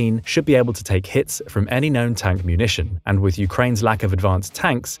T-14 should be able to take hits from any known tank munition, and with Ukraine's lack of advanced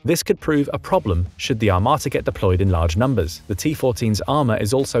tanks, this could prove a problem should the Armata get deployed in large numbers. The T-14's armor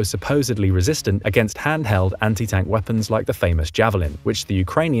is also supposedly resistant against handheld anti-tank weapons like the famous Javelin, which the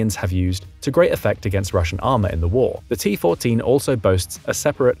Ukrainians have used to great effect against Russian armor in the war. The T-14 also boasts a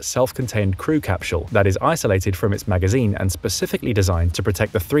separate self-contained crew capsule that is isolated from its magazine and specifically designed to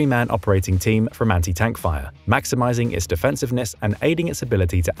protect the three-man operating team from anti-tank fire, maximizing its defensiveness and aiding its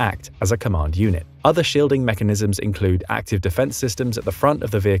ability to act as a command unit. Other shielding mechanisms include active defense systems at the front of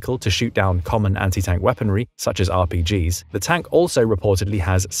the vehicle to shoot down common anti-tank weaponry, such as RPGs. The tank also reportedly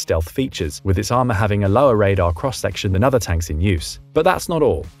has stealth features, with its armor having a lower radar cross-section than other tanks in use. But that's not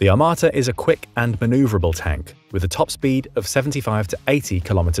all. The Armata is a quick and maneuverable tank, with a top speed of 75 to 80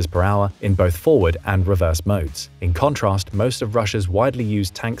 km/h in both forward and reverse modes. In contrast, most of Russia's widely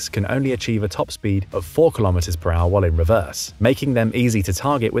used tanks can only achieve a top speed of 4 km/h while in reverse, making them easy to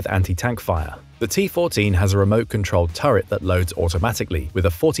target with anti-tank fire. The T-14 has a remote-controlled turret that loads automatically, with a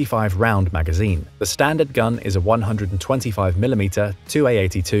 45-round magazine. The standard gun is a 125mm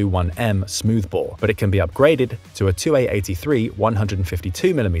 2A82-1M smoothbore, but it can be upgraded to a 2A83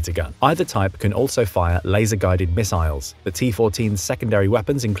 152mm gun. Either type can also fire laser-guided missiles. The T-14's secondary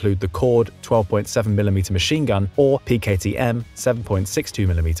weapons include the Cord 12.7mm machine gun or PKTM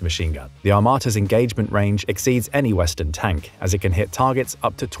 7.62mm machine gun. The Armata's engagement range exceeds any Western tank, as it can hit targets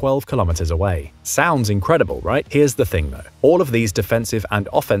up to 12 km away. Sounds incredible, right? Here's the thing though. All of these defensive and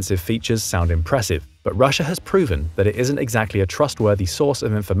offensive features sound impressive, but Russia has proven that it isn't exactly a trustworthy source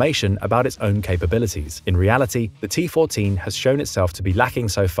of information about its own capabilities. In reality, the T-14 has shown itself to be lacking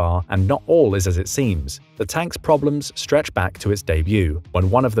so far, and not all is as it seems. The tank's problems stretch back to its debut,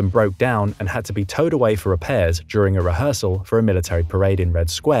 when one of them broke down and had to be towed away for repairs during a rehearsal for a military parade in Red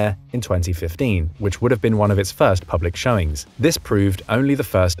Square in 2015, which would have been one of its first public showings. This proved only the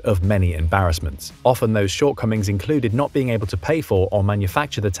first of many embarrassments. Often those shortcomings included not being able to pay for or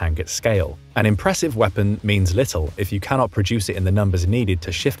manufacture the tank at scale. An impressive weapon means little if you cannot produce it in the numbers needed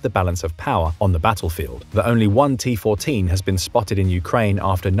to shift the balance of power on the battlefield. That only one T-14 has been spotted in Ukraine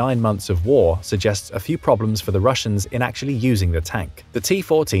after 9 months of war suggests a few problems for the Russians in actually using the tank. The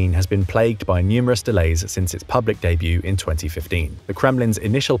T-14 has been plagued by numerous delays since its public debut in 2015. The Kremlin's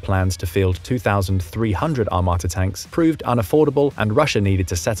initial plans to field 2,300 Armata tanks proved unaffordable, and Russia needed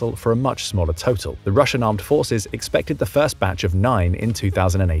to settle for a much smaller total. The Russian armed forces expected the first batch of 9 in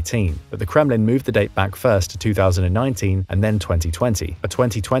 2018, but the Kremlin moved the date back first to 2019 and then 2020. A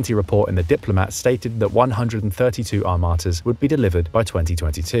 2020 report in The Diplomat stated that 132 Armatas would be delivered by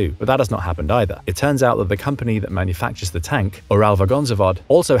 2022, but that has not happened either. It turns out that the company that manufactures the tank, Uralvagonzavod,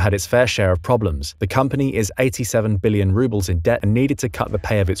 also had its fair share of problems. The company is 87 billion rubles in debt and needed to cut the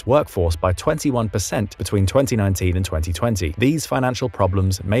pay of its workforce by 21% between 2019 and 2020. These financial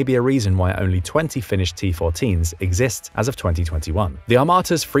problems may be a reason why only 20 finished T-14s exist as of 2021. The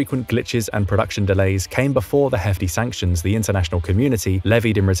Armata's frequent glitches and production delays came before the hefty sanctions the international community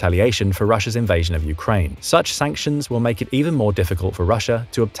levied in retaliation for Russia's invasion of Ukraine. Such sanctions will make it even more difficult for Russia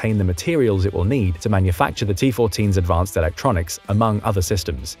to obtain the materials it will need to manufacture the T-14's advanced electronics, among other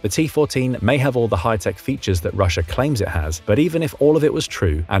systems. The T-14 may have all the high-tech features that Russia claims it has, but even if all of it was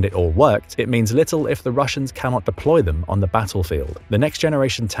true and it all worked, it means little if the Russians cannot deploy them on the battlefield. The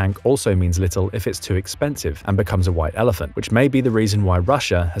next-generation tank also means little if it's too expensive and becomes a white elephant, which may be the reason why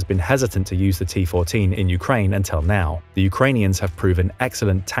Russia has been hesitant to use the T-14 in Ukraine until now. The Ukrainians have proven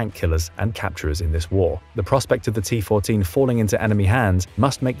excellent tank killers and capturers in this war. The prospect of the T-14 falling into enemy hands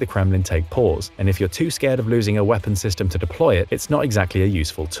must make the Kremlin take pause, and if you're too scared of losing a weapon system to deploy it, it's not exactly a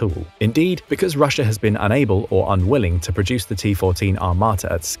useful tool. Indeed, because Russia has been unable or unwilling to produce the T-14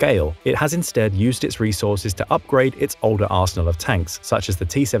 Armata at scale, it has instead used its resources to upgrade its older arsenal of tanks, such as the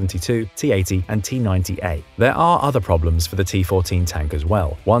T-72, T-80, and T-90A. There are other problems for the T-14 tank as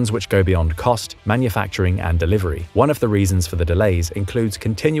well, ones which go beyond cost, manufacturing, and delivery. One of the reasons for the delays includes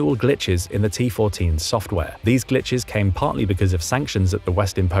continual glitches in the T-14's software. These glitches came partly because of sanctions that the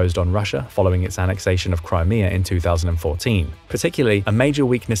West imposed on Russia following its annexation of Crimea in 2014. Particularly, a major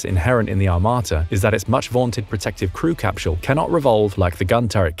weakness inherent in the Armata is that its much-vaunted protective crew capsule cannot revolve like the gun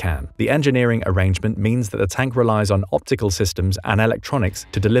turret can. The engineering arrangement means that the tank relies on optical systems and electronics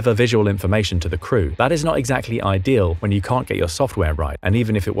to deliver visual information to the crew. That is not exactly ideal when you can't get your software right, and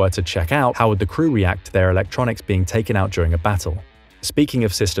even if it were to check out, how would the crew react to their electronics being taken out during a battle? Speaking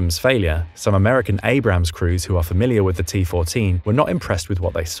of systems failure, some American Abrams crews who are familiar with the T-14 were not impressed with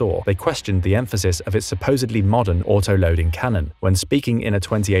what they saw. They questioned the emphasis of its supposedly modern auto-loading cannon. When speaking in a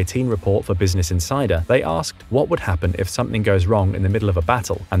 2018 report for Business Insider, they asked what would happen if something goes wrong in the middle of a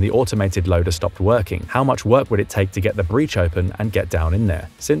battle and the automated loader stopped working. How much work would it take to get the breech open and get down in there?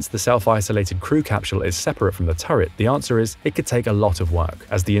 Since the self-isolated crew capsule is separate from the turret, the answer is it could take a lot of work.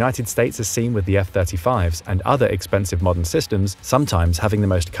 As the United States has seen with the F-35s and other expensive modern systems, sometimes having the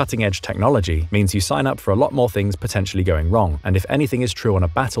most cutting-edge technology means you sign up for a lot more things potentially going wrong, and if anything is true on a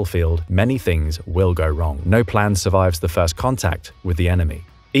battlefield, many things will go wrong. No plan survives the first contact with the enemy.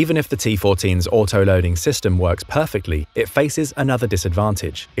 Even if the T-14's auto-loading system works perfectly, it faces another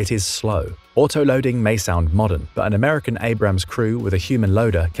disadvantage. It is slow. Auto-loading may sound modern, but an American Abrams crew with a human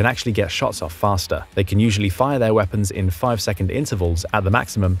loader can actually get shots off faster. They can usually fire their weapons in 5-second intervals at the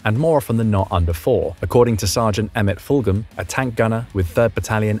maximum, and more often than not under 4. According to Sergeant Emmett Fulgham, a tank gunner with 3rd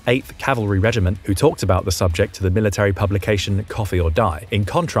Battalion, 8th Cavalry Regiment, who talked about the subject to the military publication Coffee or Die. In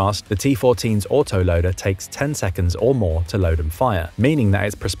contrast, the T-14's auto-loader takes 10 seconds or more to load and fire, meaning that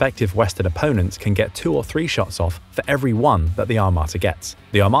its prospective Western opponents can get 2 or 3 shots off for every one that the Armata gets.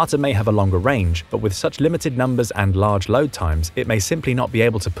 The Armata may have a longer range, but with such limited numbers and large load times, it may simply not be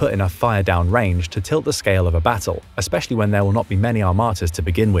able to put enough fire down range to tilt the scale of a battle, especially when there will not be many Armatas to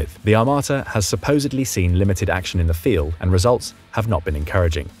begin with. The Armata has supposedly seen limited action in the field, and results have not been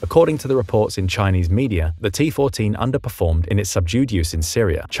encouraging. According to the reports in Chinese media, the T-14 underperformed in its subdued use in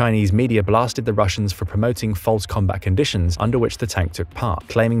Syria. Chinese media blasted the Russians for promoting false combat conditions under which the tank took part,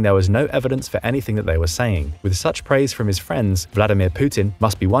 claiming there was no evidence for anything that they were saying. With such praise from his friends, Vladimir Putin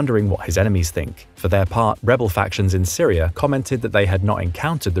must be wondering what his enemies think. For their part, rebel factions in Syria commented that they had not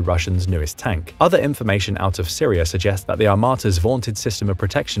encountered the Russians' newest tank. Other information out of Syria suggests that the Armata's vaunted system of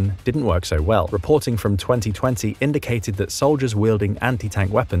protection didn't work so well. Reporting from 2020 indicated that soldiers wielding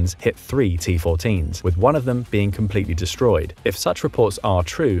anti-tank weapons hit 3 T-14s, with one of them being completely destroyed. If such reports are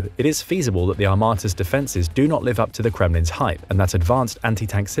true, it is feasible that the Armata's defenses do not live up to the Kremlin's hype, and that advanced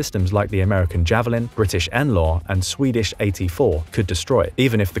anti-tank systems like the American Javelin, British NLAW, and Swedish AT-4 could destroy it,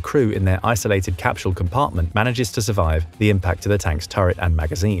 even if the crew in their isolated capsule compartment manages to survive the impact to the tank's turret and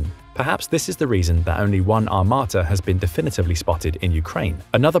magazine. Perhaps this is the reason that only one Armata has been definitively spotted in Ukraine.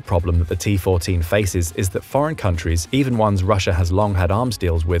 Another problem that the T-14 faces is that foreign countries, even ones Russia has long had arms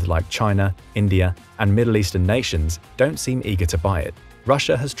deals with like China, India, and Middle Eastern nations, don't seem eager to buy it.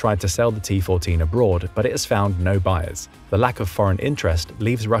 Russia has tried to sell the T-14 abroad, but it has found no buyers. The lack of foreign interest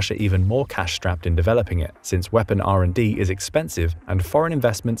leaves Russia even more cash-strapped in developing it, since weapon R&D is expensive and foreign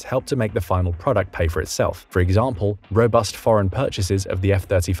investments help to make the final product pay for itself. For example, robust foreign purchases of the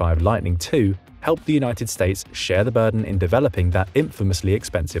F-35 Lightning II helped the United States share the burden in developing that infamously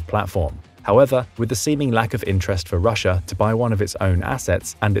expensive platform. However, with the seeming lack of interest for Russia to buy one of its own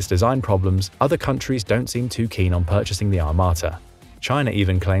assets and its design problems, other countries don't seem too keen on purchasing the Armata. China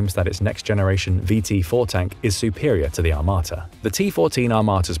even claims that its next-generation VT-4 tank is superior to the Armata. The T-14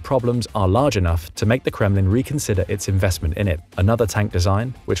 Armata's problems are large enough to make the Kremlin reconsider its investment in it. Another tank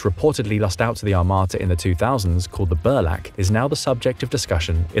design, which reportedly lost out to the Armata in the 2000s, called the Burlak, is now the subject of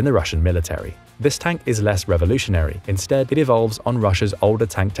discussion in the Russian military. This tank is less revolutionary. Instead, it evolves on Russia's older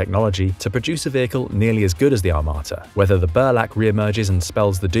tank technology to produce a vehicle nearly as good as the Armata. Whether the Burlak reemerges and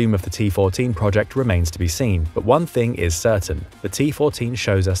spells the doom of the T-14 project remains to be seen, but one thing is certain: the T-14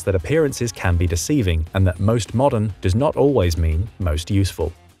 shows us that appearances can be deceiving, and that most modern does not always mean most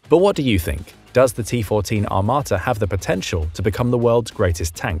useful. But what do you think? Does the T-14 Armata have the potential to become the world's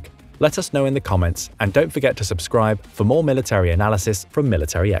greatest tank? Let us know in the comments, and don't forget to subscribe for more military analysis from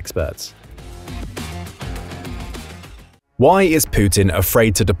military experts. Why is Putin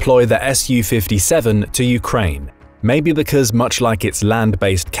afraid to deploy the Su-57 to Ukraine? Maybe because, much like its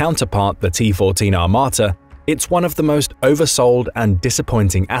land-based counterpart, the T-14 Armata, it's one of the most oversold and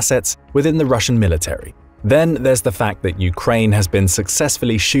disappointing assets within the Russian military. Then there's the fact that Ukraine has been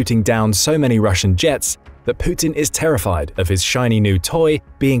successfully shooting down so many Russian jets that Putin is terrified of his shiny new toy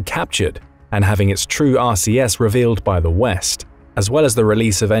being captured and having its true RCS revealed by the West, as well as the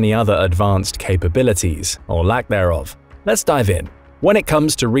release of any other advanced capabilities, or lack thereof. Let's dive in. When it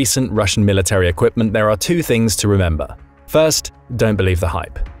comes to recent Russian military equipment, there are two things to remember. First, don't believe the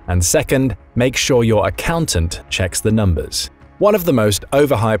hype. And second, make sure your accountant checks the numbers. One of the most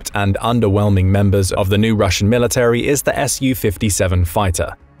overhyped and underwhelming members of the new Russian military is the Su-57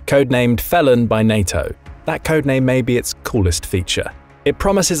 fighter, codenamed Felon by NATO. That codename may be its coolest feature. It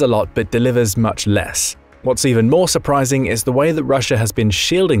promises a lot but delivers much less. What's even more surprising is the way that Russia has been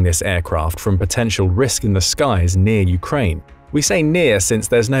shielding this aircraft from potential risk in the skies near Ukraine. We say near since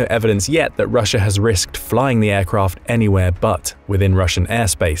there's no evidence yet that Russia has risked flying the aircraft anywhere but within Russian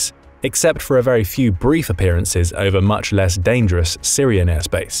airspace, except for a very few brief appearances over much less dangerous Syrian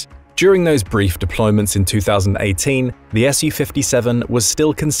airspace. During those brief deployments in 2018, the Su-57 was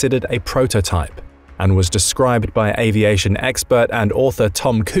still considered a prototype and was described by aviation expert and author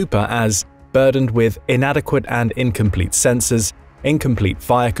Tom Cooper as burdened with inadequate and incomplete sensors, incomplete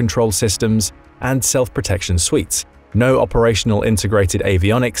fire control systems, and self-protection suites, no operational integrated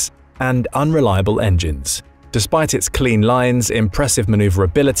avionics, and unreliable engines. Despite its clean lines, impressive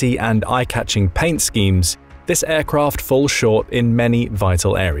maneuverability, and eye-catching paint schemes, this aircraft falls short in many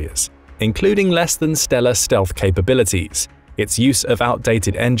vital areas, including less than stellar stealth capabilities, its use of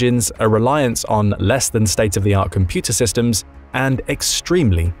outdated engines, a reliance on less than state-of-the-art computer systems, and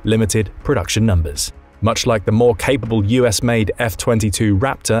extremely limited production numbers. Much like the more capable US-made F-22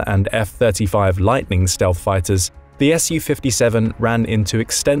 Raptor and F-35 Lightning stealth fighters, the Su-57 ran into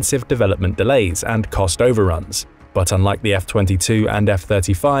extensive development delays and cost overruns. But unlike the F-22 and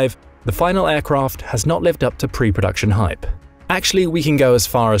F-35, the final aircraft has not lived up to pre-production hype. Actually, we can go as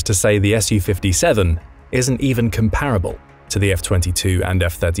far as to say the Su-57 isn't even comparable to the F-22 and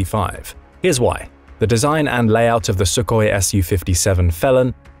F-35. Here's why. The design and layout of the Sukhoi Su-57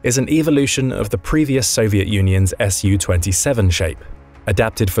 Felon is an evolution of the previous Soviet Union's Su-27 shape,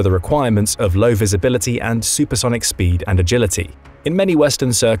 adapted for the requirements of low visibility and supersonic speed and agility. In many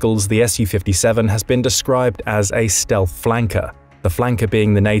Western circles, the Su-57 has been described as a stealth flanker, the flanker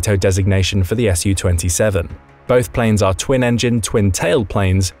being the NATO designation for the Su-27. Both planes are twin-engine, twin-tailed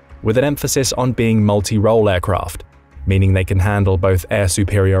planes with an emphasis on being multi-role aircraft, meaning they can handle both air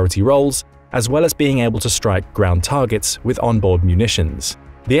superiority roles as well as being able to strike ground targets with onboard munitions.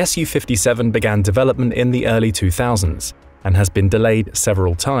 The Su-57 began development in the early 2000s and has been delayed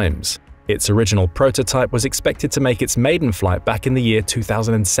several times. Its original prototype was expected to make its maiden flight back in the year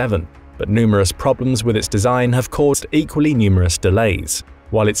 2007, but numerous problems with its design have caused equally numerous delays.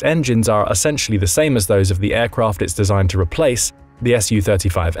 While its engines are essentially the same as those of the aircraft it's designed to replace, the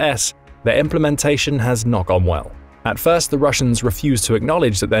Su-35S, their implementation has not gone well. At first, the Russians refused to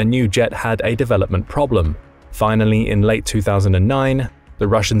acknowledge that their new jet had a development problem. Finally, in late 2009, the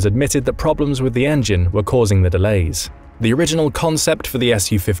Russians admitted that problems with the engine were causing the delays. The original concept for the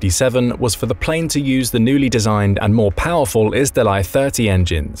Su-57 was for the plane to use the newly designed and more powerful Izdalai-30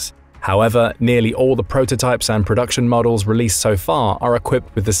 engines. However, nearly all the prototypes and production models released so far are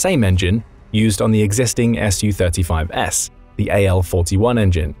equipped with the same engine used on the existing Su-35S, the AL-41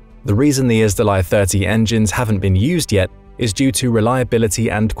 engine. The reason the Izdalai-30 engines haven't been used yet is due to reliability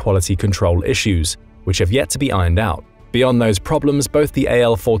and quality control issues, which have yet to be ironed out. Beyond those problems, both the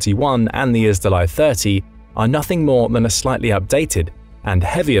AL-41 and the Izdalai-30 are nothing more than a slightly updated and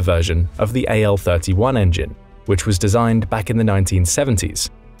heavier version of the AL-31 engine, which was designed back in the 1970s.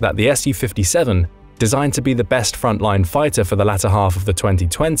 that the Su-57, designed to be the best frontline fighter for the latter half of the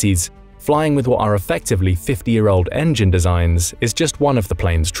 2020s, flying with what are effectively 50-year-old engine designs, is just one of the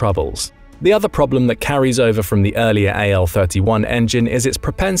plane's troubles. The other problem that carries over from the earlier AL-31 engine is its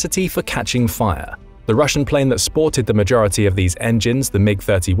propensity for catching fire. The Russian plane that sported the majority of these engines, the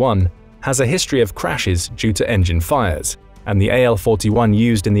MiG-31, has a history of crashes due to engine fires, and the AL-41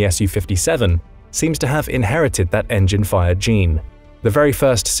 used in the Su-57 seems to have inherited that engine fire gene. The very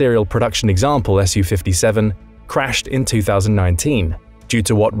first serial production example, Su-57, crashed in 2019, due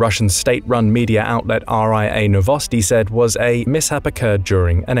to what Russian state-run media outlet RIA Novosti said was a mishap occurred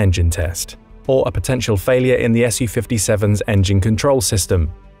during an engine test, or a potential failure in the Su-57's engine control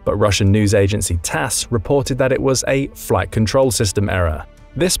system, but Russian news agency TASS reported that it was a flight control system error.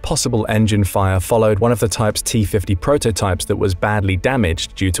 This possible engine fire followed one of the type's T-50 prototypes that was badly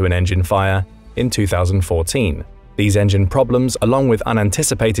damaged due to an engine fire in 2014. These engine problems, along with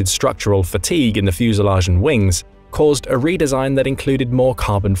unanticipated structural fatigue in the fuselage and wings, caused a redesign that included more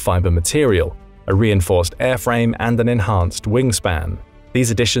carbon fiber material, a reinforced airframe, and an enhanced wingspan.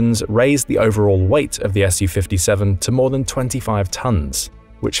 These additions raised the overall weight of the Su-57 to more than 25 tons,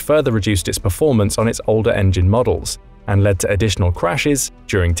 which further reduced its performance on its older engine models, and led to additional crashes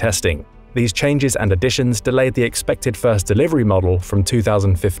during testing. These changes and additions delayed the expected first delivery model from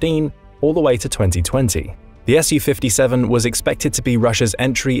 2015 all the way to 2020. The Su-57 was expected to be Russia's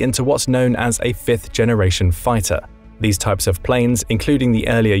entry into what's known as a fifth-generation fighter. These types of planes, including the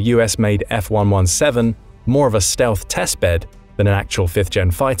earlier US-made F-117, more of a stealth testbed than an actual fifth-gen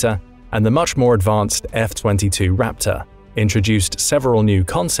fighter, and the much more advanced F-22 Raptor, introduced several new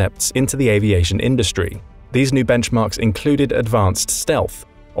concepts into the aviation industry. These new benchmarks included advanced stealth,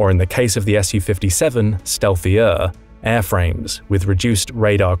 or in the case of the Su-57, stealthier, airframes with reduced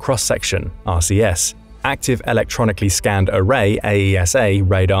radar cross-section (RCS), active electronically scanned array (AESA)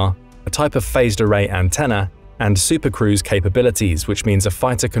 radar, a type of phased array antenna, and supercruise capabilities, which means a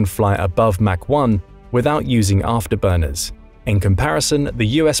fighter can fly above Mach 1 without using afterburners. In comparison, the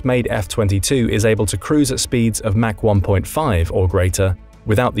US-made F-22 is able to cruise at speeds of Mach 1.5 or greater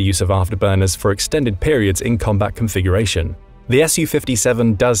without the use of afterburners for extended periods in combat configuration. The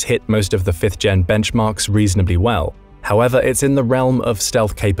Su-57 does hit most of the 5th-gen benchmarks reasonably well. However, it's in the realm of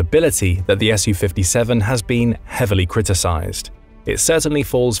stealth capability that the Su-57 has been heavily criticized. It certainly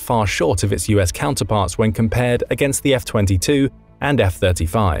falls far short of its US counterparts when compared against the F-22 and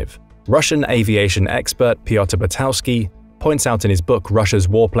F-35. Russian aviation expert Pyotr Batowski points out in his book Russia's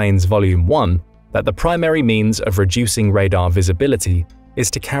Warplanes Volume 1 that the primary means of reducing radar visibility is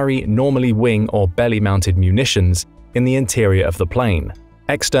to carry normally wing or belly-mounted munitions in the interior of the plane.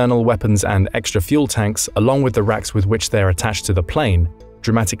 External weapons and extra fuel tanks, along with the racks with which they are attached to the plane,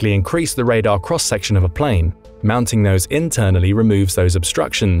 dramatically increase the radar cross-section of a plane. Mounting those internally removes those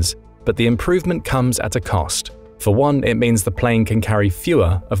obstructions, but the improvement comes at a cost. For one, it means the plane can carry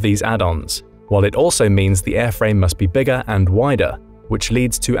fewer of these add-ons, while it also means the airframe must be bigger and wider, which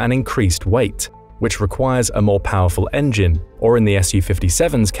leads to an increased weight, which requires a more powerful engine, or in the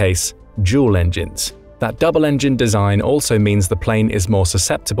Su-57's case, dual engines. That double-engine design also means the plane is more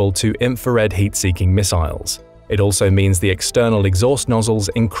susceptible to infrared heat-seeking missiles. It also means the external exhaust nozzles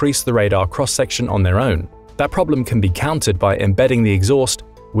increase the radar cross-section on their own. That problem can be countered by embedding the exhaust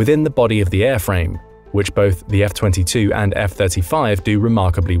within the body of the airframe, which both the F-22 and F-35 do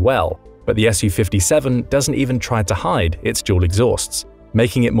remarkably well, but the Su-57 doesn't even try to hide its dual exhausts,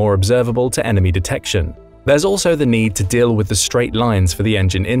 making it more observable to enemy detection. There's also the need to deal with the straight lines for the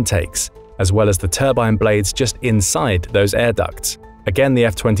engine intakes, as well as the turbine blades just inside those air ducts. Again, the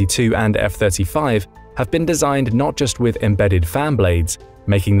F-22 and F-35 have been designed not just with embedded fan blades,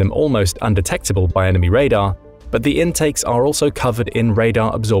 making them almost undetectable by enemy radar, but the intakes are also covered in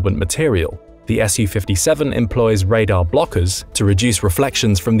radar-absorbent material. The Su-57 employs radar blockers to reduce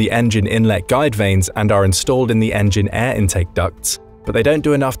reflections from the engine inlet guide vanes and are installed in the engine air intake ducts, but they don't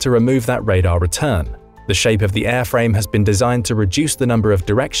do enough to remove that radar return. The shape of the airframe has been designed to reduce the number of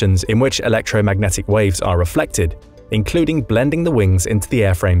directions in which electromagnetic waves are reflected, including blending the wings into the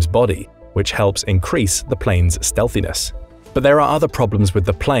airframe's body, which helps increase the plane's stealthiness. But there are other problems with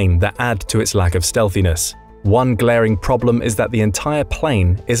the plane that add to its lack of stealthiness. One glaring problem is that the entire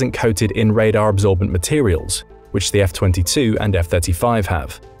plane isn't coated in radar-absorbent materials, which the F-22 and F-35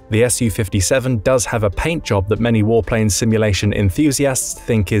 have. The Su-57 does have a paint job that many warplane simulation enthusiasts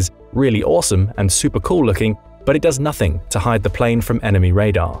think is really awesome and super cool looking, but it does nothing to hide the plane from enemy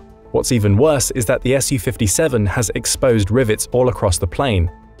radar. What's even worse is that the Su-57 has exposed rivets all across the plane,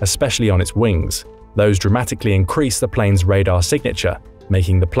 especially on its wings. Those dramatically increase the plane's radar signature,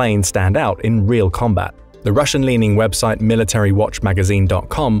 making the plane stand out in real combat. The Russian-leaning website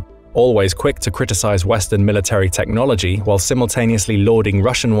militarywatchmagazine.com, always quick to criticize Western military technology while simultaneously lauding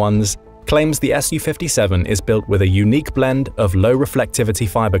Russian ones, claims the Su-57 is built with a unique blend of low reflectivity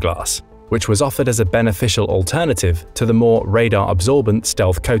fiberglass, which was offered as a beneficial alternative to the more radar-absorbent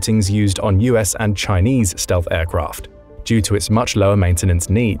stealth coatings used on US and Chinese stealth aircraft, due to its much lower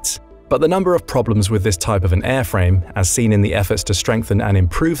maintenance needs. But the number of problems with this type of an airframe, as seen in the efforts to strengthen and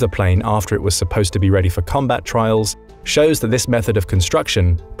improve the plane after it was supposed to be ready for combat trials, shows that this method of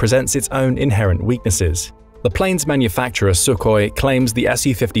construction presents its own inherent weaknesses. The plane's manufacturer Sukhoi claims the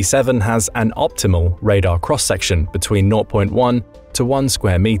Su-57 has an optimal radar cross-section between 0.1 to 1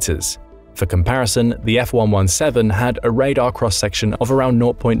 square meters. For comparison, the F-117 had a radar cross-section of around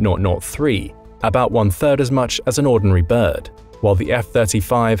 0.003, about 1/3 as much as an ordinary bird, while the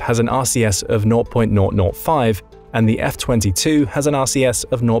F-35 has an RCS of 0.005 and the F-22 has an RCS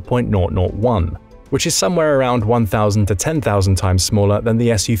of 0.001, which is somewhere around 1,000 to 10,000 times smaller than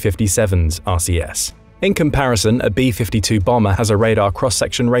the Su-57's RCS. In comparison, a B-52 bomber has a radar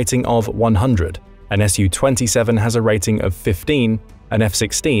cross-section rating of 100, an Su-27 has a rating of 15, an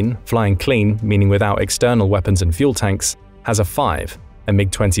F-16, flying clean, meaning without external weapons and fuel tanks, has a 5, a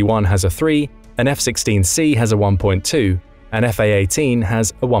MiG-21 has a 3, an F-16C has a 1.2, an FA-18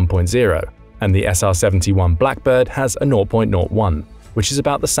 has a 1.0, and the SR-71 Blackbird has a 0.01, which is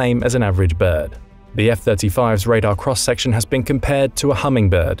about the same as an average bird. The F-35's radar cross-section has been compared to a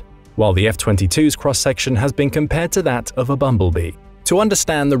hummingbird, while the F-22's cross-section has been compared to that of a bumblebee. To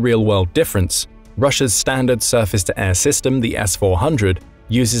understand the real-world difference, Russia's standard surface-to-air system, the S-400,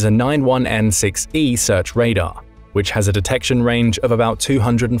 uses a 91N6E search radar, which has a detection range of about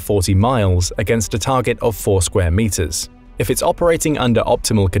 240 miles against a target of 4 square meters. If it's operating under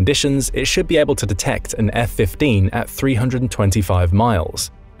optimal conditions, it should be able to detect an F-15 at 325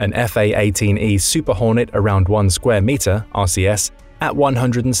 miles, an FA-18E Super Hornet around 1 square meter RCS at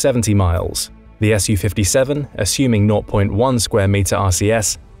 170 miles, the Su-57, assuming 0.1 square meter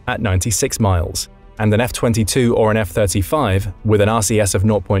RCS, at 96 miles, and an F-22 or an F-35 with an RCS of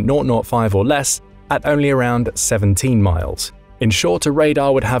 0.005 or less at only around 17 miles. In short, a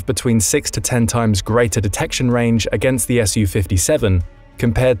radar would have between 6 to 10 times greater detection range against the Su-57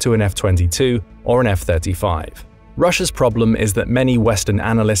 compared to an F-22 or an F-35. Russia's problem is that many Western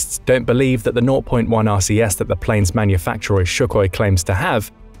analysts don't believe that the 0.1 RCS that the plane's manufacturer Sukhoi claims to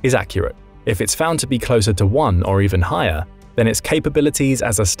have is accurate. If it's found to be closer to 1 or even higher, then its capabilities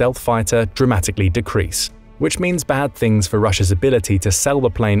as a stealth fighter dramatically decrease, which means bad things for Russia's ability to sell the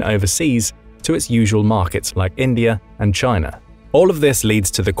plane overseas to its usual markets like India and China. All of this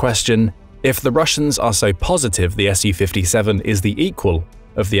leads to the question, if the Russians are so positive the Su-57 is the equal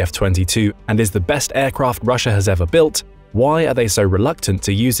of the F-22 and is the best aircraft Russia has ever built, why are they so reluctant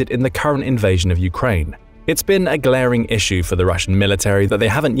to use it in the current invasion of Ukraine? It's been a glaring issue for the Russian military that they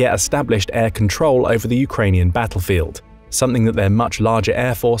haven't yet established air control over the Ukrainian battlefield, something that their much larger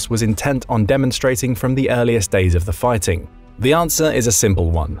air force was intent on demonstrating from the earliest days of the fighting. The answer is a simple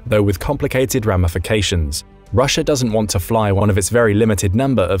one, though with complicated ramifications. Russia doesn't want to fly one of its very limited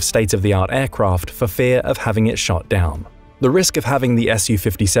number of state-of-the-art aircraft for fear of having it shot down. The risk of having the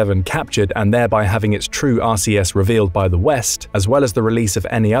Su-57 captured and thereby having its true RCS revealed by the West, as well as the release of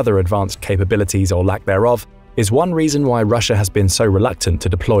any other advanced capabilities or lack thereof, is one reason why Russia has been so reluctant to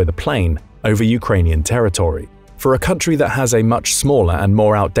deploy the plane over Ukrainian territory. For a country that has a much smaller and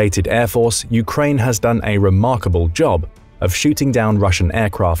more outdated air force, Ukraine has done a remarkable job of shooting down Russian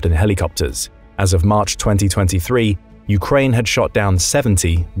aircraft and helicopters. As of March 2023, Ukraine had shot down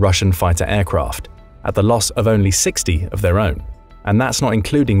 70 Russian fighter aircraft, at the loss of only 60 of their own. And that's not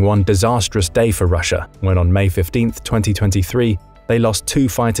including one disastrous day for Russia, when on May 15, 2023, they lost 2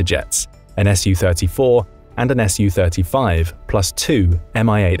 fighter jets, an Su-34 and an Su-35, plus 2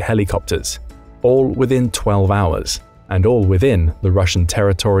 Mi-8 helicopters, all within 12 hours, and all within the Russian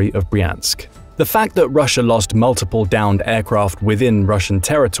territory of Bryansk. The fact that Russia lost multiple downed aircraft within Russian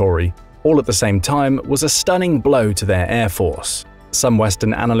territory all at the same time was a stunning blow to their air force. Some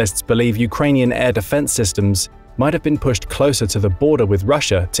Western analysts believe Ukrainian air defense systems might have been pushed closer to the border with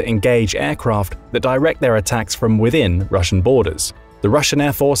Russia to engage aircraft that direct their attacks from within Russian borders. The Russian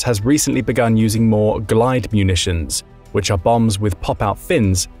Air Force has recently begun using more glide munitions, which are bombs with pop-out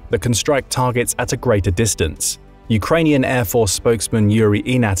fins that can strike targets at a greater distance. Ukrainian Air Force spokesman Yuri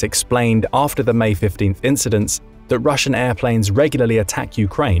Inat explained after the May 15th incidents that Russian airplanes regularly attack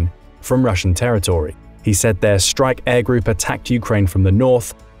Ukraine from Russian territory. He said their strike air group attacked Ukraine from the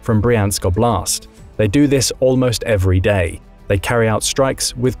north, from Bryansk Oblast. They do this almost every day. They carry out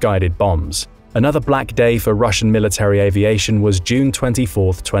strikes with guided bombs. Another black day for Russian military aviation was June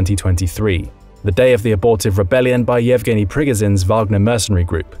 24, 2023. the day of the abortive rebellion by Yevgeny Prigozhin's Wagner mercenary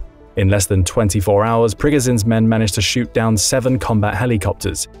group. In less than 24 hours, Prigozhin's men managed to shoot down 7 combat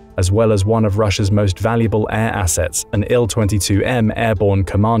helicopters, as well as one of Russia's most valuable air assets, an Il-22M airborne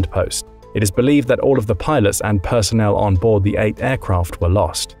command post. It is believed that all of the pilots and personnel on board the 8 aircraft were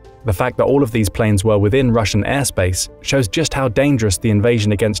lost. The fact that all of these planes were within Russian airspace shows just how dangerous the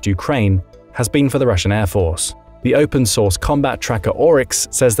invasion against Ukraine has been for the Russian Air Force. The open-source combat tracker Oryx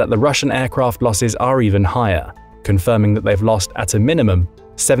says that the Russian aircraft losses are even higher, confirming that they've lost at a minimum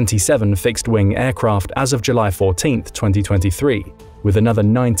 77 fixed-wing aircraft as of July 14, 2023, with another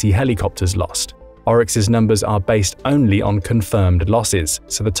 90 helicopters lost. Oryx's numbers are based only on confirmed losses,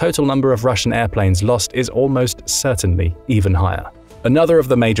 so the total number of Russian airplanes lost is almost certainly even higher. Another of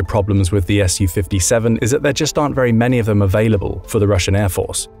the major problems with the Su-57 is that there just aren't very many of them available for the Russian Air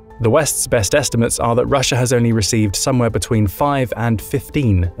Force. The West's best estimates are that Russia has only received somewhere between 5 and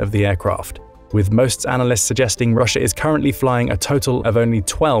 15 of the aircraft, with most analysts suggesting Russia is currently flying a total of only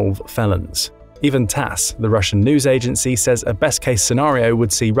 12 Felons. Even TASS, the Russian news agency, says a best-case scenario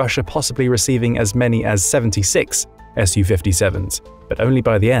would see Russia possibly receiving as many as 76 Su-57s, but only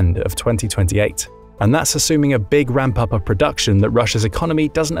by the end of 2028. And that's assuming a big ramp-up of production that Russia's economy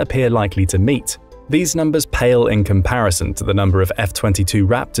doesn't appear likely to meet. These numbers pale in comparison to the number of F-22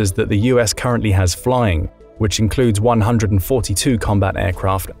 Raptors that the US currently has flying, which includes 142 combat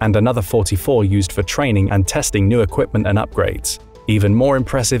aircraft and another 44 used for training and testing new equipment and upgrades. Even more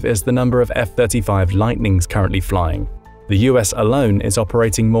impressive is the number of F-35 Lightnings currently flying. The US alone is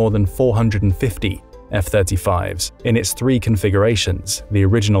operating more than 450 F-35s in its 3 configurations: the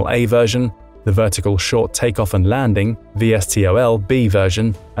original A version, the vertical short takeoff and landing VSTOL B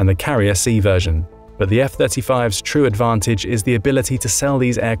version, and the carrier C version. But the F-35's true advantage is the ability to sell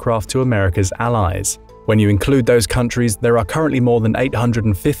these aircraft to America's allies. When you include those countries, there are currently more than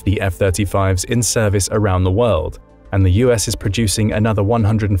 850 F-35s in service around the world, and the US is producing another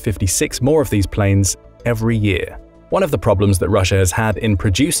 156 more of these planes every year. One of the problems that Russia has had in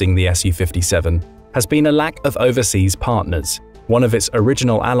producing the Su-57 has been a lack of overseas partners. One of its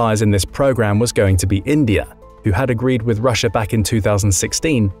original allies in this program was going to be India, who had agreed with Russia back in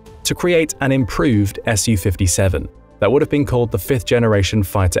 2016 to create an improved Su-57 that would have been called the 5th Generation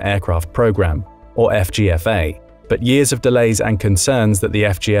Fighter Aircraft Program, or FGFA. But years of delays and concerns that the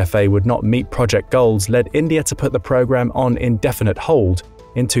FGFA would not meet project goals led India to put the program on indefinite hold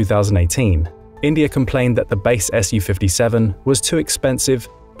in 2018. India complained that the base Su-57 was too expensive,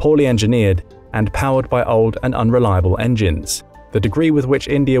 poorly engineered, and powered by old and unreliable engines. The degree with which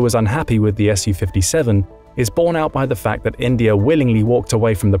India was unhappy with the Su-57 is borne out by the fact that India willingly walked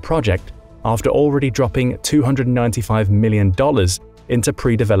away from the project after already dropping $295 million into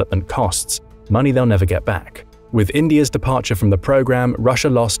pre-development costs, money they'll never get back. With India's departure from the program, Russia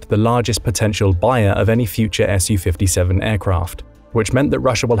lost the largest potential buyer of any future Su-57 aircraft, which meant that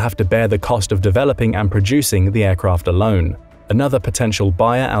Russia will have to bear the cost of developing and producing the aircraft alone. Another potential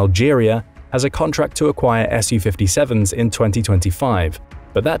buyer, Algeria, has a contract to acquire Su-57s in 2025,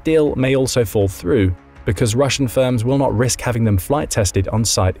 but that deal may also fall through because Russian firms will not risk having them flight tested on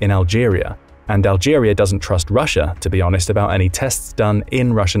site in Algeria, and Algeria doesn't trust Russia, to be honest, about any tests done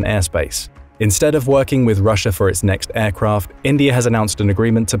in Russian airspace. Instead of working with Russia for its next aircraft, India has announced an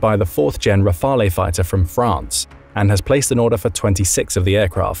agreement to buy the 4th-gen Rafale fighter from France and has placed an order for 26 of the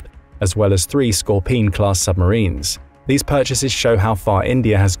aircraft, as well as 3 Scorpene-class submarines. These purchases show how far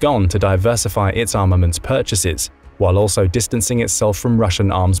India has gone to diversify its armaments purchases, while also distancing itself from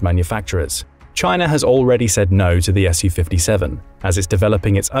Russian arms manufacturers. China has already said no to the Su-57, as it's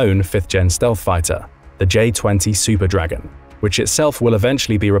developing its own 5th-gen stealth fighter, the J-20 Super Dragon, which itself will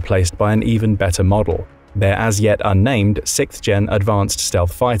eventually be replaced by an even better model, their as-yet unnamed 6th-gen advanced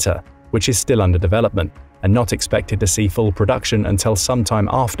stealth fighter, which is still under development and not expected to see full production until sometime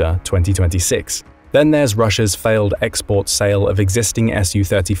after 2026. Then there's Russia's failed export sale of existing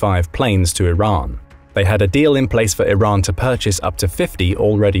Su-35 planes to Iran. They had a deal in place for Iran to purchase up to 50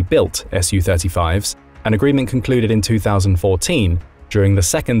 already built Su-35s, an agreement concluded in 2014 during the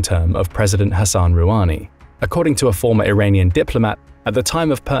second term of President Hassan Rouhani. According to a former Iranian diplomat, at the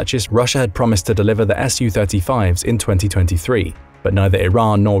time of purchase, Russia had promised to deliver the Su-35s in 2023, but neither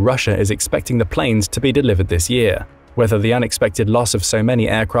Iran nor Russia is expecting the planes to be delivered this year. Whether the unexpected loss of so many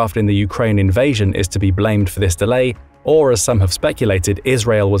aircraft in the Ukraine invasion is to be blamed for this delay, or as some have speculated,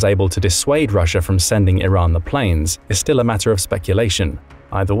 Israel was able to dissuade Russia from sending Iran the planes, is still a matter of speculation.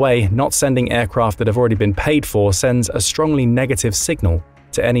 Either way, not sending aircraft that have already been paid for sends a strongly negative signal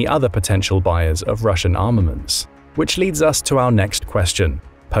to any other potential buyers of Russian armaments. Which leads us to our next question,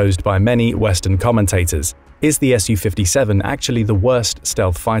 posed by many Western commentators. Is the Su-57 actually the worst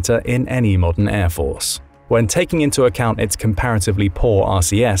stealth fighter in any modern air force? When taking into account its comparatively poor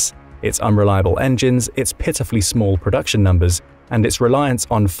RCS, its unreliable engines, its pitifully small production numbers, and its reliance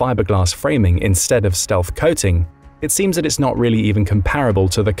on fiberglass framing instead of stealth coating, it seems that it's not really even comparable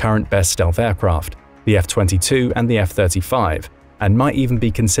to the current best stealth aircraft, the F-22 and the F-35, and might even be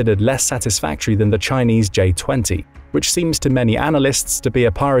considered less satisfactory than the Chinese J-20, which seems to many analysts to be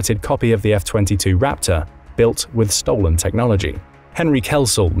a pirated copy of the F-22 Raptor, built with stolen technology. Henry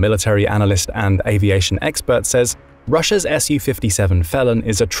Kelsall, military analyst and aviation expert, says Russia's Su-57 Felon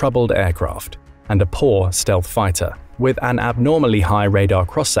is a troubled aircraft and a poor stealth fighter, with an abnormally high radar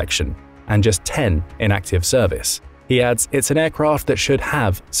cross-section and just 10 in active service. He adds, it's an aircraft that should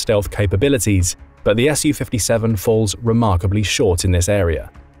have stealth capabilities, but the Su-57 falls remarkably short in this area.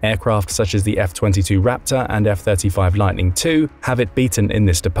 Aircraft such as the F-22 Raptor and F-35 Lightning II have it beaten in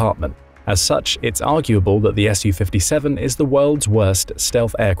this department. As such, it's arguable that the Su-57 is the world's worst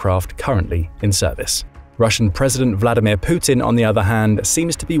stealth aircraft currently in service. Russian President Vladimir Putin, on the other hand,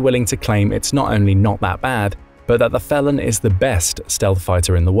 seems to be willing to claim it's not only not that bad, but that the Felon is the best stealth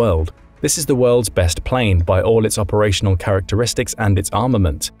fighter in the world. This is the world's best plane by all its operational characteristics and its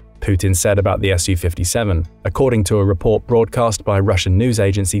armament, Putin said about the Su-57, according to a report broadcast by Russian news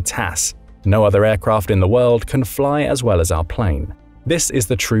agency TASS. No other aircraft in the world can fly as well as our plane. This is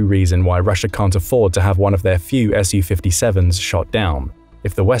the true reason why Russia can't afford to have one of their few Su-57s shot down.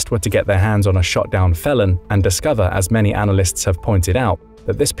 If the West were to get their hands on a shot-down Felon and discover, as many analysts have pointed out,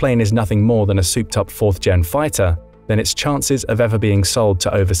 that this plane is nothing more than a souped-up 4th-gen fighter, then its chances of ever being sold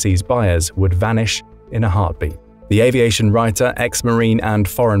to overseas buyers would vanish in a heartbeat. The aviation writer, ex-Marine and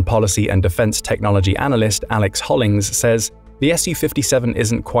foreign policy and defense technology analyst Alex Hollings says, the Su-57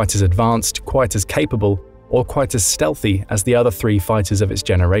 isn't quite as advanced, quite as capable, or quite as stealthy as the other 3 fighters of its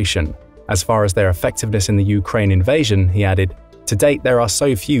generation. As far as their effectiveness in the Ukraine invasion, he added, to date there are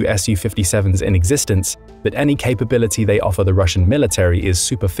so few Su-57s in existence that any capability they offer the Russian military is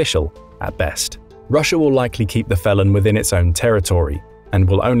superficial at best. Russia will likely keep the Felon within its own territory, and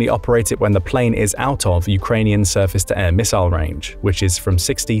will only operate it when the plane is out of Ukrainian surface-to-air missile range, which is from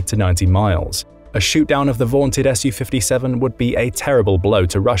 60 to 90 miles. A shootdown of the vaunted Su-57 would be a terrible blow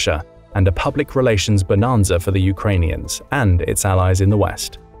to Russia, and a public relations bonanza for the Ukrainians and its allies in the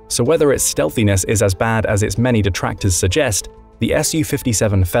West. So whether its stealthiness is as bad as its many detractors suggest, the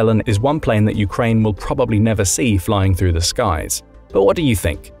Su-57 Felon is one plane that Ukraine will probably never see flying through the skies. But what do you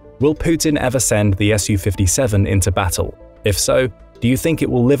think? Will Putin ever send the Su-57 into battle? If so, do you think it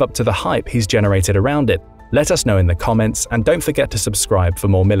will live up to the hype he's generated around it? Let us know in the comments, and don't forget to subscribe for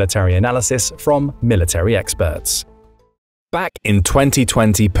more military analysis from military experts. Back in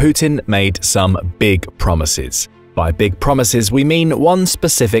 2020, Putin made some big promises. By big promises, we mean one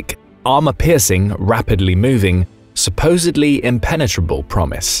specific, armor-piercing, rapidly moving, supposedly impenetrable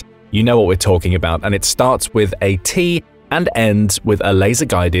promise. You know what we're talking about, and it starts with a T and ends with a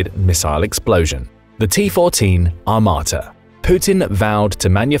laser-guided missile explosion. The T-14 Armata. Putin vowed to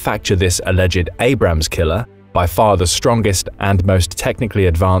manufacture this alleged Abrams killer, by far the strongest and most technically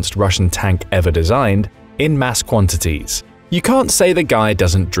advanced Russian tank ever designed, in mass quantities. You can't say the guy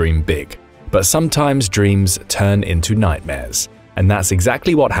doesn't dream big, but sometimes dreams turn into nightmares. And that's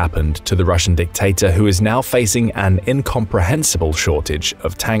exactly what happened to the Russian dictator, who is now facing an incomprehensible shortage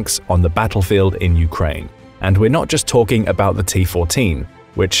of tanks on the battlefield in Ukraine. And we're not just talking about the T-14,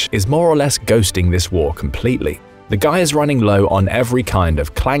 which is more or less ghosting this war completely. The guy is running low on every kind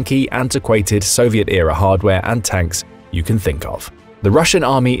of clanky, antiquated Soviet-era hardware and tanks you can think of. The Russian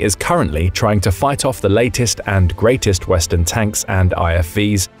army is currently trying to fight off the latest and greatest Western tanks and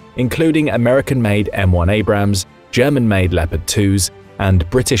IFVs, including American-made M1 Abrams, German-made Leopard 2s, and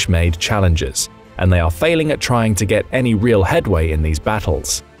British-made Challengers, and they are failing at trying to get any real headway in these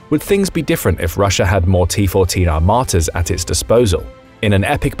battles. Would things be different if Russia had more T-14 Armatas at its disposal? In an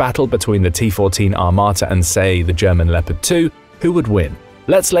epic battle between the T-14 Armata and, say, the German Leopard 2, who would win?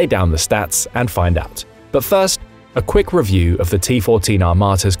 Let's lay down the stats and find out. But first, a quick review of the T-14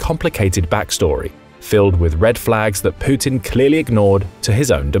 Armata's complicated backstory, filled with red flags that Putin clearly ignored to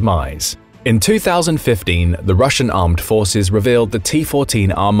his own demise. In 2015, the Russian armed forces revealed the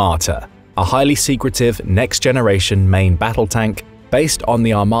T-14 Armata, a highly secretive next-generation main battle tank based on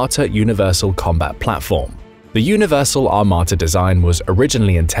the Armata Universal Combat Platform. The Universal Armata design was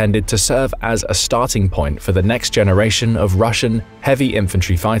originally intended to serve as a starting point for the next generation of Russian heavy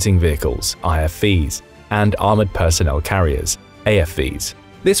infantry fighting vehicles, IFVs, and armored personnel carriers, AFVs.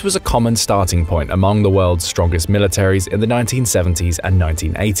 This was a common starting point among the world's strongest militaries in the 1970s and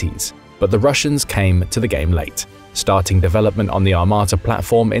 1980s, but the Russians came to the game late, starting development on the Armata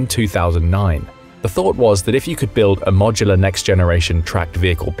platform in 2009. The thought was that if you could build a modular next-generation tracked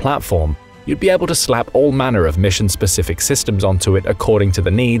vehicle platform, you'd be able to slap all manner of mission-specific systems onto it according to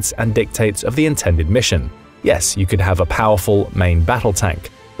the needs and dictates of the intended mission. Yes, you could have a powerful main battle tank,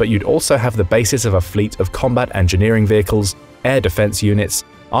 but you'd also have the basis of a fleet of combat engineering vehicles, air defense units,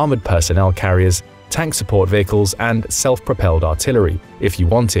 armored personnel carriers, tank support vehicles, and self-propelled artillery, if you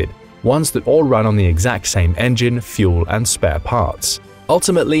wanted, ones that all run on the exact same engine, fuel, and spare parts.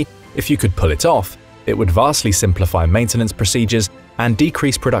 Ultimately, if you could pull it off, it would vastly simplify maintenance procedures and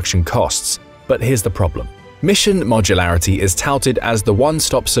decrease production costs. But here's the problem. Mission modularity is touted as the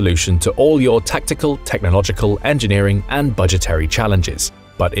one-stop solution to all your tactical, technological, engineering, and budgetary challenges.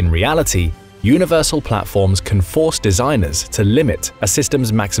 But in reality, universal platforms can force designers to limit a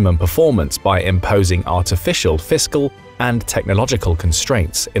system's maximum performance by imposing artificial fiscal and technological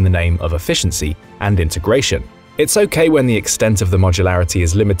constraints in the name of efficiency and integration. It's okay when the extent of the modularity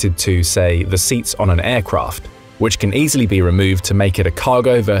is limited to, say, the seats on an aircraft, which can easily be removed to make it a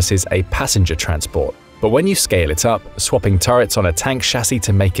cargo versus a passenger transport. But when you scale it up, swapping turrets on a tank chassis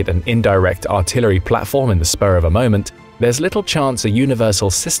to make it an indirect artillery platform in the spur of a moment, there's little chance a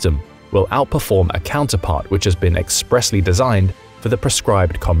universal system will outperform a counterpart which has been expressly designed for the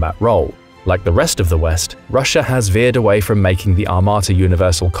prescribed combat role. Like the rest of the West, Russia has veered away from making the Armata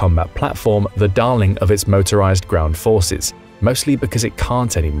Universal Combat Platform the darling of its motorized ground forces, mostly because it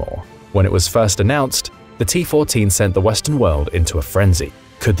can't anymore. When it was first announced, the T-14 sent the Western world into a frenzy.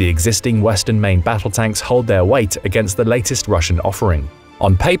 Could the existing Western main battle tanks hold their weight against the latest Russian offering?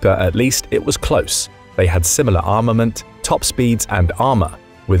 On paper, at least, it was close. They had similar armament, top speeds, and armor.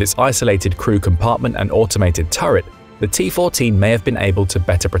 With its isolated crew compartment and automated turret, the T-14 may have been able to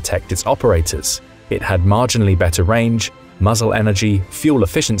better protect its operators. It had marginally better range, muzzle energy, fuel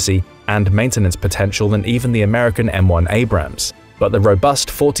efficiency, and maintenance potential than even the American M1 Abrams. But the robust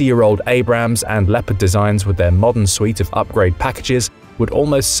 40-year-old Abrams and Leopard designs with their modern suite of upgrade packages would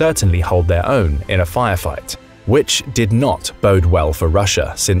almost certainly hold their own in a firefight. Which did not bode well for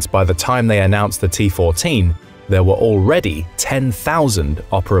Russia, since by the time they announced the T-14, there were already 10,000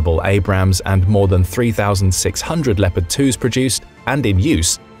 operable Abrams and more than 3,600 Leopard 2s produced and in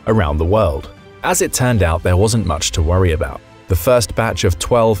use around the world. As it turned out, there wasn't much to worry about. The first batch of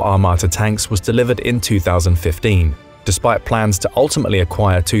 12 Armata tanks was delivered in 2015. Despite plans to ultimately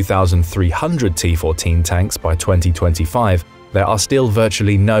acquire 2,300 T-14 tanks by 2025, there are still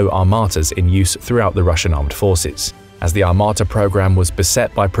virtually no Armatas in use throughout the Russian armed forces. As the Armata program was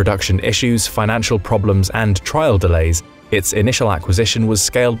beset by production issues, financial problems, and trial delays, its initial acquisition was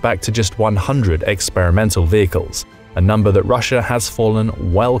scaled back to just 100 experimental vehicles, a number that Russia has fallen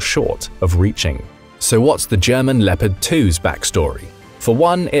well short of reaching. So what's the German Leopard 2's backstory? For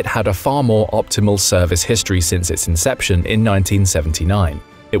one, it had a far more optimal service history since its inception in 1979.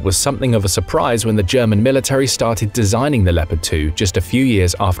 It was something of a surprise when the German military started designing the Leopard 2 just a few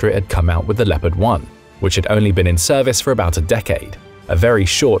years after it had come out with the Leopard 1. Which had only been in service for about a decade, a very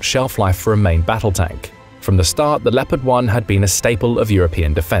short shelf life for a main battle tank. From the start, the Leopard 1 had been a staple of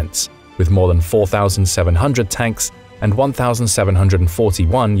European defense, with more than 4,700 tanks and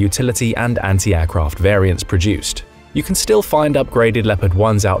 1,741 utility and anti-aircraft variants produced. You can still find upgraded Leopard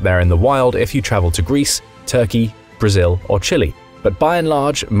 1s out there in the wild if you travel to Greece, Turkey, Brazil, or Chile, but by and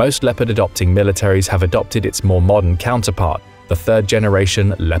large, most Leopard-adopting militaries have adopted its more modern counterpart, the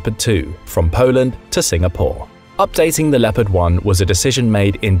third-generation Leopard 2, from Poland to Singapore. Updating the Leopard 1 was a decision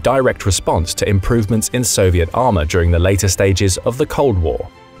made in direct response to improvements in Soviet armor during the later stages of the Cold War.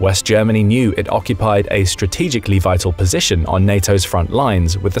 West Germany knew it occupied a strategically vital position on NATO's front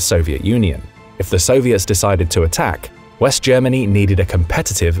lines with the Soviet Union. If the Soviets decided to attack, West Germany needed a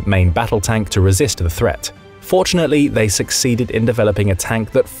competitive main battle tank to resist the threat. Fortunately, they succeeded in developing a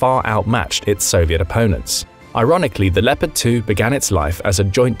tank that far outmatched its Soviet opponents. Ironically, the Leopard 2 began its life as a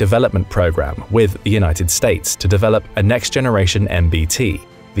joint development program with the United States to develop a next-generation MBT.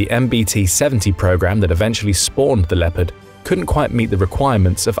 The MBT-70 program that eventually spawned the Leopard couldn't quite meet the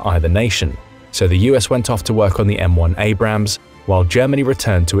requirements of either nation, so the US went off to work on the M1 Abrams, while Germany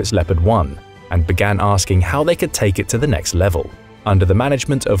returned to its Leopard 1 and began asking how they could take it to the next level. Under the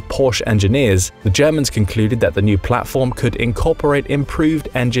management of Porsche engineers, the Germans concluded that the new platform could incorporate improved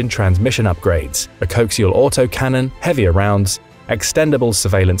engine transmission upgrades, a coaxial autocannon, heavier rounds, extendable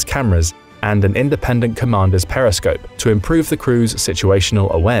surveillance cameras, and an independent commander's periscope to improve the crew's situational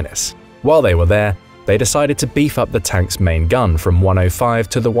awareness. While they were there, they decided to beef up the tank's main gun from 105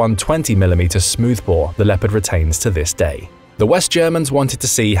 to the 120mm smoothbore the Leopard retains to this day. The West Germans wanted to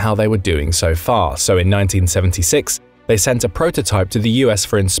see how they were doing so far, so in 1976, they sent a prototype to the US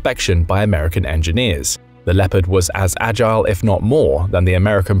for inspection by American engineers. The Leopard was as agile, if not more, than the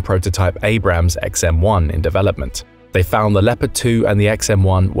American prototype Abrams XM-1 in development. They found the Leopard 2 and the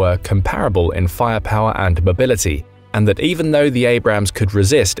XM-1 were comparable in firepower and mobility, and that even though the Abrams could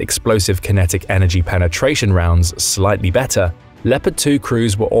resist explosive kinetic energy penetration rounds slightly better, Leopard 2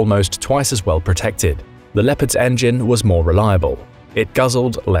 crews were almost twice as well protected. The Leopard's engine was more reliable. It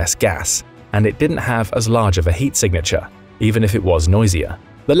guzzled less gas, and it didn't have as large of a heat signature, even if it was noisier.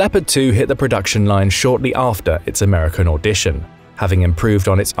 The Leopard 2 hit the production line shortly after its American audition, having improved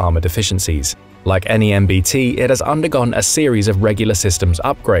on its armor deficiencies. Like any MBT, it has undergone a series of regular systems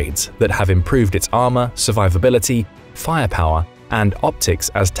upgrades that have improved its armor, survivability, firepower, and optics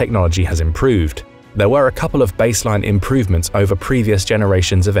as technology has improved. There were a couple of baseline improvements over previous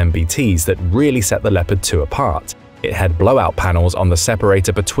generations of MBTs that really set the Leopard 2 apart. It had blowout panels on the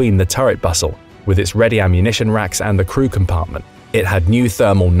separator between the turret bustle, with its ready ammunition racks and the crew compartment. It had new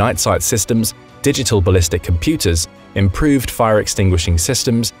thermal night sight systems, digital ballistic computers, improved fire extinguishing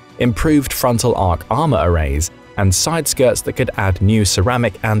systems, improved frontal arc armor arrays, and side skirts that could add new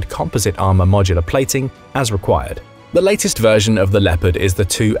ceramic and composite armor modular plating as required. The latest version of the Leopard is the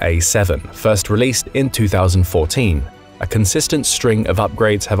 2A7, first released in 2014. A consistent string of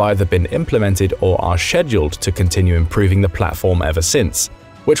upgrades have either been implemented or are scheduled to continue improving the platform ever since,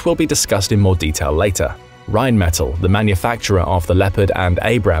 which will be discussed in more detail later. Rheinmetall, the manufacturer of the Leopard and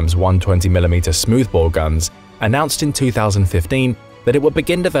Abrams 120mm smoothbore guns, announced in 2015 that it would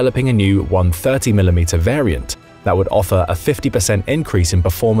begin developing a new 130mm variant that would offer a 50% increase in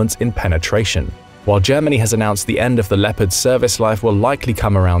performance in penetration. While Germany has announced the end of the Leopard's service life will likely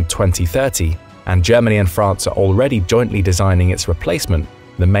come around 2030, and Germany and France are already jointly designing its replacement,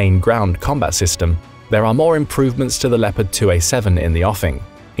 the main ground combat system, there are more improvements to the Leopard 2A7 in the offing,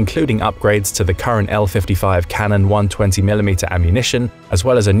 including upgrades to the current L55 Cannon 120mm ammunition, as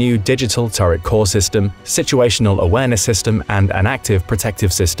well as a new digital turret core system, situational awareness system, and an active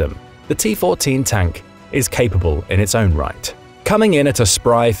protective system. The T-14 tank is capable in its own right. Coming in at a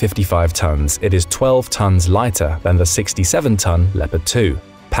spry 55 tons, it is 12 tons lighter than the 67-ton Leopard 2.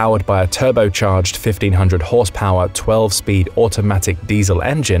 Powered by a turbocharged 1500 horsepower 12-speed automatic diesel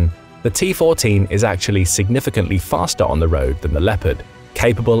engine, the T-14 is actually significantly faster on the road than the Leopard,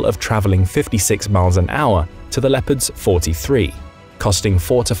 capable of traveling 56 miles an hour to the Leopard's 43. Costing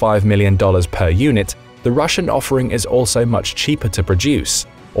 $4 to $5 million per unit, the Russian offering is also much cheaper to produce,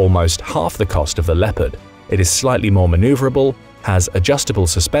 almost half the cost of the Leopard. It is slightly more maneuverable, has adjustable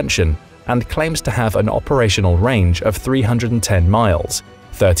suspension, and claims to have an operational range of 310 miles,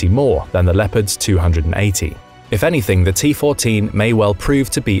 30 more than the Leopard's 280. If anything, the T-14 may well prove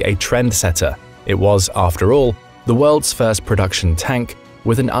to be a trendsetter. It was, after all, the world's first production tank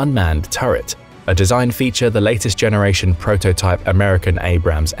with an unmanned turret, a design feature the latest generation prototype American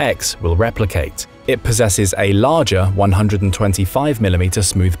Abrams X will replicate. It possesses a larger 125mm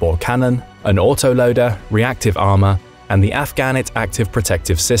smoothbore cannon, an autoloader, reactive armor, and the Afghanit Active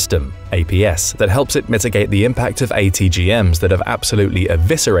Protective System (APS) that helps it mitigate the impact of ATGMs that have absolutely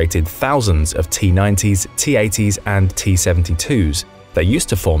eviscerated thousands of T-90s, T-80s, and T-72s that used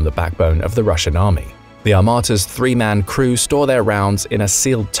to form the backbone of the Russian army. The Armata's three-man crew store their rounds in a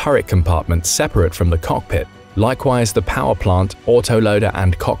sealed turret compartment separate from the cockpit. Likewise, the power plant, autoloader,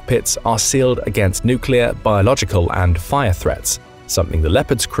 and cockpits are sealed against nuclear, biological, and fire threats, something the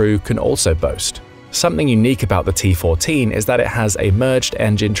Leopard's crew can also boast. Something unique about the T-14 is that it has a merged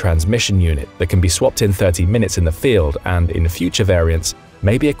engine transmission unit that can be swapped in 30 minutes in the field and, in future variants,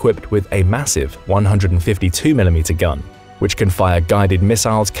 may be equipped with a massive 152mm gun, which can fire guided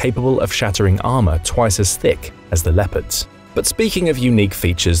missiles capable of shattering armor twice as thick as the Leopard's. But speaking of unique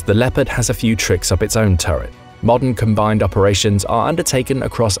features, the Leopard has a few tricks up its own turret. Modern combined operations are undertaken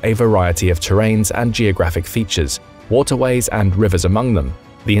across a variety of terrains and geographic features, waterways and rivers among them.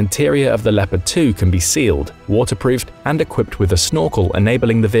 The interior of the Leopard 2 can be sealed, waterproofed, and equipped with a snorkel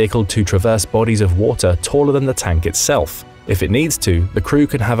enabling the vehicle to traverse bodies of water taller than the tank itself. If it needs to, the crew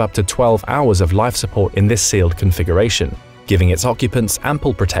can have up to 12 hours of life support in this sealed configuration, giving its occupants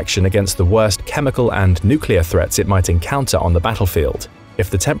ample protection against the worst chemical and nuclear threats it might encounter on the battlefield.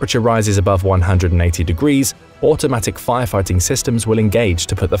 If the temperature rises above 180 degrees, automatic firefighting systems will engage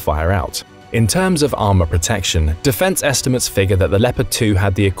to put the fire out. In terms of armor protection, defense estimates figure that the Leopard 2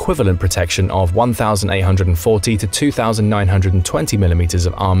 had the equivalent protection of 1,840 to 2,920mm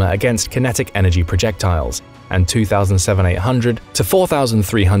of armor against kinetic energy projectiles, and 2,700 to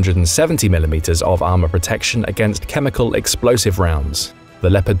 4,370mm of armor protection against chemical explosive rounds. The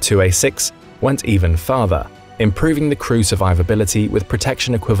Leopard 2A6 went even farther. improving the crew survivability with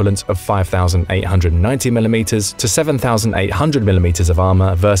protection equivalents of 5,890mm to 7,800mm of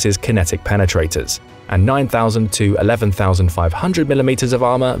armor versus kinetic penetrators, and 9,000 to 11,500mm of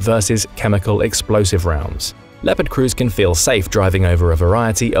armor versus chemical explosive rounds. Leopard crews can feel safe driving over a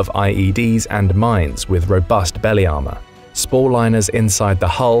variety of IEDs and mines with robust belly armor. Spore liners inside the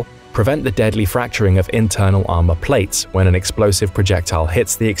hull prevent the deadly fracturing of internal armor plates when an explosive projectile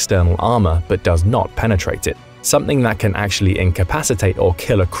hits the external armor but does not penetrate it, something that can actually incapacitate or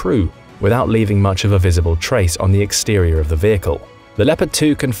kill a crew without leaving much of a visible trace on the exterior of the vehicle. The Leopard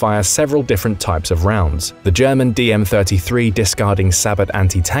 2 can fire several different types of rounds. The German DM-33 discarding Sabot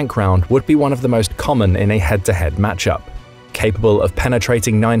anti-tank round would be one of the most common in a head-to-head matchup, capable of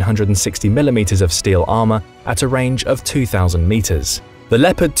penetrating 960mm of steel armor at a range of 2,000 meters. The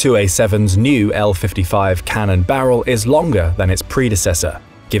Leopard 2A7's new L55 cannon barrel is longer than its predecessor,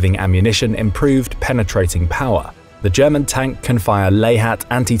 giving ammunition improved penetrating power. The German tank can fire Leopard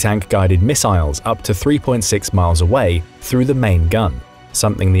anti-tank guided missiles up to 3.6 miles away through the main gun,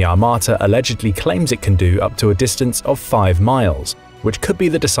 something the Armata allegedly claims it can do up to a distance of 5 miles, which could be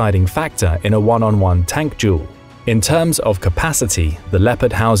the deciding factor in a one-on-one tank duel. In terms of capacity, the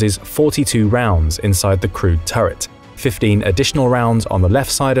Leopard houses 42 rounds inside the crewed turret, 15 additional rounds on the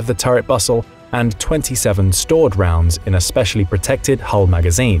left side of the turret bustle, and 27 stored rounds in a specially protected hull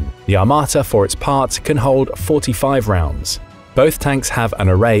magazine. The Armata, for its part, can hold 45 rounds. Both tanks have an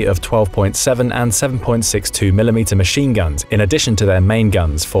array of 12.7 and 7.62mm machine guns in addition to their main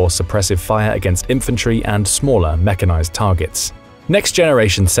guns for suppressive fire against infantry and smaller mechanized targets.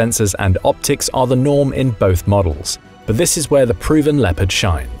 Next-generation sensors and optics are the norm in both models, but this is where the proven Leopard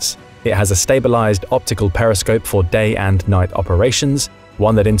shines. It has a stabilized optical periscope for day and night operations,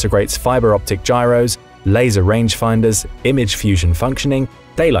 one that integrates fiber optic gyros, laser rangefinders, image fusion functioning,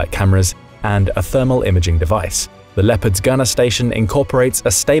 daylight cameras, and a thermal imaging device. The Leopard's gunner station incorporates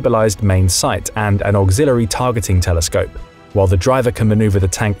a stabilized main sight and an auxiliary targeting telescope, while the driver can maneuver the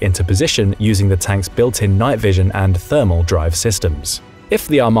tank into position using the tank's built-in night vision and thermal drive systems. If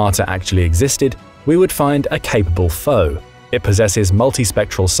the Armata actually existed, we would find a capable foe. It possesses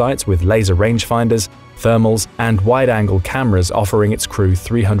multispectral sights with laser rangefinders, thermals, and wide-angle cameras offering its crew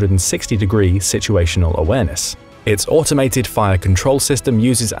 360-degree situational awareness. Its automated fire control system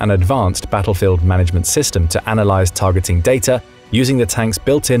uses an advanced battlefield management system to analyze targeting data using the tank's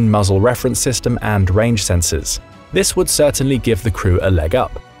built-in muzzle reference system and range sensors. This would certainly give the crew a leg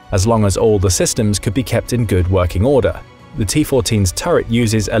up, as long as all the systems could be kept in good working order. The T-14's turret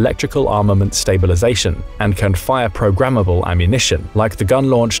uses electrical armament stabilization and can fire programmable ammunition, like the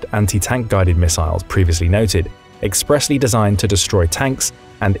gun-launched anti-tank guided missiles previously noted, expressly designed to destroy tanks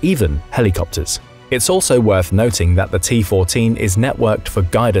and even helicopters. It's also worth noting that the T-14 is networked for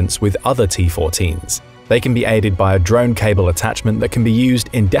guidance with other T-14s. They can be aided by a drone cable attachment that can be used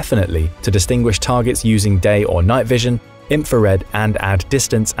indefinitely to distinguish targets using day or night vision, infrared, and add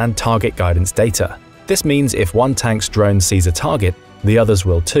distance and target guidance data. This means if one tank's drone sees a target, the others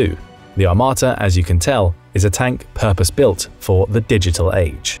will too. The Armata, as you can tell, is a tank purpose-built for the digital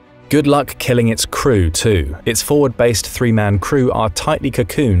age. Good luck killing its crew too. Its forward-based 3-man crew are tightly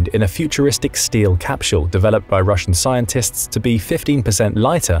cocooned in a futuristic steel capsule developed by Russian scientists to be 15%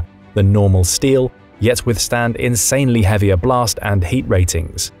 lighter than normal steel, yet withstand insanely heavier blast and heat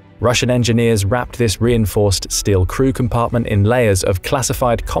ratings. Russian engineers wrapped this reinforced steel crew compartment in layers of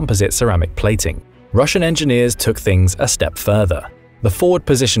classified composite ceramic plating. Russian engineers took things a step further. The forward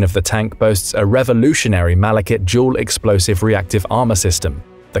position of the tank boasts a revolutionary Malachite dual explosive reactive armor system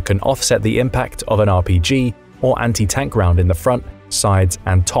that can offset the impact of an RPG or anti-tank round in the front, sides,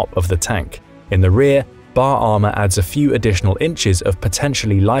 and top of the tank. In the rear, bar armor adds a few additional inches of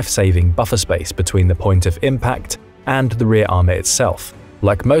potentially life-saving buffer space between the point of impact and the rear armor itself.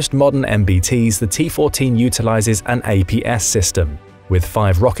 Like most modern MBTs, the T-14 utilizes an APS system, with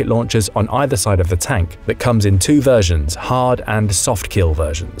 5 rocket launchers on either side of the tank that comes in 2 versions, hard and soft kill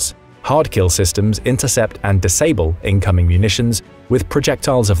versions. Hard kill systems intercept and disable incoming munitions with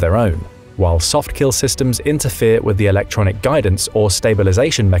projectiles of their own, while soft kill systems interfere with the electronic guidance or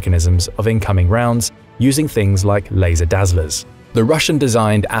stabilization mechanisms of incoming rounds using things like laser dazzlers. The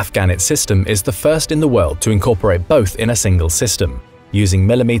Russian-designed Afghanit system is the first in the world to incorporate both in a single system, using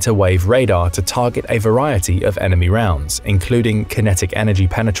millimeter-wave radar to target a variety of enemy rounds, including kinetic energy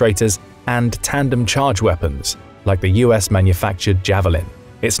penetrators and tandem charge weapons, like the US-manufactured Javelin.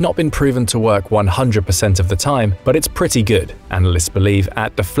 It's not been proven to work 100% of the time, but it's pretty good, analysts believe,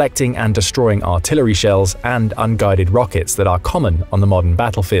 at deflecting and destroying artillery shells and unguided rockets that are common on the modern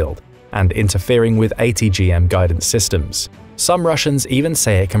battlefield. and interfering with ATGM guidance systems. Some Russians even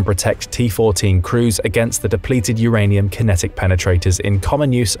say it can protect T-14 crews against the depleted uranium kinetic penetrators in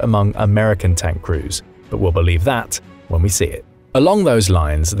common use among American tank crews, but we'll believe that when we see it. Along those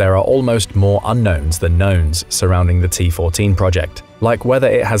lines, there are almost more unknowns than knowns surrounding the T-14 project, like whether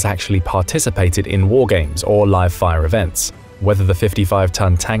it has actually participated in war games or live fire events, whether the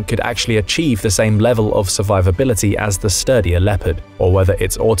 55-ton tank could actually achieve the same level of survivability as the sturdier Leopard, or whether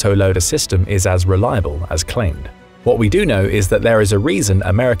its autoloader system is as reliable as claimed. What we do know is that there is a reason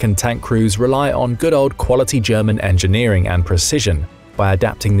American tank crews rely on good old quality German engineering and precision by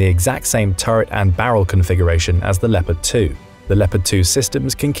adapting the exact same turret and barrel configuration as the Leopard 2. The Leopard 2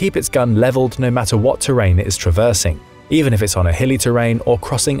 systems can keep its gun leveled no matter what terrain it is traversing, even if it's on a hilly terrain or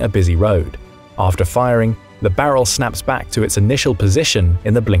crossing a busy road. After firing, the barrel snaps back to its initial position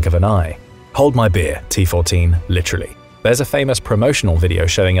in the blink of an eye. Hold my beer, T-14, literally. There's a famous promotional video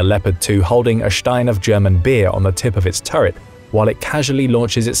showing a Leopard 2 holding a stein of German beer on the tip of its turret while it casually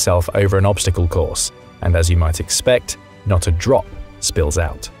launches itself over an obstacle course, and as you might expect, not a drop spills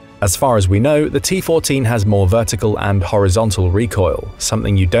out. As far as we know, the T-14 has more vertical and horizontal recoil,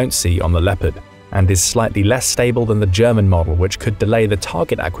 something you don't see on the Leopard, and is slightly less stable than the German model, which could delay the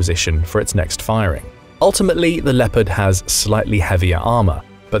target acquisition for its next firing. Ultimately, the Leopard has slightly heavier armor,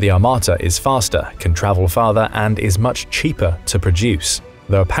 but the Armata is faster, can travel farther, and is much cheaper to produce,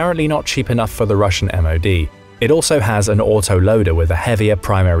 though apparently not cheap enough for the Russian MOD. It also has an autoloader with a heavier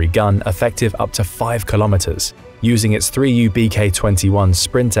primary gun effective up to 5 kilometers. Using its 3U BK-21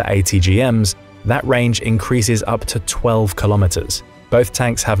 Sprinter ATGMs, that range increases up to 12 kilometers. Both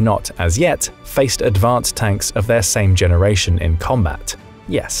tanks have not, as yet, faced advanced tanks of their same generation in combat.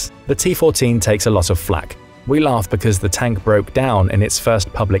 Yes, the T-14 takes a lot of flack. We laugh because the tank broke down in its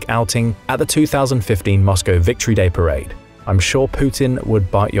first public outing at the 2015 Moscow Victory Day parade. I'm sure Putin would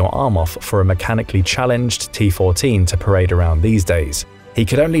bite your arm off for a mechanically challenged T-14 to parade around these days. He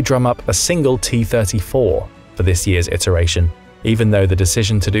could only drum up a single T-34 for this year's iteration, even though the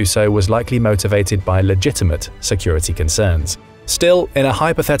decision to do so was likely motivated by legitimate security concerns. Still, in a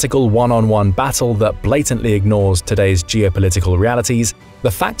hypothetical one-on-one battle that blatantly ignores today's geopolitical realities,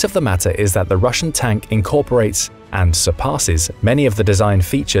 the fact of the matter is that the Russian tank incorporates and surpasses many of the design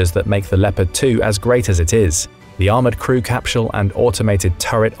features that make the Leopard 2 as great as it is. The armored crew capsule and automated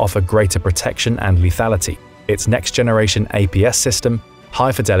turret offer greater protection and lethality. Its next-generation APS system,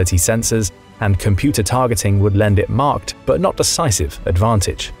 high-fidelity sensors, and computer targeting would lend it marked, but not decisive,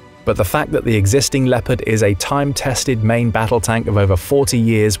 advantage. But the fact that the existing Leopard is a time-tested main battle tank of over 40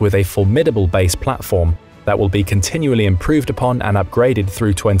 years with a formidable base platform that will be continually improved upon and upgraded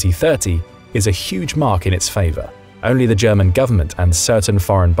through 2030 is a huge mark in its favor. Only the German government and certain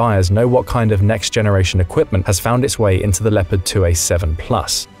foreign buyers know what kind of next-generation equipment has found its way into the Leopard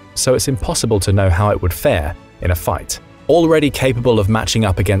 2A7+, so it's impossible to know how it would fare in a fight. Already capable of matching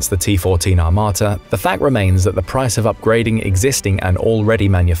up against the T-14 Armata, the fact remains that the price of upgrading existing and already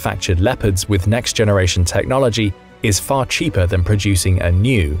manufactured Leopards with next-generation technology is far cheaper than producing a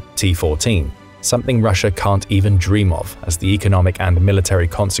new T-14, something Russia can't even dream of as the economic and military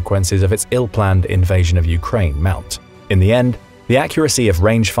consequences of its ill-planned invasion of Ukraine mount. In the end, the accuracy of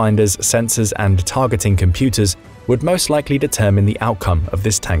rangefinders, sensors, and targeting computers would most likely determine the outcome of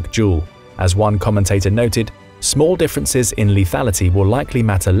this tank duel. As one commentator noted, small differences in lethality will likely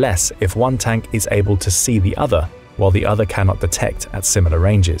matter less if one tank is able to see the other, while the other cannot detect at similar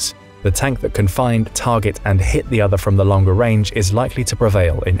ranges. The tank that can find, target, and hit the other from the longer range is likely to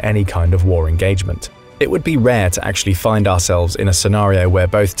prevail in any kind of war engagement. It would be rare to actually find ourselves in a scenario where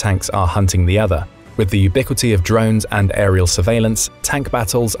both tanks are hunting the other. With the ubiquity of drones and aerial surveillance, tank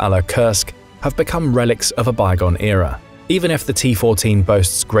battles a la Kursk have become relics of a bygone era. Even if the T-14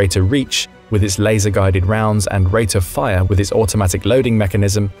 boasts greater reach, with its laser-guided rounds and rate of fire with its automatic loading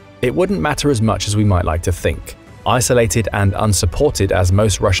mechanism, it wouldn't matter as much as we might like to think. Isolated and unsupported as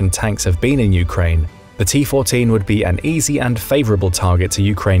most Russian tanks have been in Ukraine, the T-14 would be an easy and favorable target to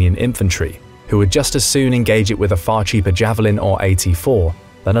Ukrainian infantry, who would just as soon engage it with a far cheaper Javelin or AT-4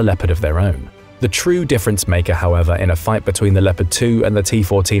 than a Leopard of their own. The true difference maker, however, in a fight between the Leopard 2 and the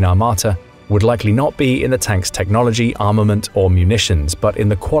T-14 Armata would likely not be in the tank's technology, armament, or munitions, but in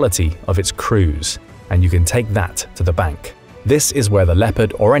the quality of its crews, and you can take that to the bank. This is where the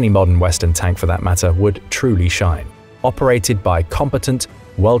Leopard, or any modern Western tank for that matter, would truly shine. Operated by competent,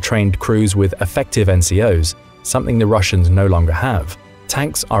 well-trained crews with effective NCOs, something the Russians no longer have,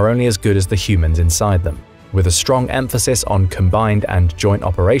 tanks are only as good as the humans inside them. With a strong emphasis on combined and joint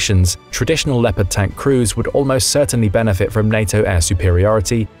operations, traditional Leopard tank crews would almost certainly benefit from NATO air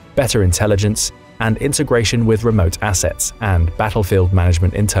superiority, better intelligence, and integration with remote assets and battlefield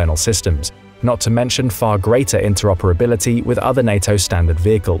management internal systems, not to mention far greater interoperability with other NATO standard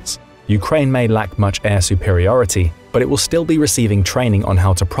vehicles. Ukraine may lack much air superiority, but it will still be receiving training on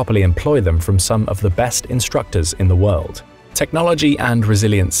how to properly employ them from some of the best instructors in the world. Technology and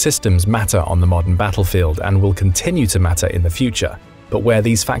resilient systems matter on the modern battlefield and will continue to matter in the future. But where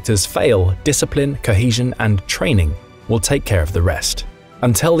these factors fail, discipline, cohesion, and training will take care of the rest.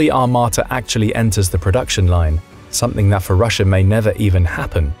 Until the Armata actually enters the production line, something that for Russia may never even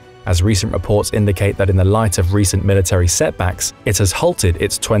happen, as recent reports indicate that in the light of recent military setbacks, it has halted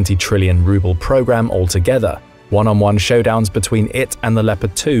its 20 trillion ruble program altogether. One-on-one showdowns between it and the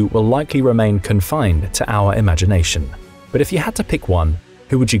Leopard 2 will likely remain confined to our imagination. But if you had to pick one,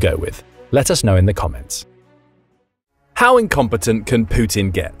 who would you go with? Let us know in the comments. How incompetent can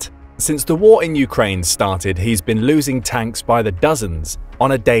Putin get? Since the war in Ukraine started, he's been losing tanks by the dozens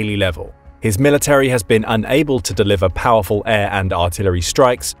on a daily level. His military has been unable to deliver powerful air and artillery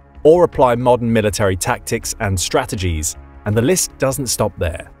strikes or apply modern military tactics and strategies, and the list doesn't stop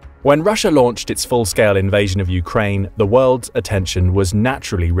there. When Russia launched its full-scale invasion of Ukraine, the world's attention was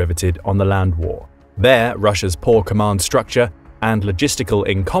naturally riveted on the land war. There, Russia's poor command structure and logistical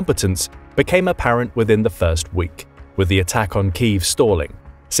incompetence became apparent within the first week, with the attack on Kyiv stalling.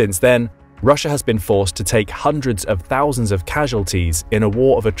 Since then, Russia has been forced to take hundreds of thousands of casualties in a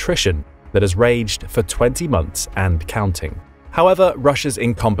war of attrition that has raged for 20 months and counting. However, Russia's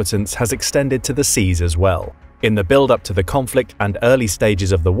incompetence has extended to the seas as well. In the build-up to the conflict and early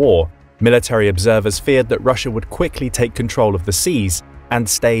stages of the war, military observers feared that Russia would quickly take control of the seas and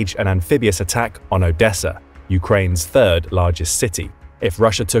stage an amphibious attack on Odessa, Ukraine's third largest city. If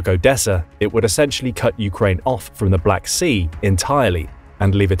Russia took Odessa, it would essentially cut Ukraine off from the Black Sea entirely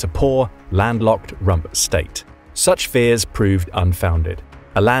and leave it a poor, landlocked rump state. Such fears proved unfounded.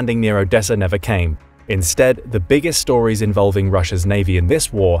 A landing near Odessa never came. Instead, the biggest stories involving Russia's navy in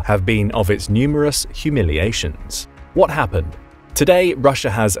this war have been of its numerous humiliations. What happened? Today,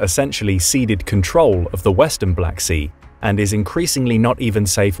 Russia has essentially ceded control of the western Black Sea and is increasingly not even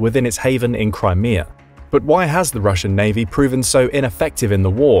safe within its haven in Crimea. But why has the Russian navy proven so ineffective in the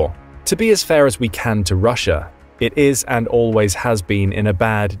war? To be as fair as we can to Russia, it is and always has been in a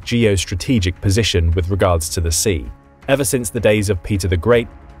bad geostrategic position with regards to the sea. Ever since the days of Peter the Great,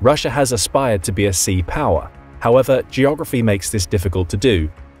 Russia has aspired to be a sea power. However, geography makes this difficult to do,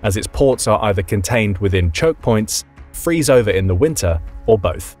 as its ports are either contained within choke points, freeze over in the winter, or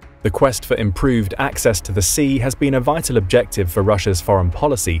both. The quest for improved access to the sea has been a vital objective for Russia's foreign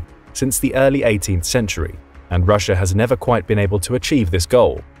policy since the early 18th century, and Russia has never quite been able to achieve this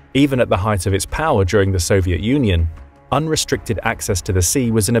goal. Even at the height of its power during the Soviet Union, unrestricted access to the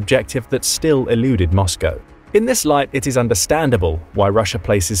sea was an objective that still eluded Moscow. In this light, it is understandable why Russia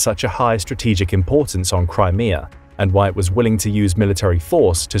places such a high strategic importance on Crimea, and why it was willing to use military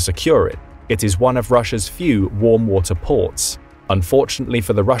force to secure it. It is one of Russia's few warm water ports. Unfortunately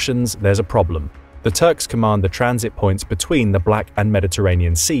for the Russians, there's a problem. The Turks command the transit points between the Black and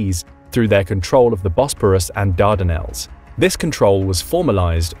Mediterranean seas through their control of the Bosporus and Dardanelles. This control was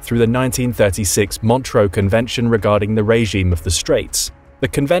formalized through the 1936 Montreux Convention regarding the regime of the Straits. The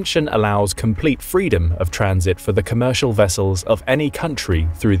convention allows complete freedom of transit for the commercial vessels of any country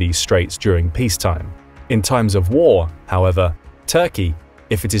through these straits during peacetime. In times of war, however, Turkey,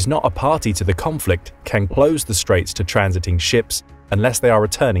 if it is not a party to the conflict, can close the straits to transiting ships unless they are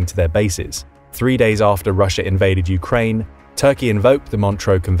returning to their bases. 3 days after Russia invaded Ukraine, Turkey invoked the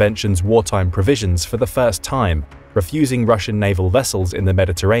Montreux Convention's wartime provisions for the first time, refusing Russian naval vessels in the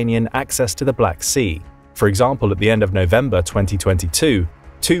Mediterranean access to the Black Sea. For example, at the end of November 2022,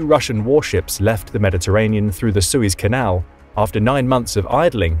 2 Russian warships left the Mediterranean through the Suez Canal after 9 months of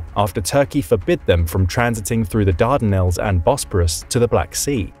idling after Turkey forbid them from transiting through the Dardanelles and Bosporus to the Black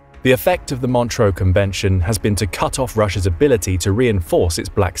Sea. The effect of the Montreux Convention has been to cut off Russia's ability to reinforce its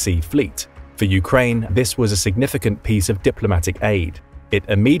Black Sea fleet. For Ukraine, this was a significant piece of diplomatic aid. It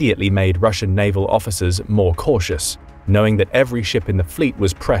immediately made Russian naval officers more cautious, knowing that every ship in the fleet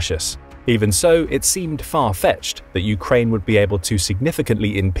was precious. Even so, it seemed far-fetched that Ukraine would be able to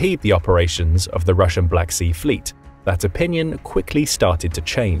significantly impede the operations of the Russian Black Sea Fleet. That opinion quickly started to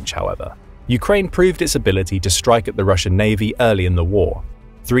change, however. Ukraine proved its ability to strike at the Russian Navy early in the war.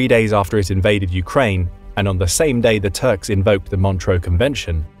 3 days after it invaded Ukraine, and on the same day the Turks invoked the Montreux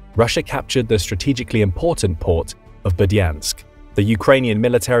Convention, Russia captured the strategically important port of Berdyansk. The Ukrainian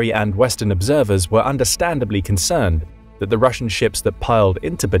military and Western observers were understandably concerned that the Russian ships that piled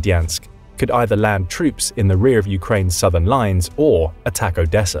into Berdyansk could either land troops in the rear of Ukraine's southern lines or attack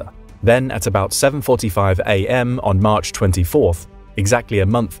Odessa. Then, at about 7:45 a.m. on March 24th, exactly a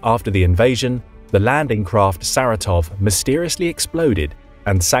month after the invasion, the landing craft Saratov mysteriously exploded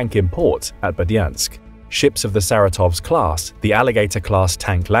and sank in port at Berdyansk. Ships of the Saratov's class, the Alligator-class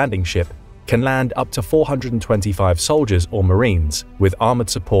tank landing ship, can land up to 425 soldiers or marines, with armored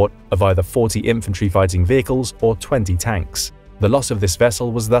support of either 40 infantry fighting vehicles or 20 tanks. The loss of this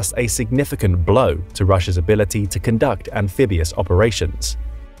vessel was thus a significant blow to Russia's ability to conduct amphibious operations.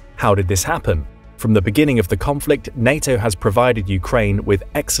 How did this happen? From the beginning of the conflict, NATO has provided Ukraine with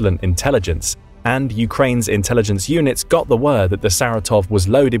excellent intelligence, and Ukraine's intelligence units got the word that the Saratov was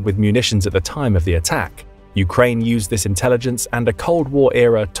loaded with munitions at the time of the attack. Ukraine used this intelligence and a Cold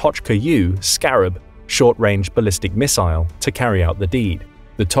War-era Tochka-U Scarab short-range ballistic missile to carry out the deed.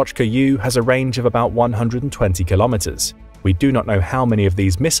 The Tochka-U has a range of about 120 kilometers. We do not know how many of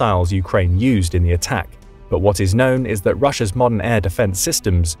these missiles Ukraine used in the attack, but what is known is that Russia's modern air defense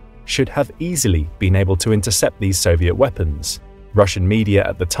systems should have easily been able to intercept these Soviet weapons. Russian media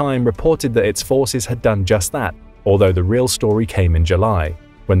at the time reported that its forces had done just that, although the real story came in July,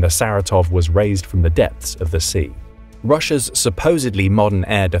 when the Saratov was raised from the depths of the sea. Russia's supposedly modern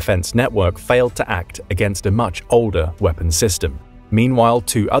air defense network failed to act against a much older weapon system. Meanwhile,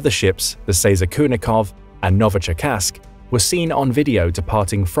 two other ships, the Seyza-Kunikov and Novocherkassk, were seen on video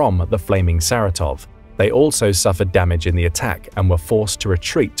departing from the flaming Saratov. They also suffered damage in the attack and were forced to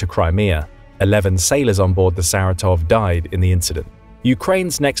retreat to Crimea. 11 sailors on board the Saratov died in the incident.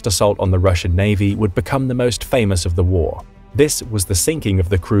 Ukraine's next assault on the Russian Navy would become the most famous of the war. This was the sinking of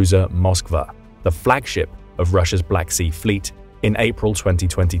the cruiser Moskva, the flagship of Russia's Black Sea Fleet, in April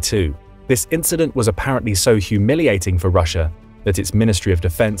 2022. This incident was apparently so humiliating for Russia that its Ministry of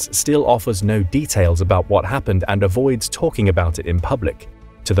Defense still offers no details about what happened and avoids talking about it in public,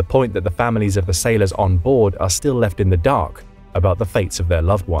 to the point that the families of the sailors on board are still left in the dark about the fates of their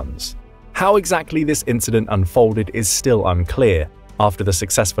loved ones. How exactly this incident unfolded is still unclear. After the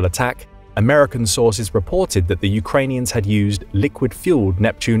successful attack, American sources reported that the Ukrainians had used liquid-fueled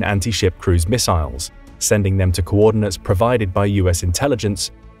Neptune anti-ship cruise missiles, sending them to coordinates provided by US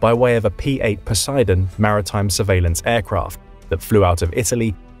intelligence by way of a P-8 Poseidon maritime surveillance aircraft that flew out of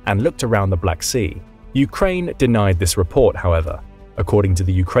Italy and looked around the Black Sea. Ukraine denied this report, however. According to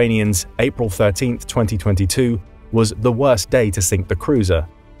the Ukrainians, April 13, 2022 was the worst day to sink the cruiser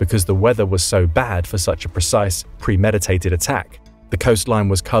because the weather was so bad for such a precise, premeditated attack. The coastline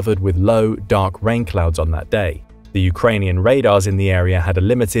was covered with low, dark rain clouds on that day. The Ukrainian radars in the area had a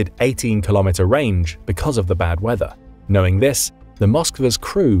limited 18-kilometer range because of the bad weather. Knowing this, the Moskva's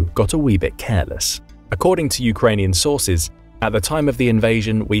crew got a wee bit careless. According to Ukrainian sources, at the time of the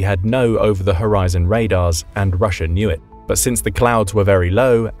invasion, we had no over-the-horizon radars, and Russia knew it. But since the clouds were very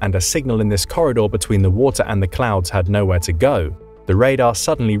low and a signal in this corridor between the water and the clouds had nowhere to go, the radar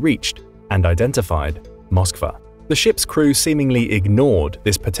suddenly reached and identified Moskva. The ship's crew seemingly ignored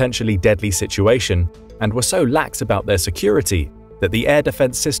this potentially deadly situation and were so lax about their security that the air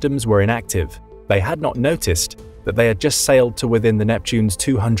defense systems were inactive. They had not noticed that they had just sailed to within the Neptune's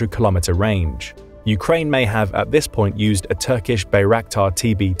 200-kilometer range. Ukraine may have at this point used a Turkish Bayraktar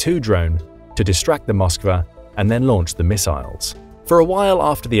TB2 drone to distract the Moskva and then launch the missiles. For a while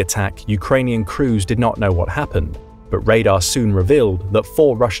after the attack, Ukrainian crews did not know what happened, but radar soon revealed that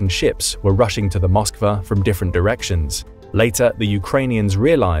 4 Russian ships were rushing to the Moskva from different directions. Later, the Ukrainians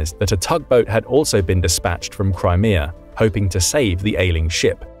realized that a tugboat had also been dispatched from Crimea, hoping to save the ailing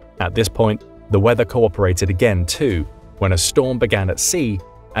ship. At this point, the weather cooperated again too. When a storm began at sea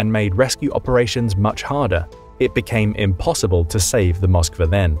and made rescue operations much harder, it became impossible to save the Moskva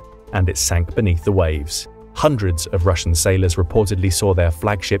then, and it sank beneath the waves. Hundreds of Russian sailors reportedly saw their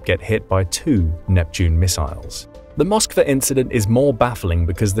flagship get hit by 2 Neptune missiles. The Moskva incident is more baffling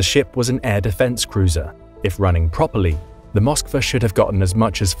because the ship was an air defense cruiser. If running properly, the Moskva should have gotten as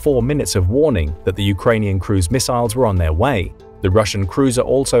much as 4 minutes of warning that the Ukrainian cruise missiles were on their way. The Russian cruiser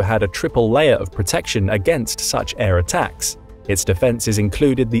also had a triple layer of protection against such air attacks. Its defenses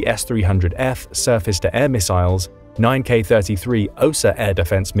included the S-300F surface-to-air missiles, 9K-33 OSA air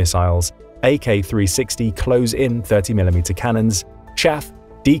defense missiles, AK-360 close-in 30mm cannons, chaff,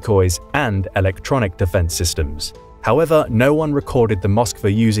 decoys, and electronic defense systems. However, no one recorded the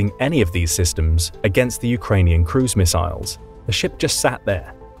Moskva using any of these systems against the Ukrainian cruise missiles. The ship just sat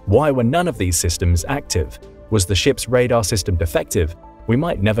there. Why were none of these systems active? Was the ship's radar system defective? We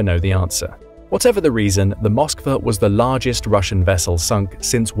might never know the answer. Whatever the reason, the Moskva was the largest Russian vessel sunk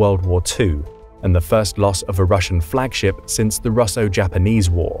since World War II, and the first loss of a Russian flagship since the Russo-Japanese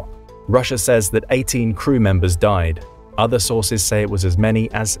War. Russia says that 18 crew members died. Other sources say it was as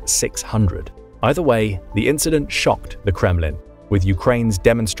many as 600. Either way, the incident shocked the Kremlin. With Ukraine's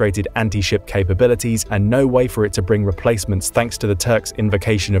demonstrated anti-ship capabilities and no way for it to bring replacements thanks to the Turks'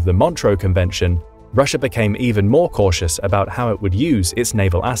 invocation of the Montreux Convention, Russia became even more cautious about how it would use its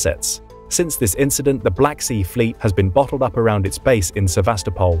naval assets. Since this incident, the Black Sea Fleet has been bottled up around its base in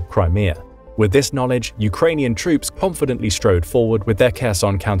Sevastopol, Crimea. With this knowledge, Ukrainian troops confidently strode forward with their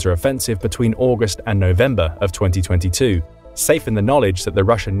Kherson counteroffensive between August and November of 2022, safe in the knowledge that the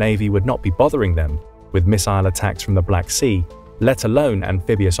Russian Navy would not be bothering them with missile attacks from the Black Sea, let alone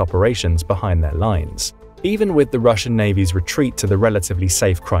amphibious operations behind their lines. Even with the Russian Navy's retreat to the relatively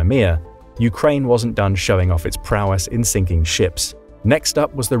safe Crimea, Ukraine wasn't done showing off its prowess in sinking ships. Next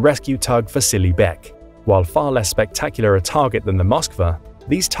up was the rescue tug Vasily Bek. While far less spectacular a target than the Moskva,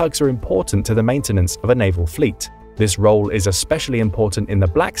 these tugs are important to the maintenance of a naval fleet. This role is especially important in the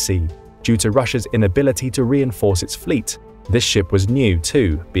Black Sea due to Russia's inability to reinforce its fleet. This ship was new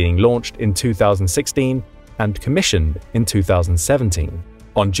too, being launched in 2016 and commissioned in 2017.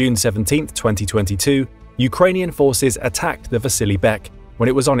 On June 17, 2022, Ukrainian forces attacked the Vasily Bek when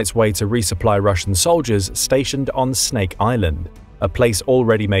it was on its way to resupply Russian soldiers stationed on Snake Island, a place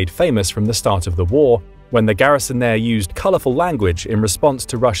already made famous from the start of the war, when the garrison there used colorful language in response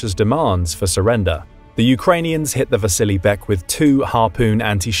to Russia's demands for surrender. The Ukrainians hit the Vasily Bek with 2 Harpoon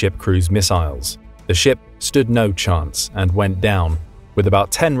anti-ship cruise missiles. The ship stood no chance and went down, with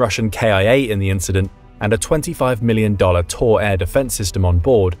about 10 Russian KIA in the incident and a $25 million Tor air defense system on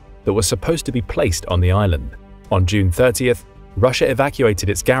board that was supposed to be placed on the island. On June 30th, Russia evacuated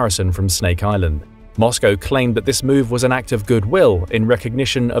its garrison from Snake Island. Moscow claimed that this move was an act of goodwill in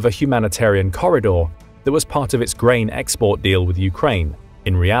recognition of a humanitarian corridor that was part of its grain export deal with Ukraine.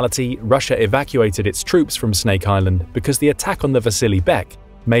 In reality, Russia evacuated its troops from Snake Island because the attack on the Vasily Bek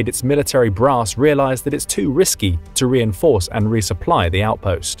made its military brass realize that it's too risky to reinforce and resupply the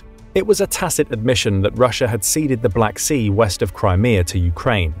outpost. It was a tacit admission that Russia had ceded the Black Sea west of Crimea to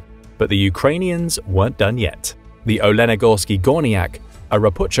Ukraine. But the Ukrainians weren't done yet. The Olenigorsky Gornyak, a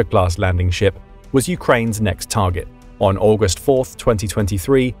Rapucha-class landing ship, was Ukraine's next target. On August 4,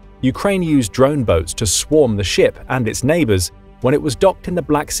 2023, Ukraine used drone boats to swarm the ship and its neighbors when it was docked in the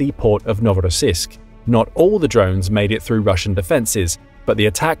Black Sea port of Novorossiysk. Not all the drones made it through Russian defenses, but the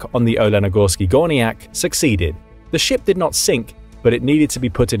attack on the Olenigorsky Gornyak succeeded. The ship did not sink, but it needed to be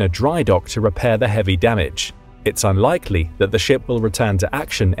put in a dry dock to repair the heavy damage. It's unlikely that the ship will return to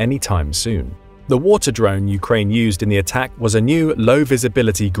action anytime soon. The water drone Ukraine used in the attack was a new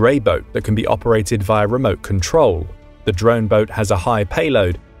low-visibility grey boat that can be operated via remote control. The drone boat has a high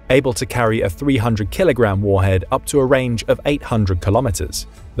payload, able to carry a 300-kilogram warhead up to a range of 800 kilometers.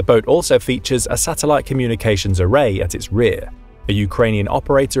 The boat also features a satellite communications array at its rear. A Ukrainian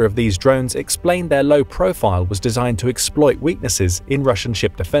operator of these drones explained their low profile was designed to exploit weaknesses in Russian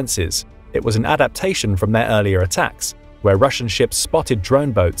ship defenses. It was an adaptation from their earlier attacks, where Russian ships spotted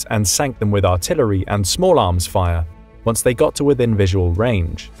drone boats and sank them with artillery and small arms fire once they got to within visual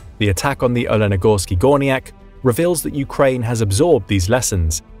range. The attack on the Olenigorsky Gornyak reveals that Ukraine has absorbed these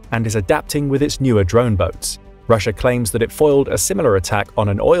lessons and is adapting with its newer drone boats. Russia claims that it foiled a similar attack on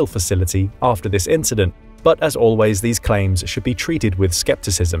an oil facility after this incident, but as always, these claims should be treated with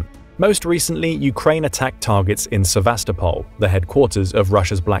skepticism. Most recently, Ukraine attacked targets in Sevastopol, the headquarters of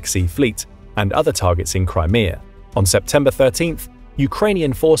Russia's Black Sea Fleet, and other targets in Crimea. On September 13th,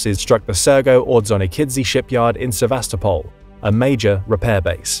 Ukrainian forces struck the Sergo-Ordzonikidze shipyard in Sevastopol, a major repair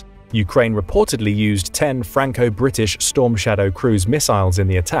base. Ukraine reportedly used 10 Franco-British Storm Shadow cruise missiles in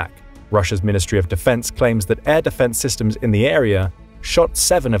the attack. Russia's Ministry of Defense claims that air defense systems in the area shot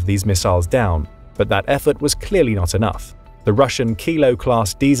 7 of these missiles down, but that effort was clearly not enough. The Russian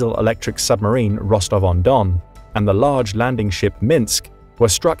Kilo-class diesel-electric submarine Rostov-on-Don and the large landing ship Minsk were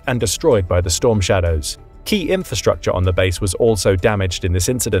struck and destroyed by the Storm Shadows. Key infrastructure on the base was also damaged in this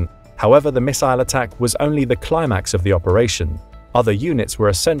incident. However, the missile attack was only the climax of the operation. Other units were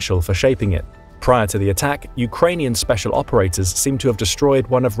essential for shaping it. Prior to the attack, Ukrainian special operators seem to have destroyed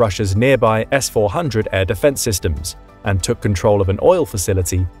one of Russia's nearby S-400 air defense systems and took control of an oil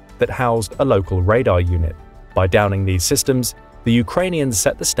facility that housed a local radar unit. By downing these systems, the Ukrainians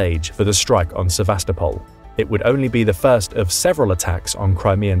set the stage for the strike on Sevastopol. It would only be the first of several attacks on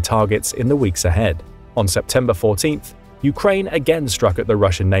Crimean targets in the weeks ahead. On September 14th, Ukraine again struck at the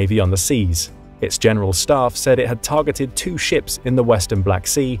Russian Navy on the seas. Its general staff said it had targeted 2 ships in the western Black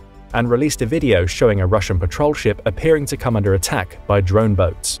Sea and released a video showing a Russian patrol ship appearing to come under attack by drone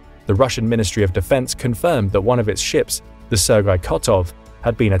boats. The Russian Ministry of Defense confirmed that one of its ships, the Sergei Kotov,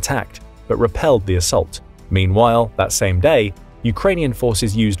 had been attacked, but repelled the assault. Meanwhile, that same day, Ukrainian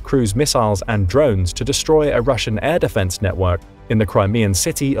forces used cruise missiles and drones to destroy a Russian air defense network in the Crimean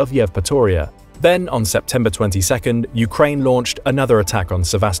city of Yevpatoria. Then, on September 22nd, Ukraine launched another attack on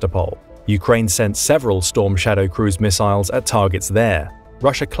Sevastopol. Ukraine sent several Storm Shadow cruise missiles at targets there.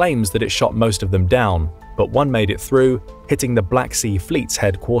 Russia claims that it shot most of them down, but one made it through, hitting the Black Sea Fleet's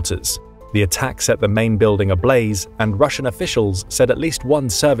headquarters. The attack set the main building ablaze, and Russian officials said at least one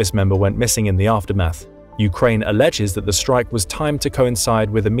service member went missing in the aftermath. Ukraine alleges that the strike was timed to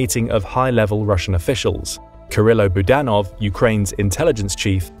coincide with a meeting of high-level Russian officials. Kyrylo Budanov, Ukraine's intelligence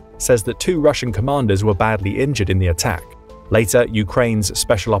chief, says that 2 Russian commanders were badly injured in the attack. Later, Ukraine's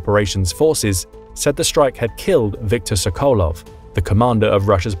Special Operations Forces said the strike had killed Viktor Sokolov, the commander of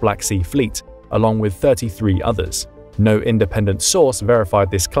Russia's Black Sea Fleet, along with 33 others. No independent source verified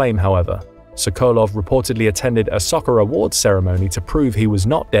this claim, however. Sokolov reportedly attended a soccer awards ceremony to prove he was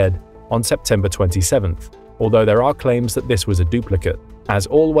not dead on September 27th, although there are claims that this was a duplicate. As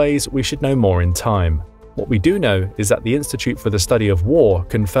always, we should know more in time. What we do know is that the Institute for the Study of War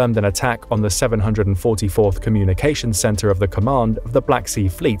confirmed an attack on the 744th Communications Center of the Command of the Black Sea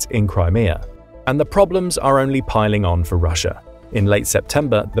Fleet in Crimea. And the problems are only piling on for Russia. In late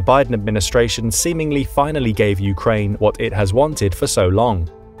September, the Biden administration seemingly finally gave Ukraine what it has wanted for so long.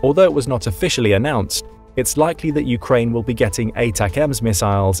 Although it was not officially announced, it's likely that Ukraine will be getting ATACMS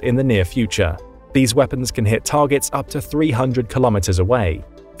missiles in the near future. These weapons can hit targets up to 300 kilometers away,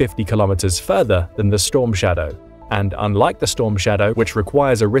 50 kilometers further than the Storm Shadow. And unlike the Storm Shadow, which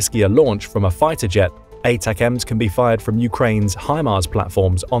requires a riskier launch from a fighter jet, ATACMS can be fired from Ukraine's HIMARS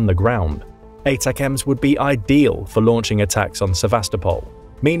platforms on the ground. ATACMS would be ideal for launching attacks on Sevastopol.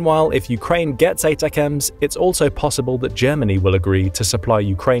 Meanwhile, if Ukraine gets ATACMS, it's also possible that Germany will agree to supply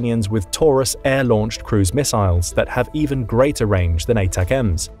Ukrainians with Taurus air-launched cruise missiles that have even greater range than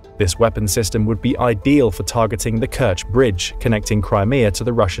ATACMS. This weapon system would be ideal for targeting the Kerch Bridge connecting Crimea to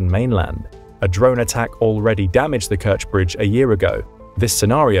the Russian mainland. A drone attack already damaged the Kerch Bridge a year ago. This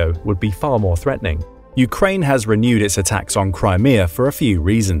scenario would be far more threatening. Ukraine has renewed its attacks on Crimea for a few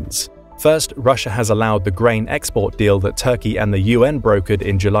reasons. First, Russia has allowed the grain export deal that Turkey and the UN brokered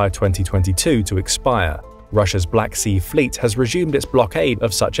in July 2022 to expire. Russia's Black Sea Fleet has resumed its blockade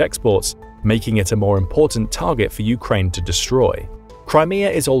of such exports, making it a more important target for Ukraine to destroy. Crimea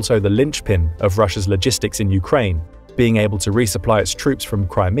is also the linchpin of Russia's logistics in Ukraine. Being able to resupply its troops from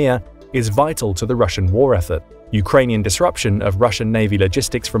Crimea is vital to the Russian war effort. Ukrainian disruption of Russian Navy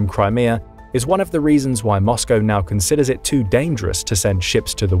logistics from Crimea is one of the reasons why Moscow now considers it too dangerous to send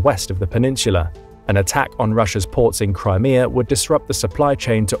ships to the west of the peninsula. An attack on Russia's ports in Crimea would disrupt the supply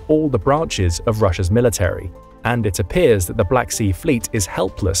chain to all the branches of Russia's military, and it appears that the Black Sea Fleet is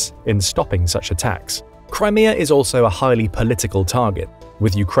helpless in stopping such attacks. Crimea is also a highly political target,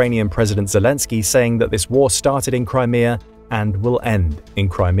 with Ukrainian President Zelensky saying that this war started in Crimea and will end in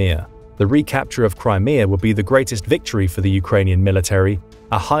Crimea. The recapture of Crimea would be the greatest victory for the Ukrainian military,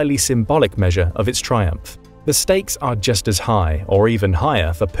 a highly symbolic measure of its triumph. The stakes are just as high, or even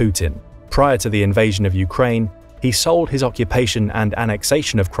higher, for Putin. Prior to the invasion of Ukraine, he sold his occupation and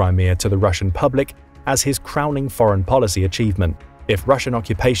annexation of Crimea to the Russian public as his crowning foreign policy achievement. If Russian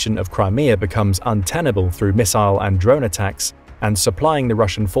occupation of Crimea becomes untenable through missile and drone attacks, and supplying the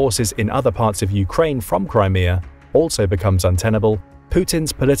Russian forces in other parts of Ukraine from Crimea also becomes untenable,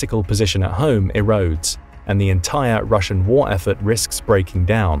 Putin's political position at home erodes, and the entire Russian war effort risks breaking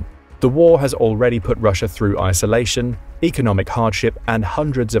down. The war has already put Russia through isolation, economic hardship, and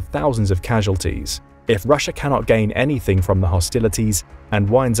hundreds of thousands of casualties. If Russia cannot gain anything from the hostilities and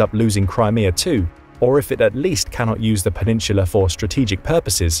winds up losing Crimea too, or if it at least cannot use the peninsula for strategic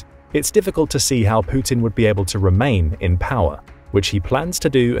purposes, it's difficult to see how Putin would be able to remain in power, which he plans to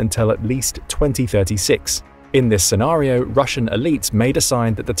do until at least 2036. In this scenario, Russian elites may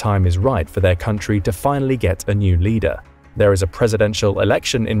decide that the time is right for their country to finally get a new leader. There is a presidential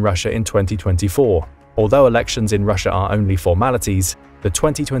election in Russia in 2024. Although elections in Russia are only formalities, the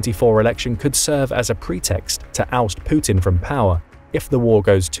 2024 election could serve as a pretext to oust Putin from power if the war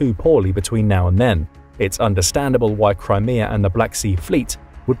goes too poorly between now and then. It's understandable why Crimea and the Black Sea Fleet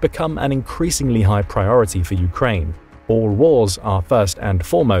would become an increasingly high priority for Ukraine. All wars are first and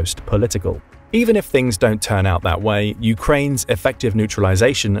foremost political. Even if things don't turn out that way, Ukraine's effective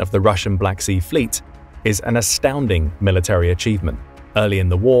neutralization of the Russian Black Sea Fleet is an astounding military achievement. Early in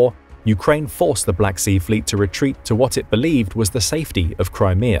the war, Ukraine forced the Black Sea Fleet to retreat to what it believed was the safety of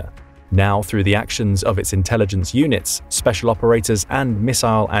Crimea. Now, through the actions of its intelligence units, special operators, and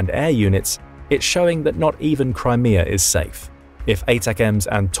missile and air units, it's showing that not even Crimea is safe. If ATACMS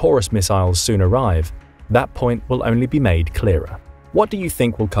and Taurus missiles soon arrive, that point will only be made clearer. What do you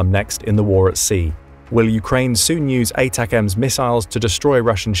think will come next in the war at sea? Will Ukraine soon use ATACMS missiles to destroy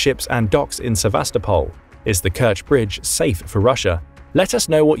Russian ships and docks in Sevastopol? Is the Kerch Bridge safe for Russia? Let us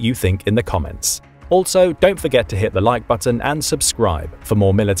know what you think in the comments. Also, don't forget to hit the like button and subscribe for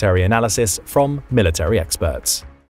more military analysis from military experts.